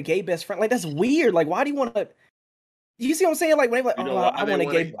about wanting a gay best friend. Like that's weird. Like why do you want to? You see what I'm saying? Like when they like, I want a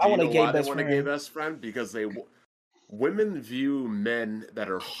gay best friend because women view men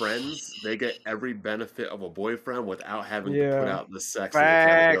that are friends. They get every benefit of a boyfriend without having to put out the sex.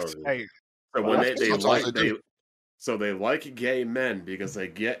 Facts. So when they like gay men because they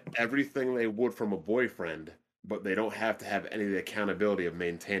get everything they would from a boyfriend, but they don't have to have any of the accountability of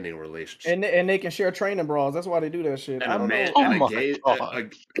maintaining a relationship. And they can share training bras. That's why they do that shit. And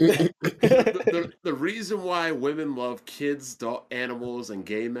the reason why women love kids, animals, and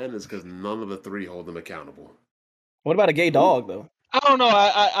gay men is because none of the three hold them accountable. What about a gay dog though? I don't know.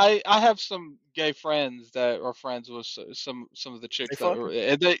 I have some gay friends that are friends with some of the chicks that are,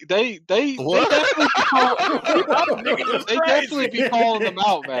 and they definitely be calling them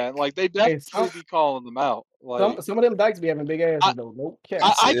out, man. Like they definitely be calling them out. Like some of them dykes be having big asses though. No cap.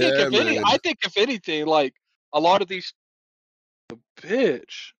 I think if anything, like a lot of these,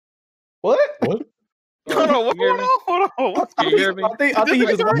 bitch. What? Hold on. Can you hear me? I think he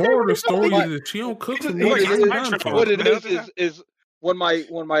just more of the story is that she don't cook for me. What it is when my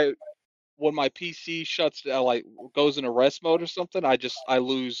PC shuts down, like goes into rest mode or something, I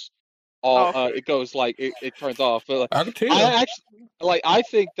lose all. It goes like it turns off. But I can tell. I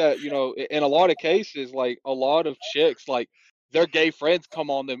think that in a lot of cases, like a lot of chicks, like their gay friends come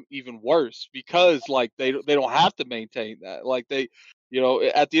on them even worse because like they don't have to maintain that. Like they,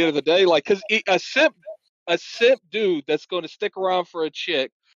 at the end of the day, like because a simp dude that's going to stick around for a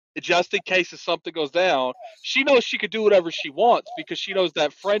chick just in case if something goes down, she knows she could do whatever she wants because she knows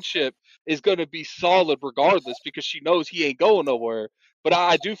that friendship is going to be solid regardless because she knows he ain't going nowhere. But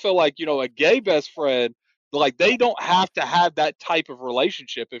I do feel like, a gay best friend, like they don't have to have that type of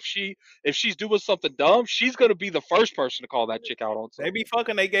relationship. If she's doing something dumb, she's gonna be the first person to call that chick out on something. They be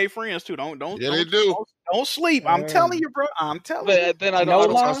fucking their gay friends too. Don't they do. Don't sleep. I'm telling you, bro. I'm telling you. Then I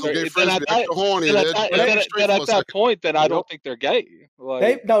don't. Then at that point, then I don't think they're gay.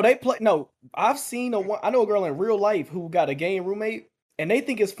 Like, they play. No, I've seen I know a girl in real life who got a gay roommate, and they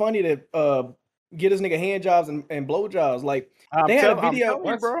think it's funny to get this nigga hand jobs and blow jobs. Like they had a video,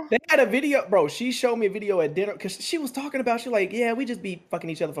 bro. They had a video, bro. She showed me a video at dinner because she was talking about. She like, yeah, we just be fucking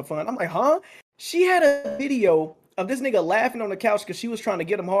each other for fun. I'm like, huh? She had a video of this nigga laughing on the couch because she was trying to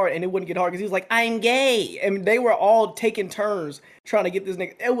get him hard and it wouldn't get hard because he was like, I'm gay. And they were all taking turns trying to get this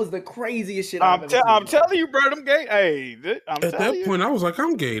nigga. It was the craziest shit. I'm telling you, bro, I'm gay. Hey, at that point, I was like,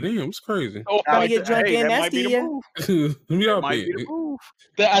 I'm gay. Damn, it's crazy. Oh, I get drunk and nasty. At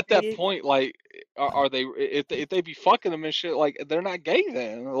that point, like are they if they be fucking them and shit, like they're not gay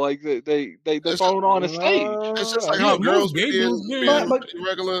then? Like they're throwing on a stage. It's just like how girls being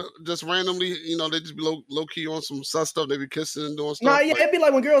regular, just randomly, they just be low key on some stuff. They be kissing and doing stuff. Nah, yeah, it'd be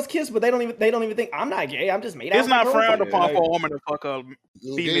like when girls kiss, but they don't even think I'm not gay. I'm just made out. It's not frowned upon for a woman to fuck a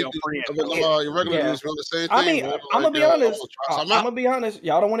female friend. Your regular dudes doing the same thing. I mean, I'm gonna be honest. I'm gonna be honest.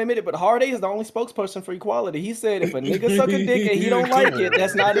 Y'all don't want to admit it, but Hard A is the only spokesperson for equality. He said if a nigga suck a dick and he don't like it,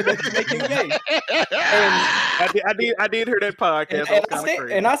 that's not enough to make him gay. I did hear that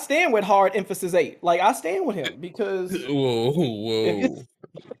podcast. And I stand with Hard Emphasis 8. Like I stand with him because whoa.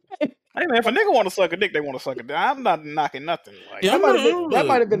 Hey man, if a nigga want to suck a dick, they want to suck a dick. I'm not knocking nothing. Like, that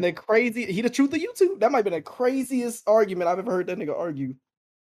might have been the crazy. He the truth of YouTube. That might have been the craziest argument I've ever heard that nigga argue.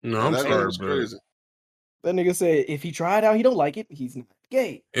 No, I'm sorry, bro. That nigga said if he tried out, he don't like it. He's not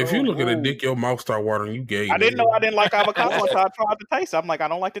gay. If you look at a dick, your mouth start watering. You gay. I didn't know I didn't like avocado until I tried the taste. I'm like, I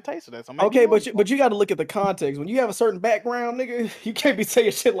don't like the taste of this. Okay, but you got to look at the context. When you have a certain background, nigga, you can't be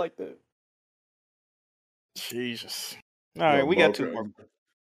saying shit like that. Jesus. All right, we got 2 more.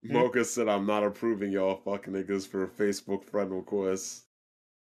 Mocha said, "I'm not approving y'all fucking niggas for Facebook friend requests."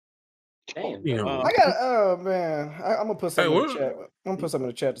 Damn. I got. Oh man, I'm gonna put something in the chat. I'm gonna put something in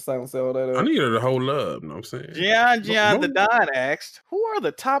the chat to silence all that. I needed a whole up. You know what I'm saying? John the Don asked, "Who are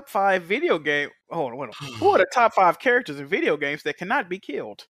the top 5 video game? Hold on. Who are the top 5 characters in video games that cannot be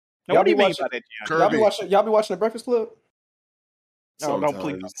killed?" Now, what do you mean by that, John? Y'all be watching the Breakfast Club? No, don't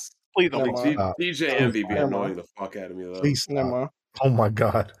please. Please don't. DJ Envy be annoying the fuck out of me though. Please, never mind. Oh my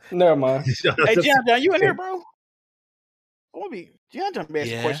god. Never mind. Hey, John, you in here, bro? John be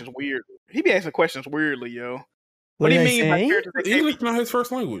asking questions weird. He be asking questions weirdly, yo. What do you mean by characters that English not his first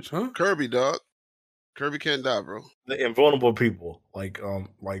language, huh? Kirby, dog. Kirby can't die, bro. The invulnerable people, let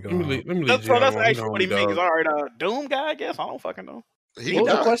me that's actually what he means. All right, Doom guy, I guess. I don't fucking know. What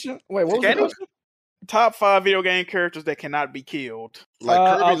was the question? Wait, what was the question? Top 5 video game characters that cannot be killed.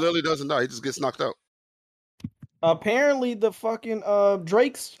 Like Kirby literally doesn't die; he just gets knocked out. Apparently, the fucking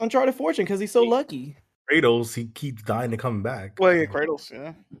Drake's Uncharted Fortune because he's so lucky. Kratos, he keeps dying and coming back. Well, yeah, Kratos,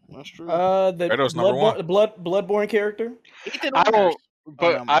 yeah, that's true. The Kratos Bloodborne character.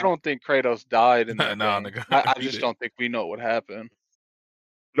 I don't think Kratos died in that game. I just don't think we know what happened.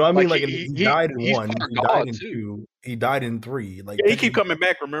 No, I mean he died in 1. He died in 2. He died in 3. Like he keep coming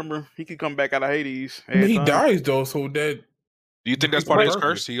back. Remember, he keep coming back out of Hades. He dies though, so that. Do you think that's part of his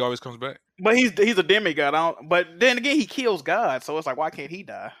curse? He always comes back. But he's a demigod. But then again, he kills God, so it's like, why can't he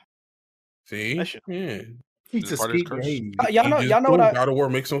die? See, he's escaping. Y'all know what God of War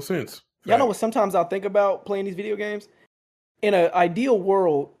makes no sense. Y'all know what sometimes I think about playing these video games. In an ideal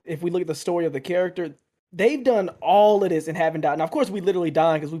world, if we look at the story of the character, they've done all of this and haven't died. Now, of course, we literally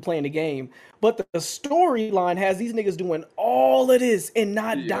dying because we playing the game. But the storyline has these niggas doing all of this and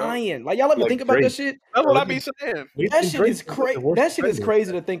not dying. Like, y'all ever think about that shit? That's what I be saying. That shit is crazy. That shit is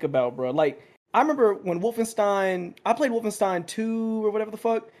crazy to think about, bro. Like, I remember when I played Wolfenstein 2 or whatever the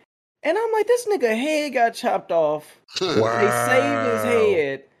fuck, and I'm like, this nigga head got chopped off. Wow. They saved his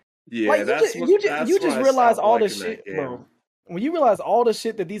head. Yeah, like, you just realize all the shit, bro. When you realize all the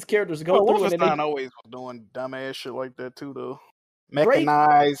shit that these characters go through, Wolfenstein always was doing dumbass shit like that too, though.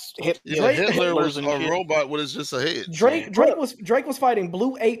 Mechanized, Hitler was a robot with just a head. Drake was fighting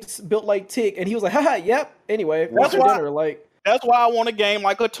blue apes built like Tick, and he was like, haha, yep. Anyway, that's why I want a game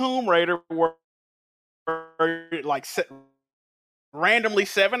like a Tomb Raider where like randomly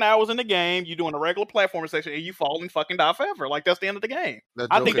 7 hours in the game, you doing a regular platforming section and you fall and fucking die forever. Like that's the end of the game.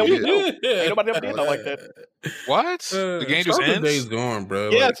 I think that would be dope. Ain't nobody ever did that like that. What? The game just ends? Days gone, bro.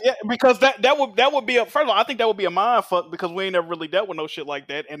 Yeah, because that would be first of all, I think that would be a mind fuck because we ain't never really dealt with no shit like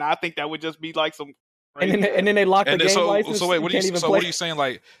that, and I think that would just be like some. And then they lock the game license. So wait, what are you saying?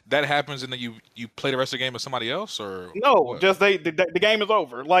 Like that happens and then you play the rest of the game with somebody else, or no? What? Just the game is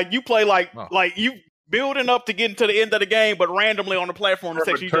over. Like you play like you. Building up to getting to the end of the game, but randomly on the platform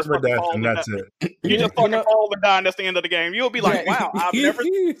section, you just fucking fall and that's it. You just fucking fall and die, and that's the end of the game. You'll be like, "Wow, I've never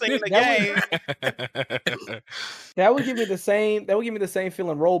seen the game." That would give me the same. That would give me the same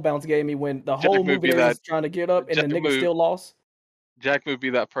feeling Roll Bounce gave me when the whole movie was trying to get up and the nigga still lost. Jack would be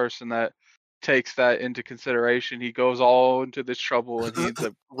that person that takes that into consideration. He goes all into this trouble and he ends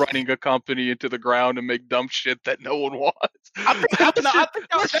up running a company into the ground and make dumb shit that no one wants.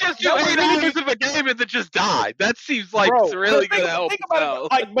 Let's just do 8 hours of a game and then just die. That seems like it's really gonna help.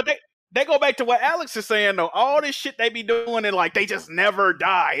 But they go back to what Alex is saying though. All this shit they be doing and like they just never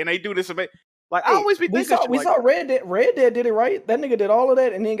die and they do this. Like I always be thinking. We saw Red Dead. Red Dead did it right. That nigga did all of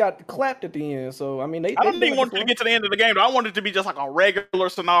that and then got clapped at the end. So I mean, I don't even want to get to the end of the game. Though. I want it to be just like a regular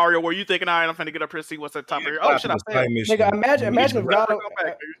scenario where you thinking, all right, I'm finna get up here and see what's at the top here. Oh, should I say? Nigga, imagine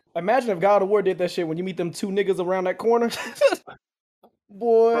if God of War did that shit when you meet them two niggas around that corner.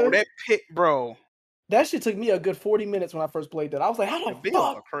 Boy, bro, that pit, bro. That shit took me a good 40 minutes when I first played that. I was like, how the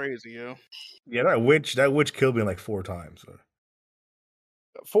fuck? Crazy, yo. Yeah, that witch killed me like 4 times. So.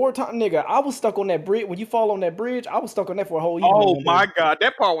 4 times, nigga. I was stuck on that bridge. When you fall on that bridge, I was stuck on that for a whole evening. Oh my god,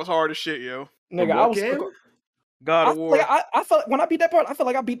 that part was hard as shit, yo. Nigga, I was stuck on God of War. I felt when I beat that part, I felt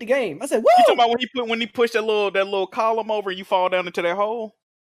like I beat the game. I said, "Woo!" You talking about when he pushed that little column over and you fall down into that hole?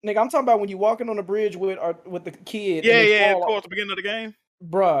 Nigga, I'm talking about when you walking on the bridge with the kid. Yeah, towards the beginning of the game.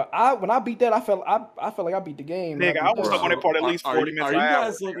 Bruh, when I beat that, I felt like I beat the game. Nigga, I was stuck on that part at least 40 minutes. Are you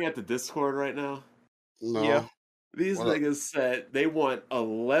guys looking at the Discord right now? No. Yeah. These niggas said they want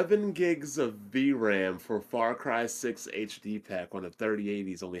 11 gigs of VRAM for Far Cry 6 HD pack when the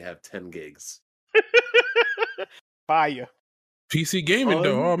 3080s only have 10 gigs. Fire. PC gaming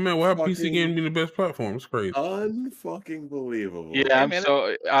though. Oh man, why have PC gaming being the best platform? It's crazy. Unfucking believable. Yeah,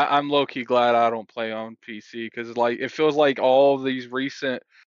 I'm low key glad I don't play on PC because like it feels like all of these recent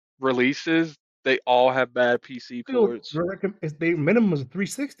releases they all have bad PC ports. The minimum is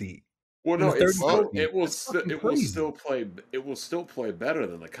 360. Well, no, it will still play better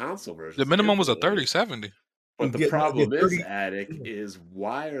than the console version. The minimum was a 3070. But the problem is, Attic, is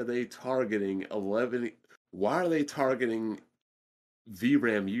why are they targeting 11? Why are they targeting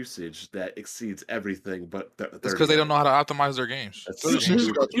VRAM usage that exceeds everything but it's because they don't know how to optimize their games.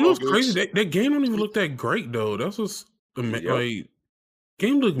 You know what's crazy? That game don't even look that great though. That's what's like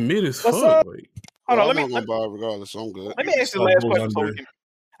game look mid as fuck. Like, hold on, I'm gonna buy it regardless. So I'm good. Let me ask you the last question.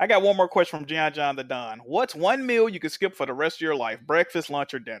 I got one more question from John the Don. What's one meal you could skip for the rest of your life? Breakfast,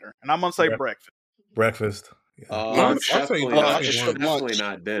 lunch, or dinner? And I'm gonna say breakfast. Breakfast. Definitely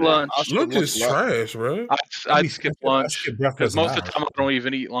not dinner. Lunch is trash, bro. I'd skip lunch because most of the time I don't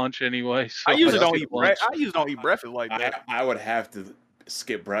even eat lunch anyway. So I usually don't eat breakfast. I usually don't eat breakfast like that. I would have to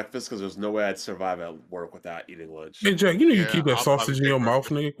skip breakfast because there's no way I'd survive at work without eating lunch. Hey Jack, you know you keep that sausage in your mouth,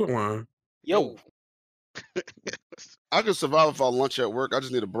 nigga. Quit lying. Yo. I can survive without lunch at work. I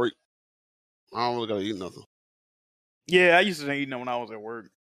just need a break. I don't really gotta eat nothing. Yeah, I used to eat them when I was at work.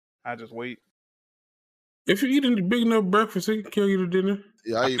 I just wait. If you're eating a big enough breakfast, it can carry you to dinner.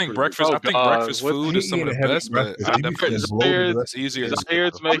 Yeah, I think breakfast. I think breakfast food is some of the best, but it's easier.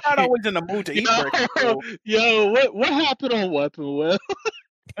 I'm not always in the mood to eat breakfast. Yo, what happened on Weapon Wheel?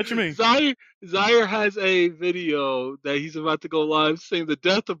 What you mean? Zaire has a video that he's about to go live saying the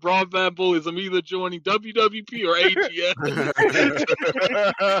death of Braun Van Bull is I'm either joining WWP or AGF.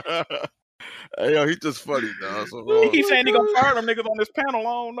 Hey, yo, he's just funny, dog. He keeps saying he gonna fire them niggas on this panel.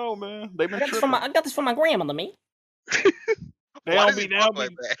 I don't know, man. They've been I got this from my grandmother, me. They don't be down like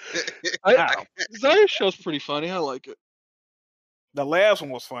that. Zaire's show's pretty funny. I like it. The last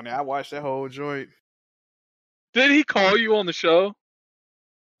one was funny. I watched that whole joint. Did he call you on the show?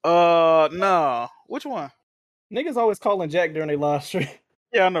 No. Which one? Niggas always calling Jack during their live stream.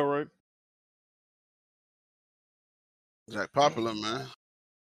 Yeah, I know, right? Jack popular, man.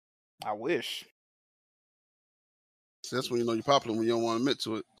 I wish. See, that's when you know you're popular when you don't want to admit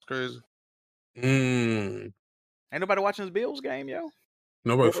to it. It's crazy. Ain't nobody watching this Bills game, yo.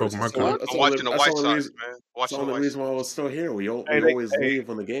 Nobody fucking my car. I'm watching the White Sox, man. That's the only reason why I was still here. We always leave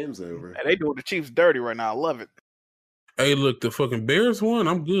when the game's over. Hey, they doing the Chiefs dirty right now. I love it. Hey, look, the fucking Bears won.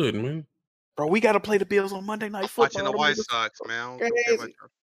 I'm good, man. Bro, we got to play the Bills on Monday Night Football. Watching the White Sox, man.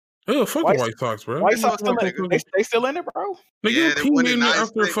 Oh, fuck the White Sox, bro. White Sox still in it. They still in it, bro. Nigga, they win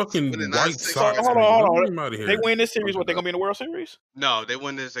after fucking White Sox. Hold on. They win this series. What, they gonna be in the World Series? No, they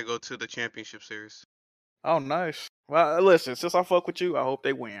win this. They go to the championship series. Oh, nice. Well, listen, since I fuck with you, I hope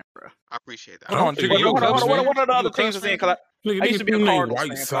they win, bro. I appreciate that. Hold on, what are the other teams in? Because I used to be a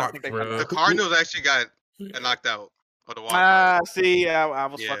Cardinals fan. The Cardinals actually got knocked out of the wild card. See, I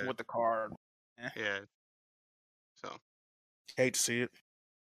was fucking with the Card. Yeah. So hate to see it.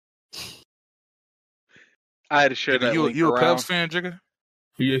 I had to share that. You a Cubs fan, Jigga?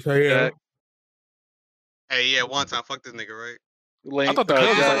 Yes, I am. Hey, yeah, one time, fuck this nigga, right? I thought the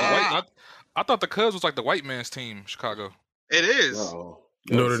Cubs was like white. I thought the Cubs was like the white man's team, Chicago. It is.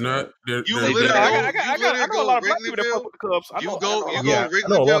 No, they're not. I know a lot of black people that fuck with the Cubs. You go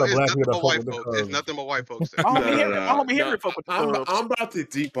Wrigleyville, it's nothing but white folks there. My homie Henry fuck with the Cubs. I'm about to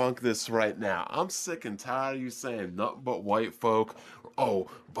debunk this right now. I'm sick and tired of you saying nothing but white folk. Oh,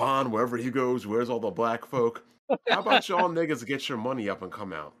 Bond, wherever he goes, where's all the black folk? How about y'all niggas get your money up and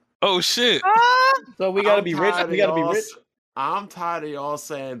come out? Oh shit! So we gotta be rich. We gotta be rich. I'm tired of y'all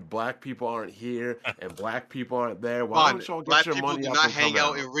saying black people aren't here and black people aren't there. Why don't y'all get your money up do not and hang come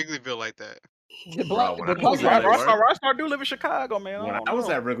out out? in Wrigleyville like that. Bro, when I was there, they were. Rockstar do live in Chicago, man. When I was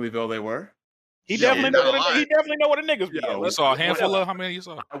at Wrigleyville, they were. He definitely know what the niggas be. You saw a handful of how many you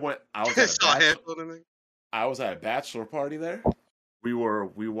saw? I was at a bachelor party there. We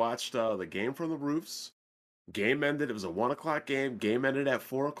watched the game from the roofs. Game ended. It was a 1:00 game. Game ended at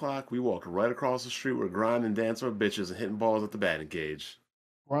 4:00. We walked right across the street. We're grinding, dancing with bitches, and hitting balls at the batting cage.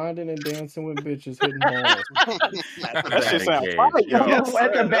 Grinding and dancing with bitches, hitting balls. That shit sounds fire.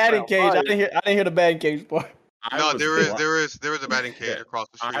 At the batting cage. I didn't hear the batting cage part. No, there is a batting cage across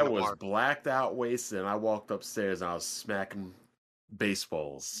the street. I was blacked out, wasted, and I walked upstairs and I was smacking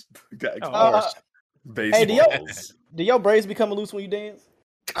baseballs. Baseballs. Hey, do your braids become loose when you dance?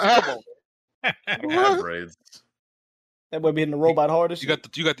 Come on. I don't have braids. That boy be hitting the robot hardest. You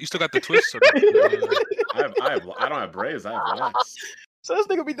still got the twist. I don't have braids. I have locks. So this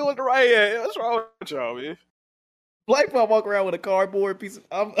nigga be doing the right hand. What's wrong with y'all, man? Black people walk around with a cardboard piece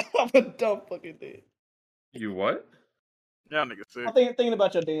of. I'm a dumb fucking dude. You what? Y'all niggas sick. I'm thinking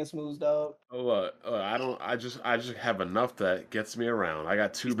about your dance moves, dog. Look, I just have enough that gets me around. I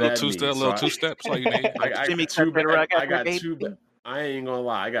got two bad knees. Little two steps. Like you need. I ain't gonna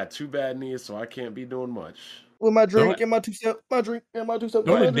lie. I got two bad knees, so I can't be doing much. With my drink and my two step, The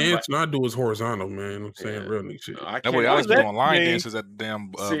only dance I do is horizontal, man. I'm saying real nigga shit. That way I was doing line dances at the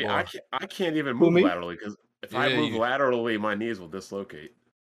damn. See, I can't even move laterally because if I move laterally, my knees will dislocate.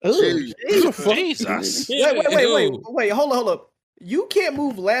 Jesus. Wait, hold up. You can't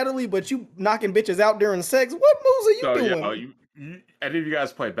move laterally, but you knocking bitches out during sex. What moves are you doing? Yeah, any of you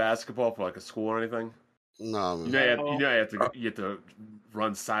guys play basketball for like a school or anything? No, man. You have to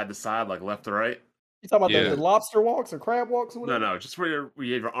run side to side, like left to right. You talking about the lobster walks or crab walks? Or whatever? No, just where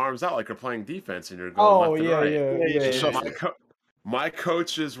you have your arms out like you're playing defense and you're going left to right. Yeah. My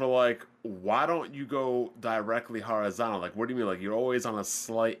coaches were like, "Why don't you go directly horizontal?" Like, what do you mean? Like, you're always on a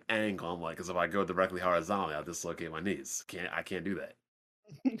slight angle. I'm like, because if I go directly horizontally, I'll dislocate my knees. I can't do that.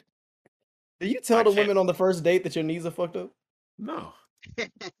 Do you tell the women on the first date that your knees are fucked up? No.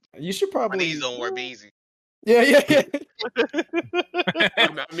 You should probably. My knees don't work easy. Yeah.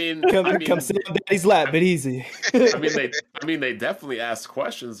 I mean, come sit on daddy's lap, but easy. I mean, they definitely ask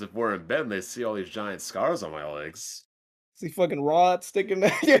questions if we're in bed and they see all these giant scars on my legs. See fucking rods sticking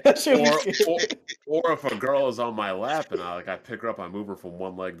there. Yeah, that shit or if a girl is on my lap and I pick her up, I move her from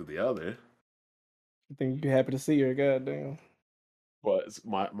one leg to the other. I think you'd be happy to see her. Goddamn. But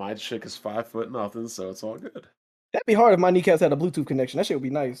my chick is 5'0", so it's all good. That'd be hard if my kneecaps had a Bluetooth connection. That shit would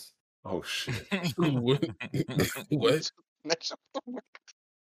be nice. Oh shit! What?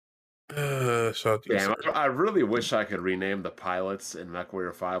 Damn, I really wish I could rename the pilots in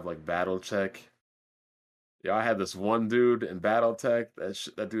MechWarrior 5 like BattleTech. Yeah, I had this one dude in BattleTech.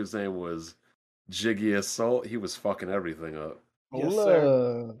 That dude's name was Jiggy Assault. He was fucking everything up. Yes,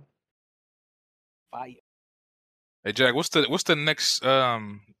 sir. Fire. Hey Jack, what's the next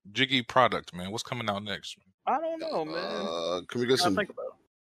Jiggy product, man? What's coming out next? I don't know, man. Can we get some? Think about it.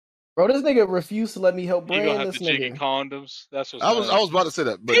 Bro, this nigga refused to let me help brand gonna have this the Jiggy nigga. condoms. That's what I was about to say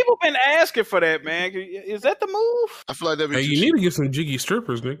that. But people been asking for that, man. Is that the move? I feel like hey, you need to get some Jiggy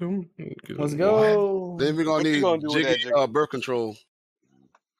strippers, nigga. Let's go. Then we're gonna need Jiggy birth control.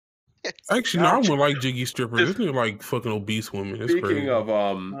 Actually, no, I wouldn't like Jiggy strippers. This nigga like fucking obese women. It's Speaking crazy. of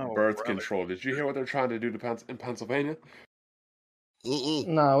birth control, did you hear what they're trying to do in Pennsylvania?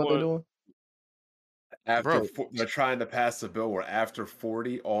 Nah, what they doing? They're trying to pass a bill where after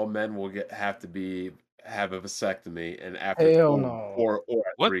 40, all men will have a vasectomy, and after hell no, or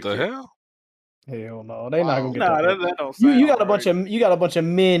what 3 the kids. hell? Hell no, they not gonna get that don't sound you got a bunch of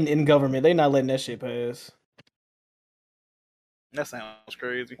men in government. They not letting that shit pass. That sounds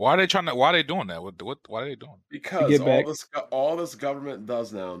crazy. Why are they doing that? Why are they doing? Because all this government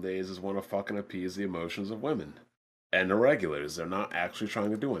does nowadays is want to fucking appease the emotions of women and the regulars. They're not actually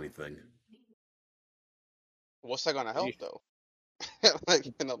trying to do anything. What's that gonna help though? Like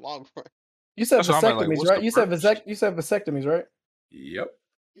in the long run. You said vasectomies, right? You said vasectomies, right? Yep.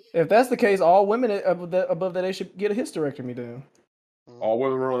 If that's the case, all women above that age should get a hysterectomy then. All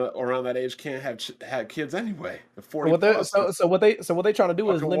women around that age can't have kids anyway. The 40 so what they trying to do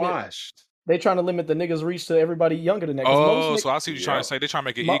is limit. They trying to limit the niggas' reach to everybody younger than that. Oh, so I see what you're trying to say. They're trying to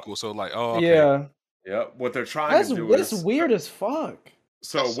make it equal. So like, yeah. Yep. What they're trying to do is weird as fuck.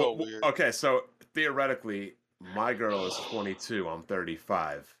 So okay, so theoretically, my girl is 22. I'm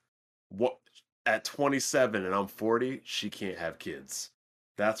 35. At 27 and I'm 40, she can't have kids.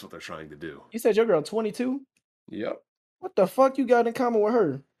 That's what they're trying to do. You said your girl 22? Yep. What the fuck you got in common with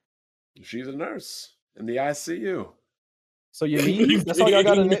her? She's a nurse in the ICU. So you leave? That's all y'all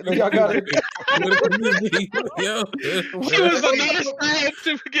got to. Y'all got to. She was the nice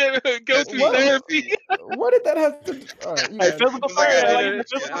time to go through therapy. What did that have to? Hey, physical therapy.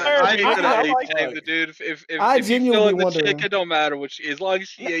 I ain't gonna age shame the dude. If you feeling the chick, it don't matter what she. As long as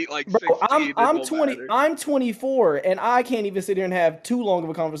she ate like 16, I'm 20. I'm 24, and I can't even sit here and have too long of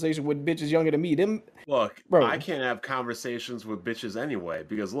a conversation with bitches younger than me. Look, bro, I can't have conversations with bitches anyway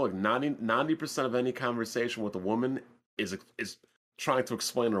because look, 90% of any conversation with a woman is trying to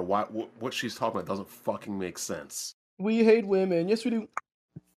explain her why what she's talking about doesn't fucking make sense. We hate women. Yes, we do.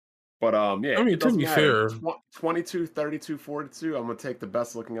 But yeah, I mean, to be fair, 22, 32, 42, I'm gonna take the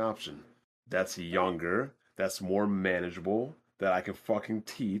best looking option. That's younger. That's more manageable. That I can fucking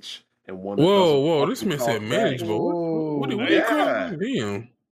teach. And one. Whoa! This man said manageable. What are you calling? Damn.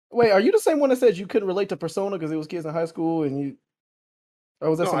 Wait, are you the same one that said you couldn't relate to Persona because it was kids in high school and you? Or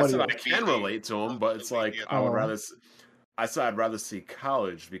was that somebody else? I can relate to them, but it's like I would rather. I said I'd rather see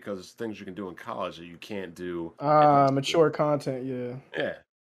college because there's things you can do in college that you can't do. Mature content, yeah. Yeah.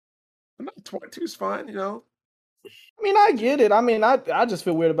 22 is fine, you know. I mean, I get it. I mean, I just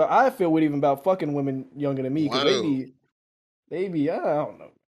feel weird about. I feel weird even about fucking women younger than me because they be. I don't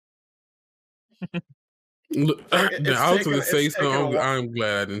know. Look, I was gonna say something. I'm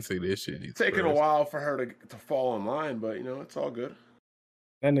glad I didn't say this shit. It's taking a while for her to fall in line, but you know it's all good.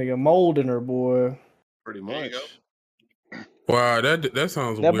 That nigga molding her, boy. Pretty much. Wow, that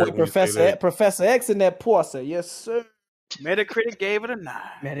sounds that weird. Boy, Professor X in that pussy, yes sir. Metacritic gave it a 9.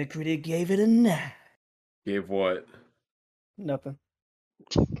 Metacritic gave it a 9. Gave what? Nothing.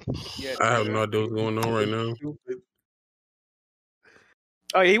 I have no idea what's going on right now.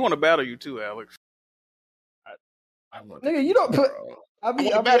 Oh, yeah, he want to battle you too, Alex. I want. Nigga, you don't put. I'll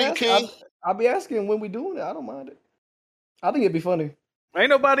be asking when we doing it. I don't mind it. I think it'd be funny. Ain't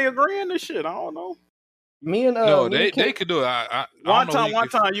nobody agreeing this shit. I don't know. Me and no, they could do it. One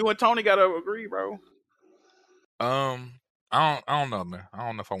time, you and Tony gotta agree, bro. I don't know, man. I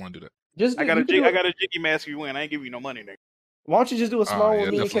don't know if I want to do that. I got a jiggy mask. You win. I ain't give you no money, nigga. Why don't you just do a small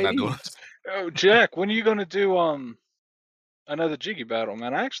with me and KD? Oh, Jack, when are you gonna do another jiggy battle,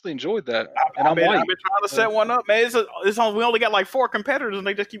 man? I actually enjoyed that. I've been trying to set one up, man. It's on. We only got like 4 competitors, and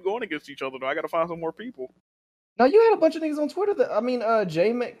they just keep going against each other. Though I got to find some more people. Now you had a bunch of niggas on Twitter that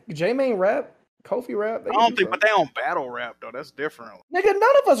J-Main rap, Kofi rap. I don't think, but they don't battle rap though. That's different. Nigga,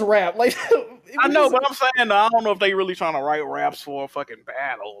 none of us rap. Like I know, but I'm saying though, I don't know if they really trying to write raps for a fucking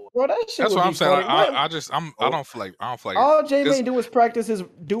battle. Bro, that shit. That's what I'm saying. Like, I don't feel like all J-Main do is practice his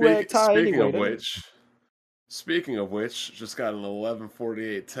duet tie anyway. Speaking of which, just got an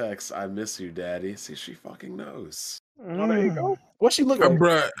 11:48 text. I miss you, Daddy. See, she fucking knows. Oh, there you go. What she look like?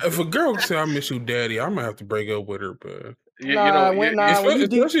 Bruh, if a girl say I miss you, Daddy, I might have to break up with her, but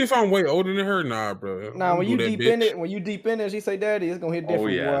especially if I'm way older than her, nah, bro. Nah, when you deep in it, she say Daddy, it's gonna hit different. Oh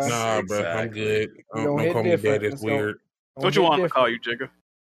yeah, nah, bro, I'm good. Don't call me Daddy. It's weird. What you want to call you, Jigga?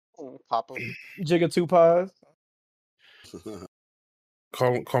 Papa. Jigga 2 pies.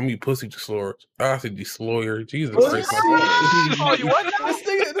 Call me Pussy Lawyer. I said Lawyer. Jesus Christ. Oh, you what? This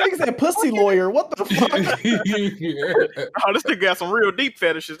nigga said Pussy Lawyer. What the fuck? Oh, this nigga got some real deep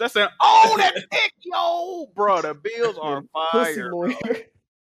fetishes. That's saying, oh, that dick, yo, bro. The Bills are fire. Pussy Lawyer.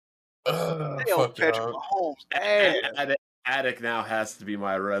 They on Patrick Mahomes' Attic now has to be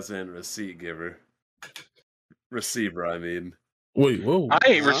my resident receiver, I mean. Wait, whoa! I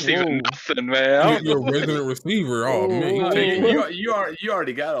ain't receiving nothing, man. You're a resident receiver. Oh man, you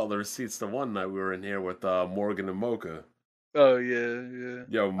already got all the receipts. The one night we were in here with Morgan and Mocha. Oh yeah.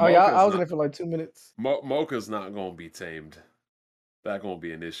 Yo, I was in there for like 2 minutes. Mocha's not gonna be tamed. That gonna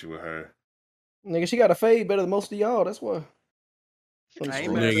be an issue with her. Nigga, she got a fade better than most of y'all. That's why.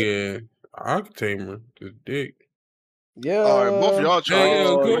 Nigga, I can tame her. Just dick. Yeah. All right, both of y'all trying.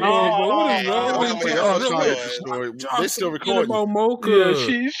 They still recording. Mocha.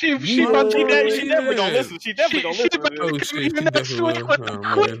 Yeah, she definitely gonna listen. She definitely gonna listen. Oh shit, she definitely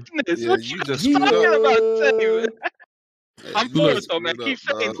quickness. Yeah, you just I'm for it though, man. Keep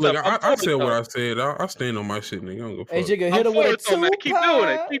saying look, stuff. I said what I said. I stand on my shit, nigga. I don't go fuck. Hey, Jigga, hit her with a 2 man. Keep doing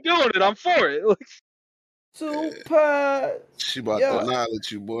it. Keep doing it. I'm for it. 2 pies. She about to annihilate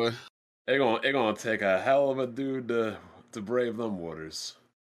you, boy. They're gonna take a hell of a dude to brave them waters.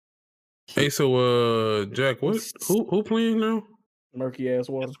 Hey, so Jack, who playing now? Murky ass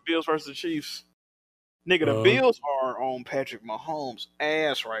water. It's the Bills versus the Chiefs. Nigga, the Bills are on Patrick Mahomes'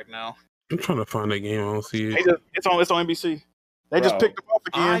 ass right now. I'm trying to find that game. I don't see it. It's on NBC. They just picked him up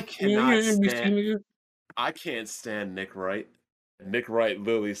again. I can't stand Nick Wright. Nick Wright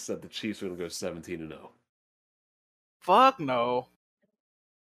literally said the Chiefs are gonna go 17-0. Fuck no.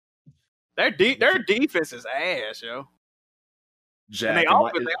 Their defense is ass, yo. Jack, and they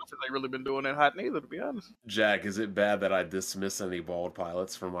outfits ain't really been doing that hot neither, to be honest. Jack, is it bad that I dismiss any bald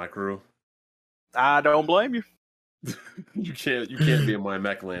pilots from my crew? I don't blame you. You can't be in my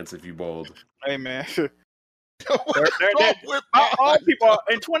mech lance if you bald. Hey man. All people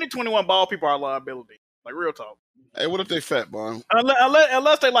in 2021, bald people are a liability. Like real talk. Hey, what if they fat, Bond?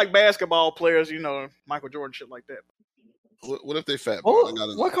 Unless they like basketball players, Michael Jordan shit like that. What if they fat?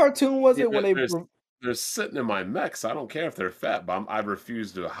 What cartoon was it when they? They're sitting in my mechs. I don't care if they're fat, but I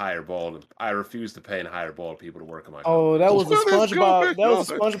refuse to hire bald. I refuse to pay and hire bald people to work in my. Oh, that was a SpongeBob. That was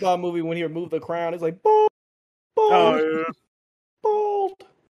a SpongeBob movie when he removed the crown. It's like bald, yeah. bald.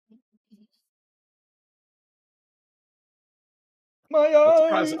 My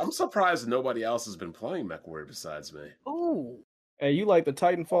eyes. I'm surprised nobody else has been playing MechWarrior besides me. Oh, hey, you like the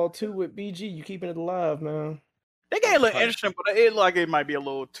Titanfall 2 with BG? You keeping it alive, man? They get a little interesting, but it might be a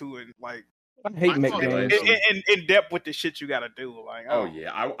little too I hate mech games. In depth with the shit you got to do. Like, oh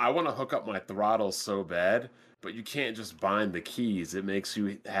yeah, I want to hook up my throttle so bad, but you can't just bind the keys. It makes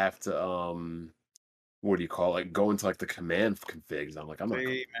you have to what do you call it? Go into like the command configs. I'm like, I'm not.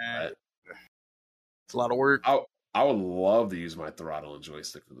 Man. It's a lot of work. I would love to use my throttle and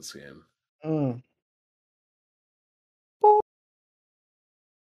joystick for this game.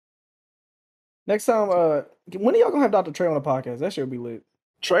 Next time, when are y'all gonna have Dr. Trey on the podcast? That should be lit.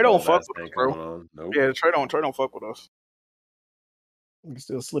 Trey don't fuck with us, bro. Nope. Yeah, Trey don't fuck with us. He's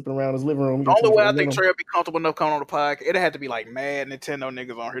still slipping around his living room. The only way I think Trey would be comfortable enough coming on the podcast, it'd have to be like mad Nintendo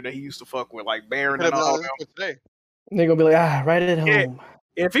niggas on here that he used to fuck with, like Baron and all them. They're gonna be like, right at home. Yeah.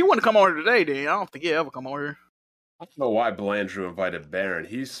 If he wouldn't come on here today, then I don't think he'd ever come on here. I don't know why Blandrew invited Baron.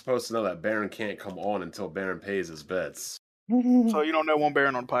 He's supposed to know that Baron can't come on until Baron pays his bets. So you don't know one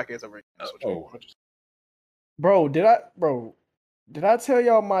Baron on the podcast ever. Bro, did I tell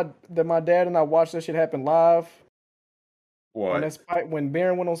y'all that my dad and I watched that shit happen live? What? When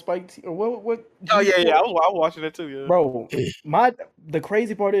Baron went on Spike or what? Oh yeah, I was watching it too. Yeah, bro. The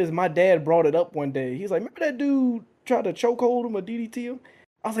crazy part is my dad brought it up one day. He's like, remember that dude tried to chokehold him or DDT him?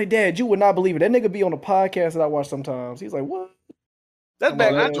 I was like, Dad, you would not believe it. That nigga be on the podcast that I watch sometimes. He's like, what? That's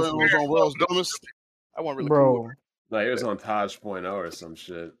back. That joint was on World's Dumbest. I wasn't really bro. Cool. Like it was on Taj.0 or some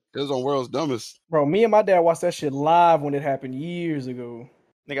shit. It was on World's Dumbest. Bro, me and my dad watched that shit live when it happened years ago.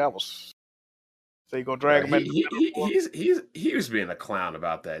 Nigga, I was. So you gonna drag him? He was being a clown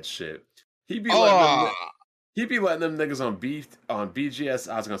about that shit. He'd be letting them niggas on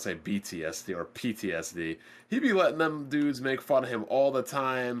BGS. I was gonna say BTSD or PTSD. He'd be letting them dudes make fun of him all the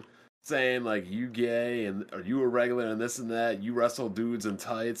time, saying like you gay or you irregular and this and that. You wrestle dudes in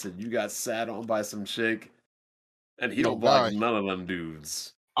tights and you got sat on by some chick. And he don't block none of them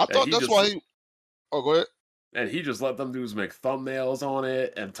dudes. I thought that's why he. Oh, go ahead. And he just let them dudes make thumbnails on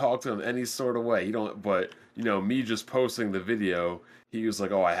it and talk to them any sort of way. But me just posting the video, he was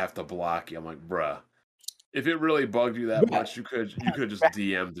like, "Oh, I have to block you." I'm like, "Bruh, if it really bugged you that much, you could just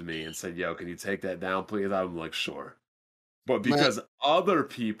DM'd me and said, "Yo, can you take that down, please?" I'm like, "Sure." But because other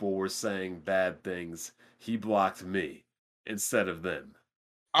people were saying bad things, he blocked me instead of them.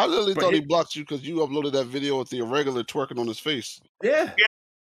 I literally thought he blocked you because you uploaded that video with the irregular twerking on his face. Yeah.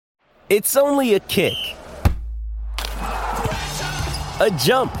 It's only a kick, a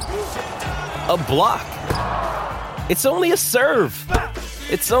jump, a block. It's only a serve.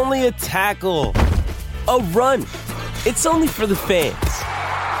 It's only a tackle, a run. It's only for the fans.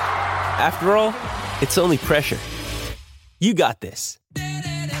 After all, it's only pressure. You got this.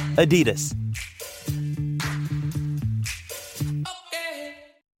 Adidas.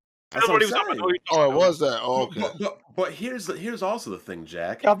 That's what he was it was that. Oh, okay. But here's also the thing,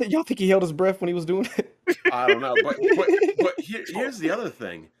 Jack. Y'all think he held his breath when he was doing it? I don't know, but here's the other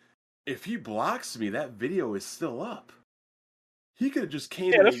thing. If he blocks me, that video is still up. He could have just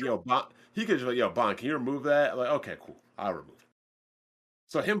came to me, he could just like, Bon, can you remove that? Like, okay, cool, I'll remove it.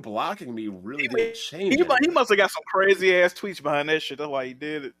 So him blocking me really didn't change. He must have got some crazy ass tweets behind that shit. That's why he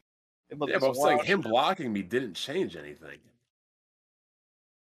did it. Yeah, but I'm saying him blocking me didn't change anything.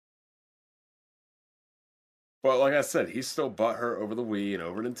 But like I said, he's still butthurt over the Wii and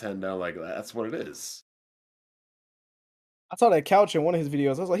over Nintendo. Like, that's what it is. I saw that couch in one of his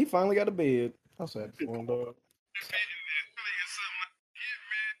videos. I was like, he finally got a bed. I said, dog.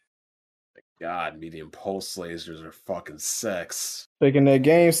 God, medium pulse lasers are fucking sex. Taking that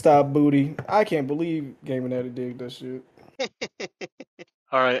GameStop booty. I can't believe Gaming Addict dig that shit.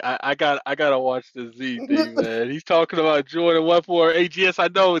 All right, I gotta watch the Z thing, man. He's talking about Jordan 1 for AGS. I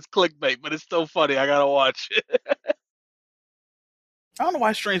know it's clickbait, but it's so funny. I gotta watch it. I don't know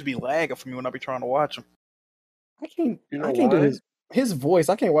why streams be lagging for me when I be trying to watch them. I can't do his voice.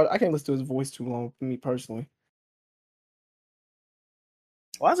 I can't listen to his voice too long for me personally.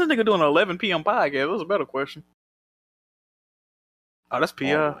 Why is this nigga doing an 11 p.m. podcast? That was a better question. Oh, that's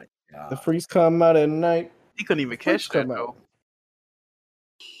PR. Oh the freaks come out at night. He couldn't even catch that though.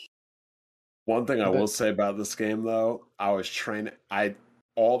 One thing I will say about this game, though, I was training.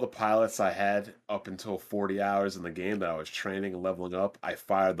 All the pilots I had up until 40 hours in the game that I was training and leveling up, I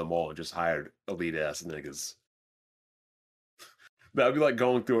fired them all and just hired elite ass niggas. That'd be like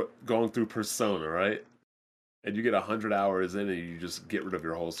going through Persona, right? And you get 100 hours in, and you just get rid of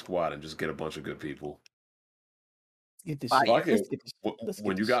your whole squad and just get a bunch of good people.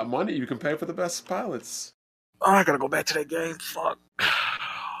 When you got money, you can pay for the best pilots. Oh, I gotta go back to that game. Fuck.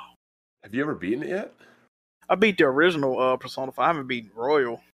 Have you ever beaten it yet? I beat the original Persona 5. I haven't beaten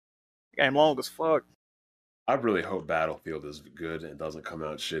Royal. Game long as fuck. I really hope Battlefield is good and doesn't come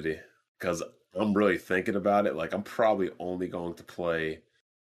out shitty. Because I'm really thinking about it. Like, I'm probably only going to play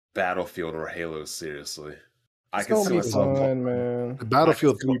Battlefield or Halo seriously. I can see myself. Man. The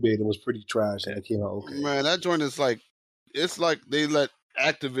Battlefield 3 beta was pretty trash and it came out okay. Man, that joint is like, it's like they let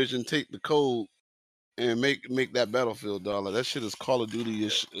Activision take the code and make that Battlefield, dog. Like, that shit is Call of Duty.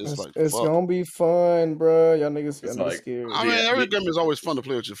 It's like it's gonna be fun, bro. Y'all niggas gonna be scared. I mean, every game is always fun to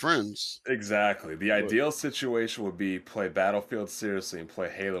play with your friends. Exactly. The ideal situation would be play Battlefield seriously and play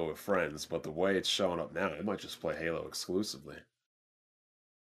Halo with friends. But the way it's showing up now, it might just play Halo exclusively.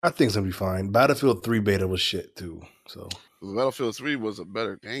 I think it's gonna be fine. Battlefield 3 beta was shit too. So Battlefield 3 was a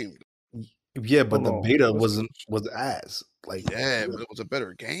better game. Yeah, but the beta was ass. Like, yeah, but it was a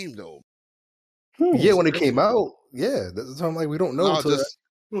better game though. Yeah, when it came out, yeah. That's why I'm like, we don't know.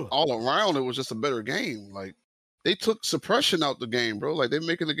 All around, it was just a better game. Like, they took suppression out the game, bro. Like, they're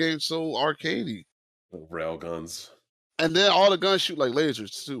making the game so arcadey. Rail guns. And then all the guns shoot like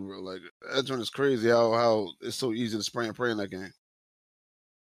lasers too, bro. Like, that joint is crazy how it's so easy to spray and pray in that game.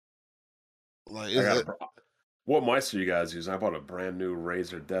 Like, what mics are you guys using? I bought a brand new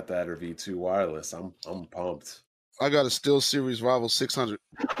Razer Death Adder V2 wireless. I'm pumped. I got a SteelSeries Rival 600.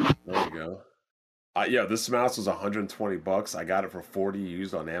 There you go. Yeah, this mouse was $120. I got it for $40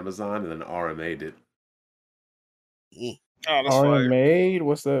 used on Amazon, and then RMA'd it. Oh, that's RMA'd?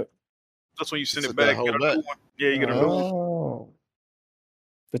 What's that? That's when you send it back. Get a new one. Yeah, you get a new one.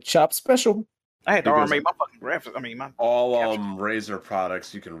 The Chop Special. I had to RMA my fucking graphics. I mean, all Razer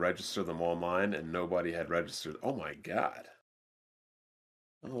products, you can register them online, and nobody had registered. Oh my god!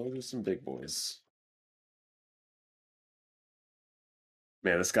 Oh, those are some big boys.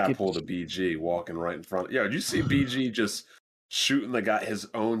 Man, this guy pulled a BG walking right in front. Yo, did you see BG just shooting his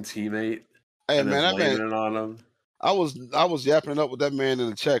own teammate? Hey, and man, then landing it on him? I was yapping it up with that man in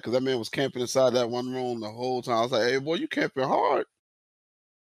the chat because that man was camping inside that one room the whole time. I was like, "Hey, boy, you camping hard."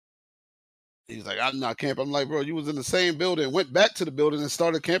 He's like, "I'm not camping." I'm like, "Bro, you was in the same building, went back to the building, and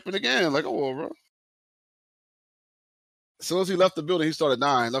started camping again." Like, oh, bro. As soon as he left the building, he started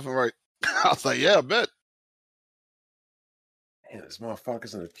dying left and right. I was like, "Yeah, I bet." Man, this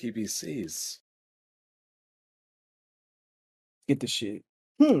motherfucker's in the PBCs. Get the shit.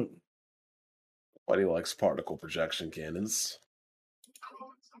 Buddy likes particle projection cannons.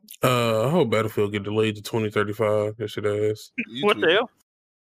 I hope Battlefield get delayed to 2035. That shit ass. What the hell?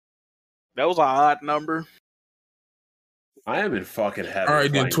 That was an odd number. I am in fucking heaven. All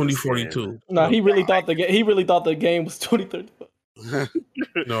right, then 2042. No, he really thought the game was 2035.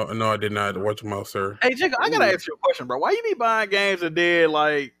 No, I did not. Watch your mouth, sir. Hey, Jigga, I gotta ask you a question, bro. Why you be buying games and then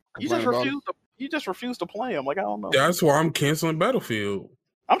like you just refuse to play them? Like, I don't know. That's why I'm canceling Battlefield.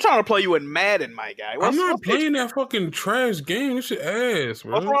 I'm trying to play you in Madden, my guy. I'm not playing that fucking trash game. This shit ass,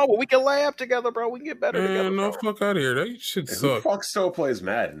 bro. What's wrong? Well, we can lab together, bro. We can get better together. No, fuck out of here. That shit sucks. Who the fuck still plays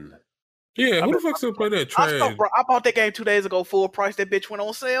Madden? Yeah, who the fuck still play that trash? I bought that game 2 days ago, full price. That bitch went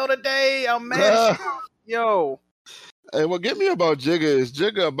on sale today. I'm mad. Yo. Hey, what get me about Jigga is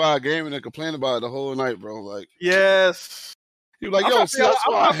Jigga buy a game and then complain about it the whole night, bro. Like, yes. He like, yo, see, that's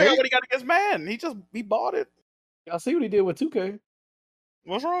why I hate what he got against Madden. He bought it. Y'all see what he did with 2K?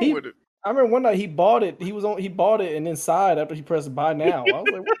 What's wrong with it? I remember one night he bought it. He bought it and inside after he pressed buy now. I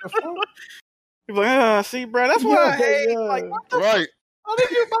was like, what the fuck? He's like, see, bro, that's what I hate. Yeah. Like, what the right. How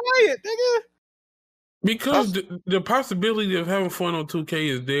did you buy it, nigga? Because the possibility of having fun on 2K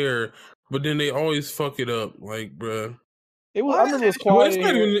is there, but then they always fuck it up. Like, bro. It was. I remember it was quiet. It's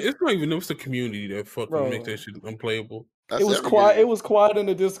not even the community that fucking makes that shit unplayable. It was quiet. It was quiet in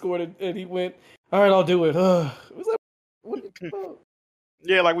the Discord, and he went, "All right, I'll do it." It was like, what the fuck?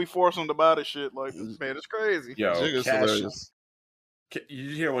 Yeah, like we forced him to buy this shit. Like, man, it's crazy. Yo, you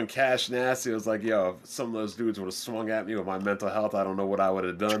hear when Cash Nasty was like, "Yo, if some of those dudes would have swung at me with my mental health, I don't know what I would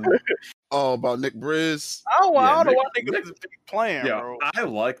have done." Oh, about Nick Briz. Oh, well, Yeah, I don't know why Nick- niggas is playing, Yeah, bro. I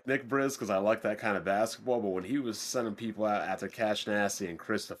like Nick Briz because I like that kind of basketball. But when he was sending people out after Cash Nasty and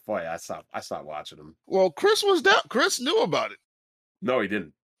Chris to fight, I stopped watching him. Well, Chris was that. Chris knew about it. No, he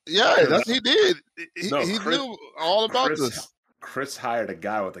didn't. Yeah, he did. He Chris- knew all about this. Chris hired a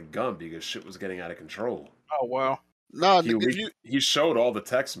guy with a gun because shit was getting out of control. Oh wow. Nah, He showed all the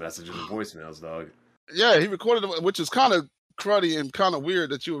text messages and voicemails, dog. Yeah, he recorded it, which is kind of cruddy and kind of weird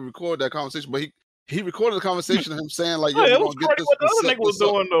that you would record that conversation. But he recorded the conversation of him saying like, Yeah, "Yo, it we're was gonna get crazy this." what the other set nigga was this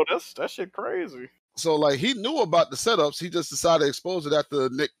up. doing though. That shit crazy. So like he knew about the setups. He just decided to expose it after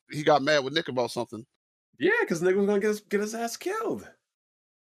Nick. He got mad with Nick about something. Yeah, because Nick was gonna get his ass killed.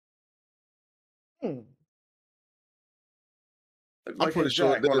 I'm pretty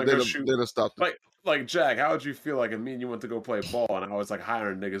sure they'd stop it. Like Jack, how would you feel like if me and you went to go play ball and I was like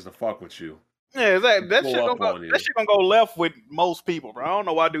hiring niggas to fuck with you? Yeah, that Pull shit up gonna on go, you. that shit gonna go left with most people, bro. I don't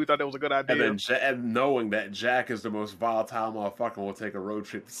know why dude thought that was a good idea. And then and knowing that Jack is the most volatile motherfucker and will take a road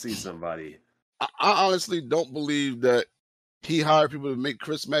trip to see somebody. I honestly don't believe that he hired people to make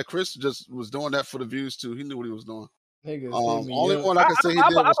Chris mad. Chris just was doing that for the views too. He knew what he was doing. Only one I can say he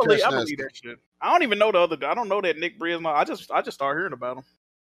did was Cash I Nasty. believe that shit. I don't even know the other guy. I don't know that Nick Briz. I just started hearing about him.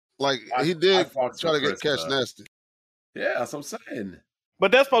 Like he did try to get Cash Nasty. Yeah, that's what I'm saying.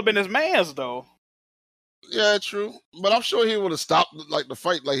 But that's supposed to be his man's though. Yeah, true. But I'm sure he would have stopped like the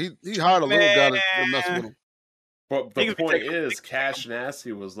fight. Like he hired a little guy to mess with him. But the point is, Cash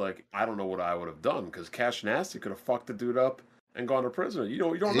Nasty was like, I don't know what I would have done because Cash Nasty could have fucked the dude up and gone to prison. You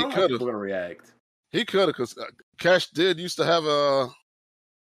don't know how people are gonna react. He could have, because Cash did used to have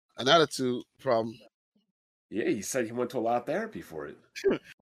an attitude problem. Yeah, he said he went to a lot of therapy for it.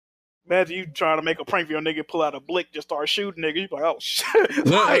 Imagine you trying to make a prank for your nigga, pull out a blick, just start shooting nigga. You like, oh shit.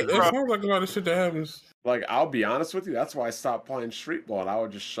 That sounds like a lot of shit that happens. Like, I'll be honest with you, that's why I stopped playing street ball and I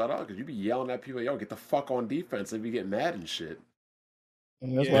would just shut up because you be yelling at people, yo, get the fuck on defense. They be getting mad and shit.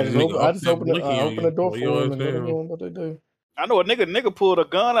 And that's why I just open the door for them and let them do what they do. I know a nigga pulled a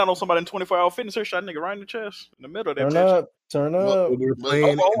gun out on somebody in 24-hour fitness here, shot a nigga right in the chest, in the middle of that. Turn up.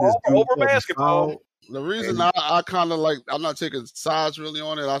 Over basketball. The reason I kind of like, I'm not taking sides really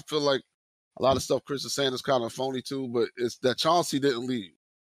on it. I feel like a lot of stuff Chris is saying is kind of phony too, but it's that Chauncey didn't leave.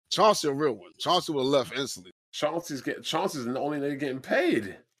 Chauncey a real one. Chauncey would have left instantly. Chauncey's the only nigga getting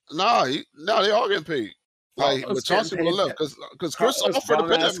paid. Nah, they all getting paid. Like, but Chauncey would have left because Chris offered to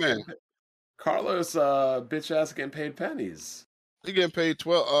pay that man. Carlos, bitch ass getting paid pennies. He getting paid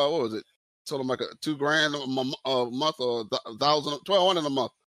 12. What was it? Told him like $2,000 a month or $1,200 a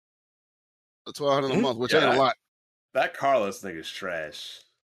month. $1,200 a month, which ain't a lot. That Carlos nigga's trash.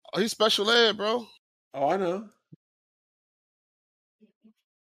 Oh, he's special ed, bro. Oh, I know.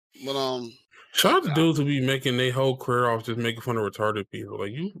 But shout out to dudes who be making their whole career off just making fun of retarded people.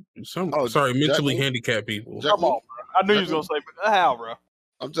 Like mentally handicapped people. Come on, bro. I knew you was gonna say how, bro.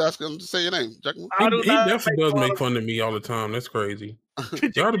 I'm just asking him to say your name, Jack. He definitely does make fun of me all the time. That's crazy.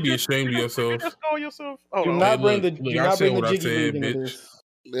 You ought to be ashamed of yourself. Do not bring the Jiggy League into this.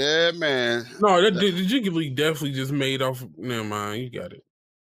 Yeah, man. No, the Jiggy League definitely just made off. Never mind, you got it.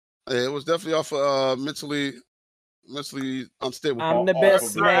 Yeah, it was definitely off of mentally unstable. I'm the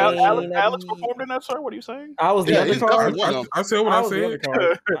best man. Alex performed in that, sir. What are you saying? I was the undercard. I said what I said.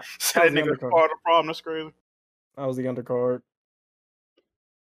 That nigga's part of the problem. That's crazy. I was the undercard.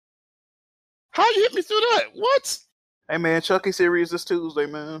 How you hit me through that? What? Hey man, Chucky series this Tuesday,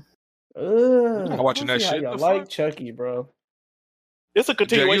 man. I'm watching that shit. I like Chucky, bro. It's a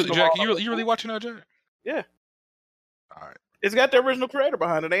continuation. Jack, you really watching that, Jack? Yeah. All right. It's got the original creator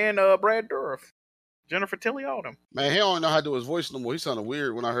behind it and Brad Dourif, Jennifer Tilly, all them. Man, he don't know how to do his voice no more. He sounded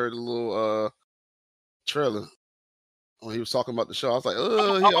weird when I heard the little trailer when he was talking about the show. I was like, he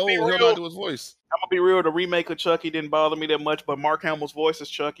don't know how to do his voice. I'm gonna be real. The remake of Chucky didn't bother me that much, but Mark Hamill's voice as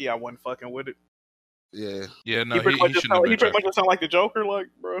Chucky, I wasn't fucking with it. Yeah. Yeah, no, he pretty much just sound like the Joker, like,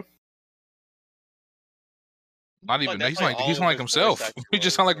 bro. Not even that. He's like himself. He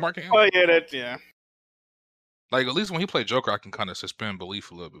just sound like Mark Hamill. Oh yeah. Like at least when he played Joker, I can kind of suspend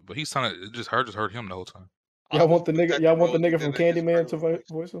belief a little bit. But he sounded just hurt him the whole time. Y'all want the nigga from Candyman to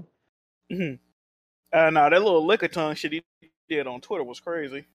voice him? Mm-hmm. Nah, that little liquor tongue shit he did on Twitter was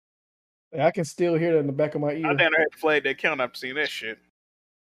crazy. I can still hear that in the back of my ear. I damn had to flag that count after seeing that shit.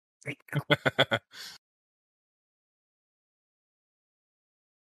 Let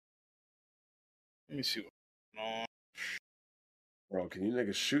me see what's going on. Bro, can you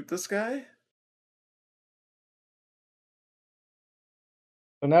niggas shoot this guy?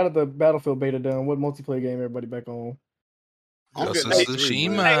 So now that the Battlefield beta done, what multiplayer game everybody back on?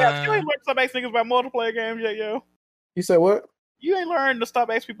 Tsushima. Hey, you ain't learned some ex niggas about multiplayer games yet, yo. You said what? You ain't learned to stop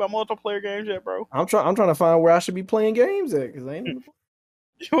asking people about multiplayer games yet, bro. I'm trying to find where I should be playing games at because I ain't. You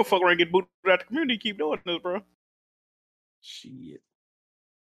don't fuck around and get booted out the community. Keep doing this, bro. Shit.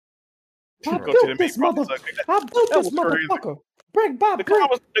 I built this motherfucker. Brick by brick.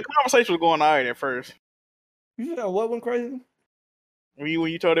 The conversation was going all right at first. You know what went crazy? When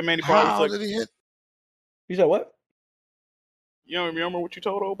you told him, man, he How probably did he hit? You said what? You don't remember what you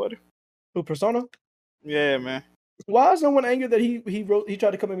told old buddy? Who, Persona? Yeah, man. Why is no one angry that he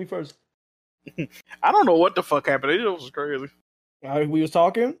tried to come at me first? I don't know what the fuck happened. It was crazy. We was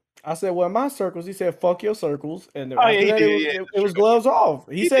talking. I said, "Well, in my circles," he said, "Fuck your circles," and it was gloves off.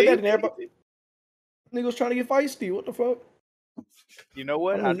 He said that, and everybody nigga was trying to get feisty. What the fuck? You know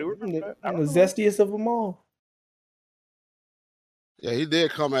what? I do remember that. I'm the zestiest of them all. Yeah, he did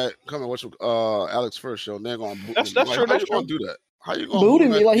come at Alex first show. And they're gonna boot that's him. true. How you gonna do that? How you gonna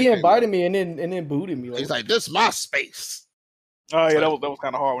booted me? Like he invited me and then booted me. He's like, "This my space." Oh yeah, that was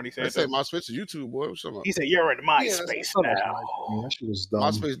kind of hard when he said They say that. MySpace is YouTube, boy. What's up? He said, "You're in my space now." Yeah, that shit was dumb.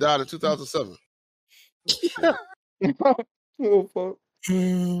 MySpace died in 2007. Oh fuck!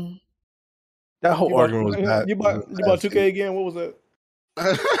 That whole argument was bad. You bought 2K again? What was that?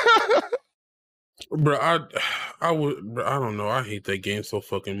 Bro, I don't know. I hate that game so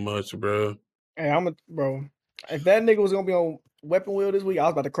fucking much, bro. Hey, bro. If that nigga was gonna be on Weapon Wheel this week, I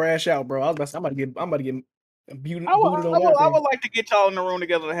was about to crash out, bro. I'm about to get booted I on that would thing. like to get y'all in the room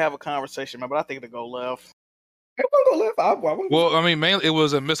together to have a conversation, man, but I think it'll go left. It won't go left. Well, I mean, mainly it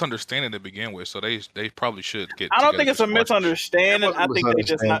was a misunderstanding to begin with, so they probably should get. I don't think it's a together. misunderstanding. I think they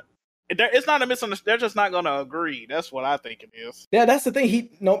just not. It's not a misunderstanding. They're just not gonna agree. That's what I think it is. Yeah, that's the thing.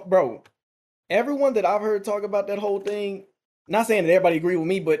 Bro. Everyone that I've heard talk about that whole thing, not saying that everybody agree with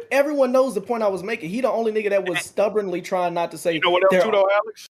me, but everyone knows the point I was making. He the only nigga that was stubbornly trying not to say. You know what else too, though,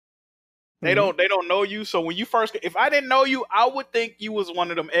 Alex? They don't know you. So when you first, if I didn't know you, I would think you was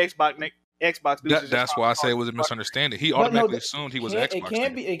one of them Xbox dudes. That's why I say it was a misunderstanding. He automatically assumed he was an Xbox.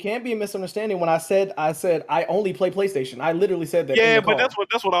 It can't be a misunderstanding when I said I only play PlayStation. I literally said that. Yeah, but that's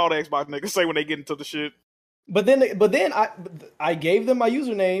what all the Xbox niggas say when they get into the shit. But then I gave them my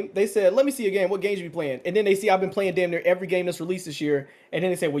username. They said, "Let me see your game. What games you be playing?" And then they see I've been playing damn near every game that's released this year. And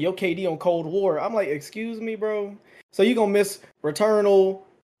then they say, "Well, your KD on Cold War." I'm like, "Excuse me, bro. So you gonna miss Returnal,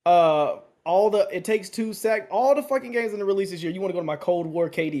 all the It Takes Two, Sack, all the fucking games in the release this year. You want to go to my Cold War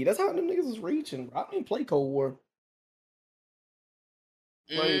KD? That's how them niggas is reaching. Bro. I don't even play Cold War.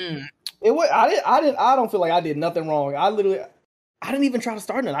 Like, I don't feel like I did nothing wrong. I didn't even try to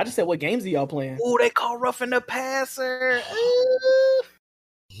start it. I just said, "What games are y'all playing?" Ooh, they call roughing the passer.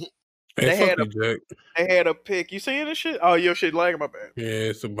 They had a pick. You seeing this shit? Oh, your shit lagging, my bad. Yeah,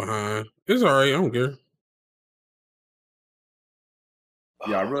 it's a behind. It's all right. I don't care.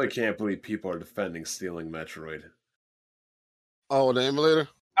 Yeah, I really can't believe people are defending stealing Metroid. Oh, the emulator?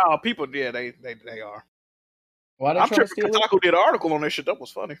 Oh, people, yeah, they are. Why I'm sure Kotaku did an article on this shit. That was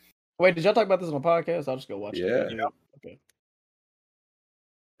funny. Wait, did y'all talk about this on a podcast? I'll just go watch it. Yeah. Okay.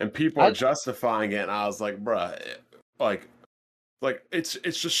 And people are justifying it, and I was like, bruh, like it's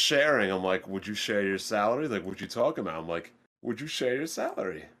just sharing. I'm like, would you share your salary? Like, what you talking about? I'm like, would you share your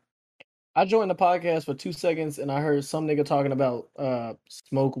salary? I joined the podcast for 2 seconds, and I heard some nigga talking about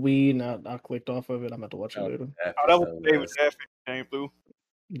smoke weed, and I clicked off of it. I'm about to watch it later. Oh, that was David Jaffe came through.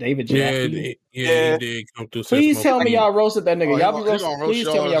 David Jaffe? Yeah, he did come through. Please tell me y'all roasted that nigga. Y'all be roasted. Please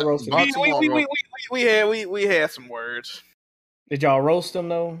tell me y'all roasted him. We had some words. Did y'all roast him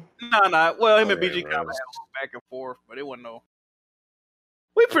though? Nah. Well, him and BG kind of had back and forth, but it wasn't no.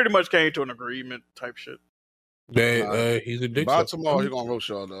 We pretty much came to an agreement type shit. He's a dick. By tomorrow, he's gonna roast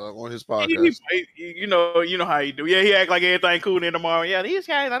y'all on his podcast. You know how he do. Yeah, he act like everything cool. Then tomorrow, yeah, these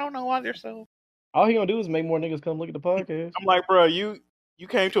guys, I don't know why they're so. All he gonna do is make more niggas come look at the podcast. I'm like, bro, you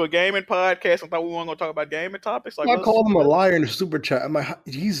came to a gaming podcast and thought we weren't gonna talk about gaming topics. Like, I called him a liar in the super chat. I'm like,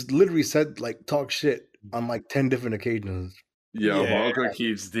 he's literally said like talk shit on like 10 different occasions. Yo, my uncle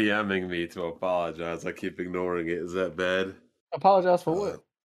keeps DMing me to apologize. I keep ignoring it. Is that bad? Apologize for what?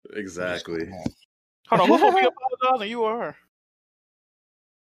 Exactly. Hold on, who's supposed to be apologizing? You or her?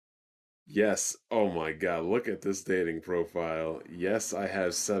 Yes. Oh my God. Look at this dating profile. Yes, I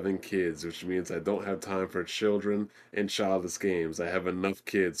have 7 kids, which means I don't have time for children and childless games. I have enough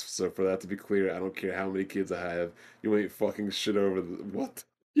kids. So for that to be clear, I don't care how many kids I have. You ain't fucking shit over the what?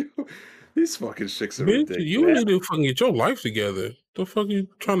 These fucking chicks are bitch, ridiculous. you need to fucking get your life together. The fuck you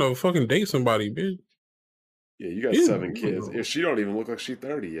trying to fucking date somebody, bitch? Yeah, you got 7 kids. If she don't even look like she's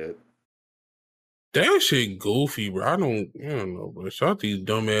 30 yet. That shit goofy, bro. I don't know, bro. Shout out these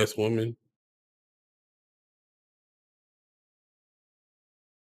dumbass women.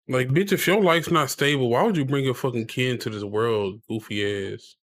 Like, bitch, if your life's not stable, why would you bring your fucking kid into this world, goofy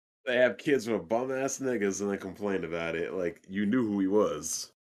ass? They have kids with bum ass niggas and they complain about it. Like, you knew who he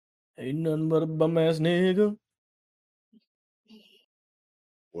was. Ain't nothing but a bum ass nigga.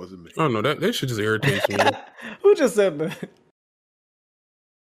 Wasn't me. Oh no, that shit just irritates me. Who just said that?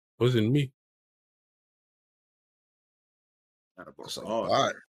 Wasn't me.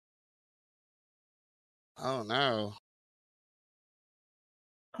 What? Oh no.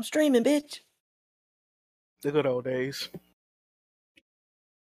 I'm streaming, bitch. The good old days.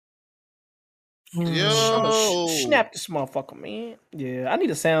 Yo, snap this motherfucker, man. Yeah, I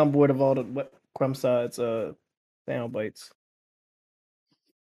need a soundboard of all the Crumbside's sound bites.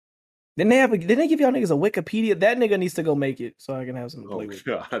 Didn't they give y'all niggas a Wikipedia? That nigga needs to go make it so I can have some to play with.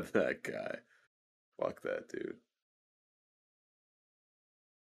 Oh god, that guy. Fuck that dude.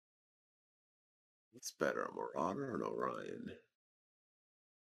 What's better, a Marauder or an Orion?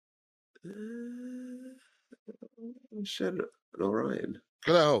 Shit, an Orion.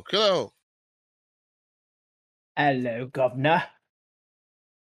 Kill that hoe. Hello, governor.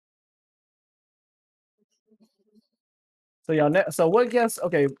 So y'all, so what guests?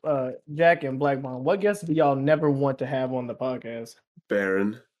 Okay, Jack and Black Bomb. What guests do y'all never want to have on the podcast?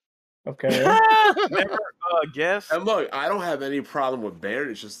 Baron. Okay. Never guess. And look, I don't have any problem with Baron.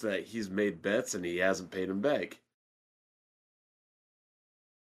 It's just that he's made bets and he hasn't paid them back.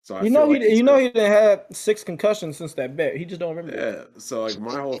 So he didn't have 6 concussions since that bet. He just don't remember. Yeah. So like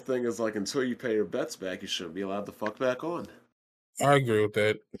my whole thing is like until you pay your bets back, you shouldn't be allowed to fuck back on. I agree with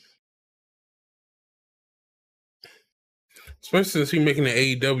that. Especially since he making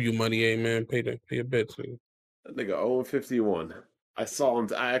the AEW money, hey man, pay your bets. Man. That nigga 0-51.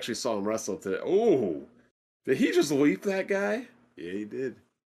 I actually saw him wrestle today. Oh, did he just leap that guy? Yeah, he did.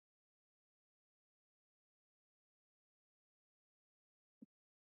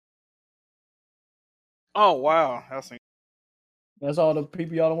 Oh wow, that's all the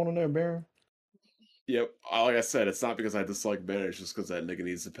people y'all don't want on there, Baron. Yep. Like I said, it's not because I dislike Baron. It's just because that nigga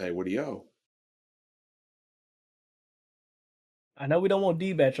needs to pay what he owe. I know we don't want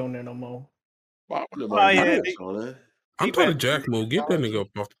D-Batch on there no more. Why would D-Batch on it? I'm trying to Jack move. Get that nigga up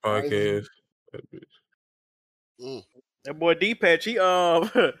off the podcast. That boy D-Patch, he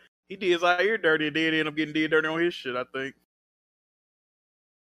he did his out ear dirty and then end up getting dirty on his shit, I think.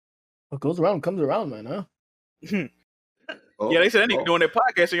 What goes around comes around, man, huh? Yeah, they said that nigga doing that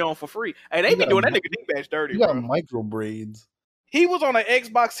podcast he on for free. Hey, they be doing that nigga D-Batch dirty, You got bro. micro braids. He was on an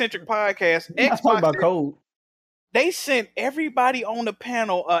Xbox-centric podcast. Xbox about code. They sent everybody on the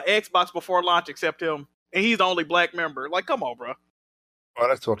panel Xbox before launch except him, and he's the only black member. Like, come on, bro. Oh,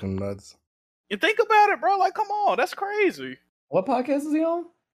 that's talking nuts. You think about it, bro. Like, come on, that's crazy. What podcast is he on?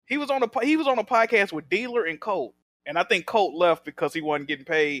 He was on a podcast with Dealer and Colt, and I think Colt left because he wasn't getting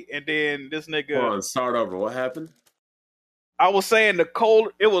paid. And then this nigga. Hold on, start over. What happened? I was saying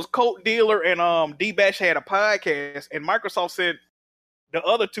it was Colt, Dealer, and D-Batch had a podcast, and Microsoft sent the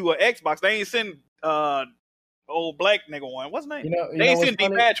other two Xbox. They ain't send old black nigga one. What's his name? They ain't send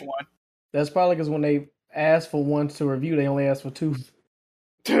D-Batch one. That's probably because when they asked for one to review, they only asked for 2.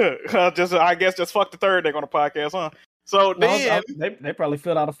 I guess just fuck the third nigga on the podcast, huh? So then they probably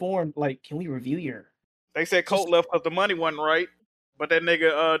filled out a form like, can we review your? They said Colt left because the money wasn't right, but that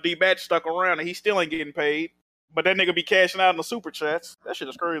nigga D-Batch stuck around and he still ain't getting paid. But that nigga be cashing out in the super chats. That shit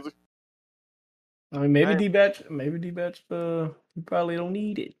is crazy. I mean, maybe D-Batch, you probably don't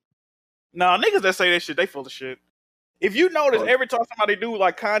need it. Nah, niggas that say that shit, they full of shit. If you notice, every time somebody do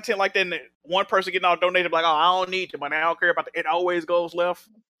like content like that, and one person getting all donated, like, oh, I don't need the money, I don't care about it always goes left.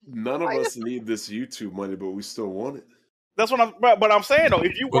 None of us need this YouTube money, but we still want it. That's what I'm saying though.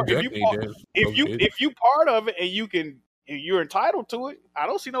 If you part of it and you're entitled to it, I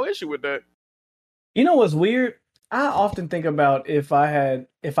don't see no issue with that. You know what's weird? I often think about if I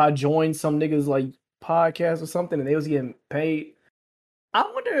joined some niggas like podcast or something and they was getting paid. I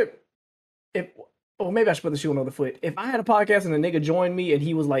wonder maybe I should put the shoe on the other foot. If I had a podcast and a nigga joined me and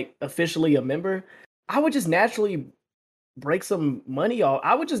he was like officially a member, I would just naturally break some money off.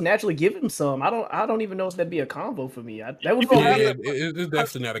 I would just naturally give him some. I don't even know if that'd be a convo for me. That would it's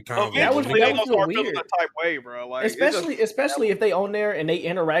definitely not a convo. That would feel weird. Type way, bro. Like, especially if they on there and they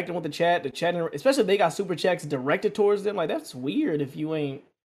interacting with the chat, especially if they got super chats directed towards them. Like, that's weird if you ain't.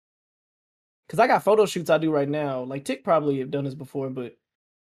 Because I got photo shoots I do right now. Like, Tick probably have done this before, but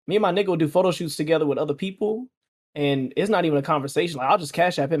me and my nigga will do photo shoots together with other people. And it's not even a conversation. Like, I'll just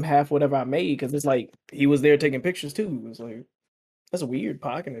cash app him half whatever I made because it's like he was there taking pictures too. It's like that's a weird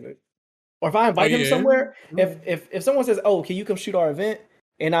pocketing it. Or if I invite him somewhere, if someone says, "Oh, can you come shoot our event?"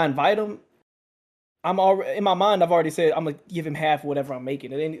 and I invite him, I'm already in my mind. I've already said I'm gonna give him half whatever I'm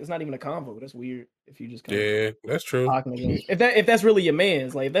making. It's not even a convo. That's weird. If you just that's true. If that's really your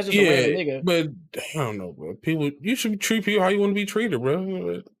man's, like that's just a random nigga. But I don't know, bro. You should treat people how you want to be treated,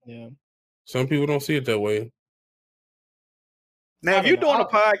 bro. Yeah. Some people don't see it that way. Now, if you're doing a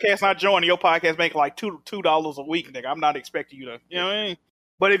podcast and I join your podcast making like $2 a week, nigga, I'm not expecting you to, you know what I mean?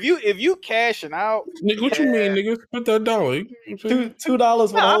 But if you cashing out, nigga, what you mean, nigga? Put that $1. $2 for the whole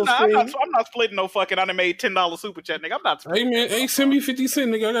stream. I'm not splitting no fucking. I done made $10 super chat, nigga. I'm not. Hey man, send me 50 cents,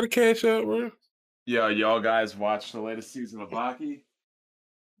 nigga. I got to cash out, bro. Yeah, y'all guys watched the latest season of Baki?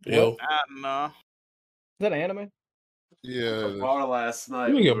 Yo, no. Is that an anime? Yeah. At the bar last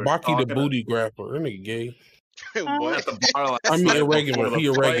night. Nigga, Baki the booty grappler. That nigga gay. What? At the bar last I mean, night irregular. He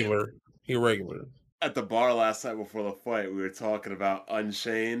before the irregular. fight- He irregular. At the bar last night before the fight, we were talking about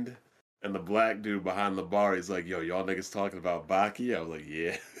Unchained, and the black dude behind the bar, he's like, yo, y'all niggas talking about Baki? I was like,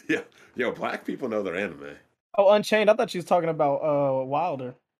 yeah. Yeah. Yo, black people know their anime. Oh, Unchained. I thought she was talking about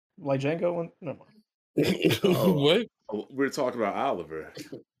Wilder. Like Django? No. What? We were talking about Oliver.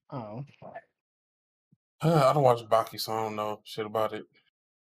 Oh. I don't watch Baki, so I don't know shit about it.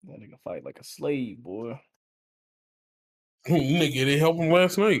 That nigga fight like a slave, boy. Nigga, they helped him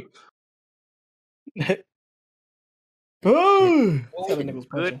last night. Oh,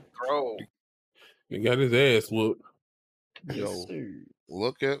 good throw. He got his ass whooped. Yo,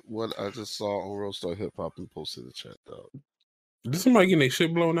 look at what I just saw on Roadstar Hip Hop and posted in the chat, dog. Did somebody getting their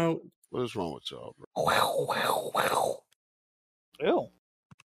shit blown out? What is wrong with y'all, bro? Ew.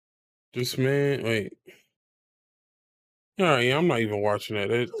 This man, wait. All right, I'm not even watching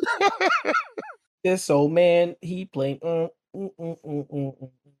that. This old man, he playing. I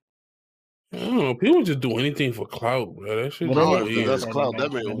don't know. People just do anything for clout, bro. That shit. That's clout.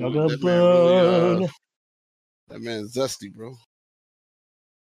 That man really, that man's zesty, bro.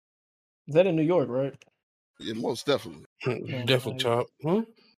 Is that in New York, right? Yeah, most definitely. Definitely chop. Huh?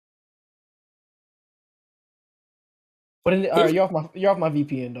 But all right, you're off my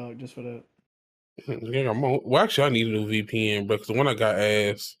VPN, dog. Just for that. Yeah, well, actually, I need a new VPN, bro. Because the one I got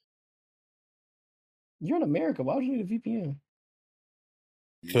ass. You're in America. Why would you need a VPN?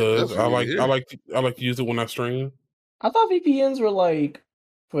 Because I like to use it when I stream. I thought VPNs were like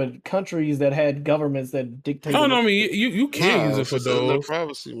for countries that had governments that dictate. Oh no, I mean you can use it for those.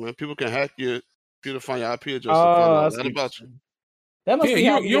 Privacy, man. People can hack your computer, find your IP address. That about you. That must be you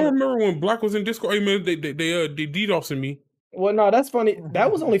don't remember when Black was in Discord? Hey man, they DDoSing me. Well, no, that's funny.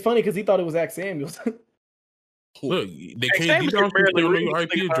 That was only funny because he thought it was Zach Samuels. Look, they can't DDoS your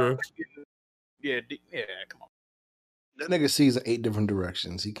IP address. Yeah, come on. That nigga sees in 8 different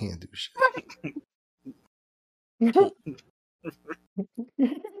directions. He can't do shit.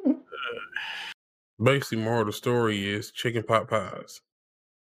 Basically, moral of the story is chicken pot pies.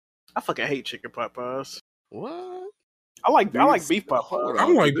 I fucking hate chicken pot pies. What? I like beef pot pies. I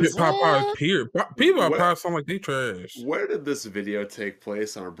don't like pot pies. Period. Beef pot pies sound like they trash. Where did this video take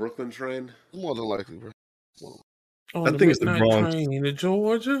place? On a Brooklyn train? More than likely, bro. I think it's the Bronx. Train to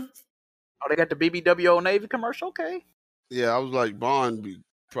Georgia. Oh, they got the BBW Old Navy commercial. Okay. Yeah, I was like, Bond be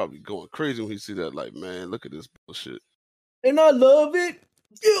probably going crazy when he see that. Like, man, look at this bullshit. And I love it.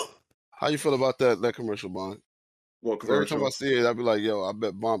 Yeah. How you feel about that commercial, Bond? What commercial? Every time I see it, I'd be like, yo, I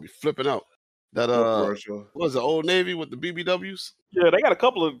bet Bond be flipping out. That commercial? What was it, Old Navy with the BBWs? Yeah, they got a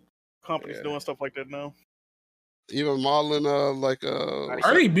couple of companies doing stuff like that now. Even modeling, are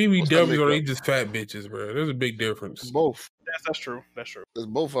they BBWs or are they just fat bitches, bro? There's a big difference. Both. That's true. That's true. There's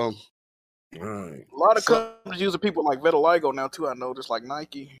both of them. Right. A lot of companies using people like Vitiligo now too. I know, just like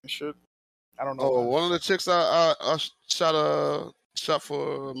Nike and shit. I don't know. Oh, one of the chicks I shot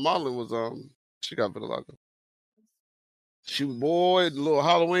for modeling was she got vitiligo. She was the little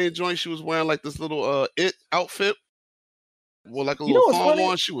Halloween joint. She was wearing like this little It outfit with like a little thong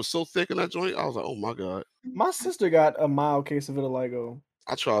on. She was so thick in that joint. I was like, oh my god. My sister got a mild case of vitiligo.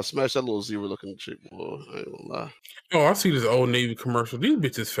 I tried to smash that little zero looking chick, boy. I ain't gonna lie. Oh, I see this Old Navy commercial. These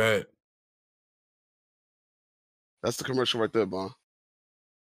bitches fat. That's the commercial right there, Bon.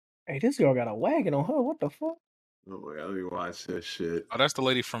 Hey, this girl got a wagon on her. What the fuck? Oh my god, let me watch that shit. Oh, that's the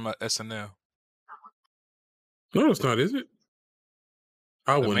lady from SNL. No, it's not, is it?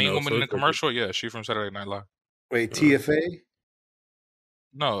 I wouldn't know. The main woman in the commercial? Yeah, she from Saturday Night Live. Wait, TFA?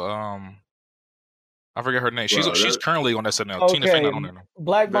 No, I forget her name. She's currently on SNL. Okay. Tina Fey not on there. No.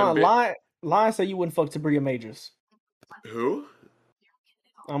 Black Bond, Lion said you wouldn't fuck Tabria Majors. Who?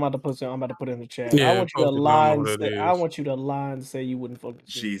 I'm about to put it in the chat. Yeah, I want you to lie and say you wouldn't fuck.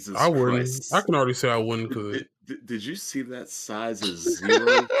 Jesus I wouldn't. Christ. I can already say I wouldn't because did you see that size of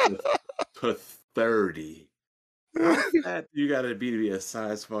 0 to 30? How fat you gotta be to be a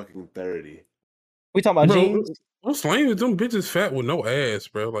size fucking 30? We talking about jeans? What's lame is them bitches fat with no ass,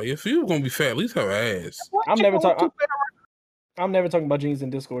 bro. Like if you gonna be fat, at least have ass. I'm never talking. I'm never talking about jeans in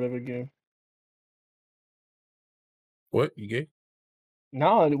Discord ever again. What you gay?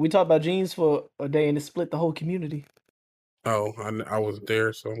 No, we talked about jeans for a day and it split the whole community. Oh, I was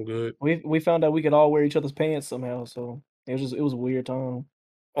there, so I'm good. We found out we could all wear each other's pants somehow, so it was a weird time.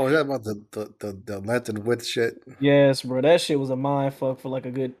 Oh, is that about the length and width shit? Yes, bro, that shit was a mind fuck for like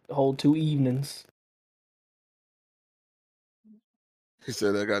a good whole 2 evenings. He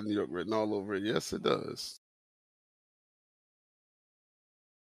said I got New York written all over it. Yes, it does.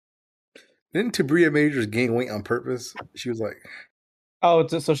 Didn't Tabria Majors gain weight on purpose? She was like, "Oh,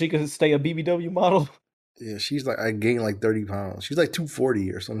 so she could stay a BBW model." Yeah, she's like, I gained like 30 pounds. She's like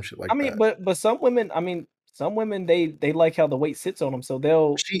 240 or some shit like that. I mean, but some women, they like how the weight sits on them, so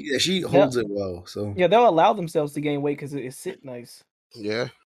they'll she holds it well. So yeah, they'll allow themselves to gain weight because it sit nice. Yeah,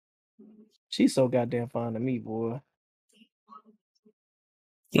 she's so goddamn fine to me, boy.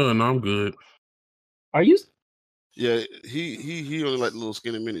 Oh, no, I'm good. Are you? Yeah, he only like little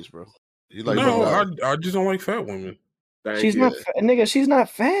skinny minis, bro. He like no, I just don't like fat women. She's not nigga. She's not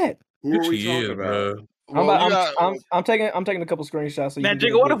fat. Who are we talking about? I'm taking a couple screenshots. So man,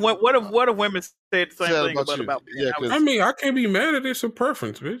 Jigga, what if women said the same thing about me? Yeah, I mean, I can't be mad at this. A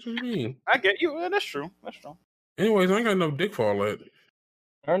preference, bitch. What do you mean? I get you. That's true. That's true. Anyways, I ain't got no dick for all that.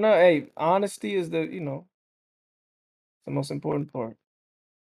 I don't know. Hey, honesty is the the most important part.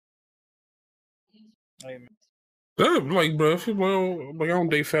 That, like, bro, if you like, I don't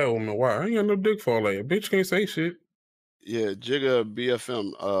date fat women. Why? I ain't got no dick for all that. A bitch can't say shit. Yeah, Jigga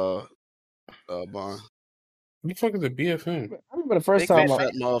BFM. Bond. What the fuck is a BFM? I remember the first time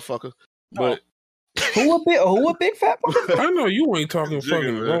fat motherfucker. But who a big fat motherfucker? I know you ain't talking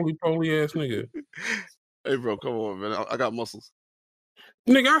fucking roly poly ass nigga. Hey, bro, come on, man. I got muscles.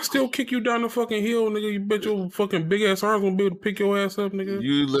 Nigga, I still kick you down the fucking hill, nigga. You bet your fucking big ass arms gonna be able to pick your ass up, nigga.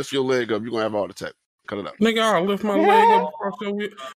 You lift your leg up, you're gonna have a heart attack. Cut it out. Nigga, I'll lift my leg up across your wheel.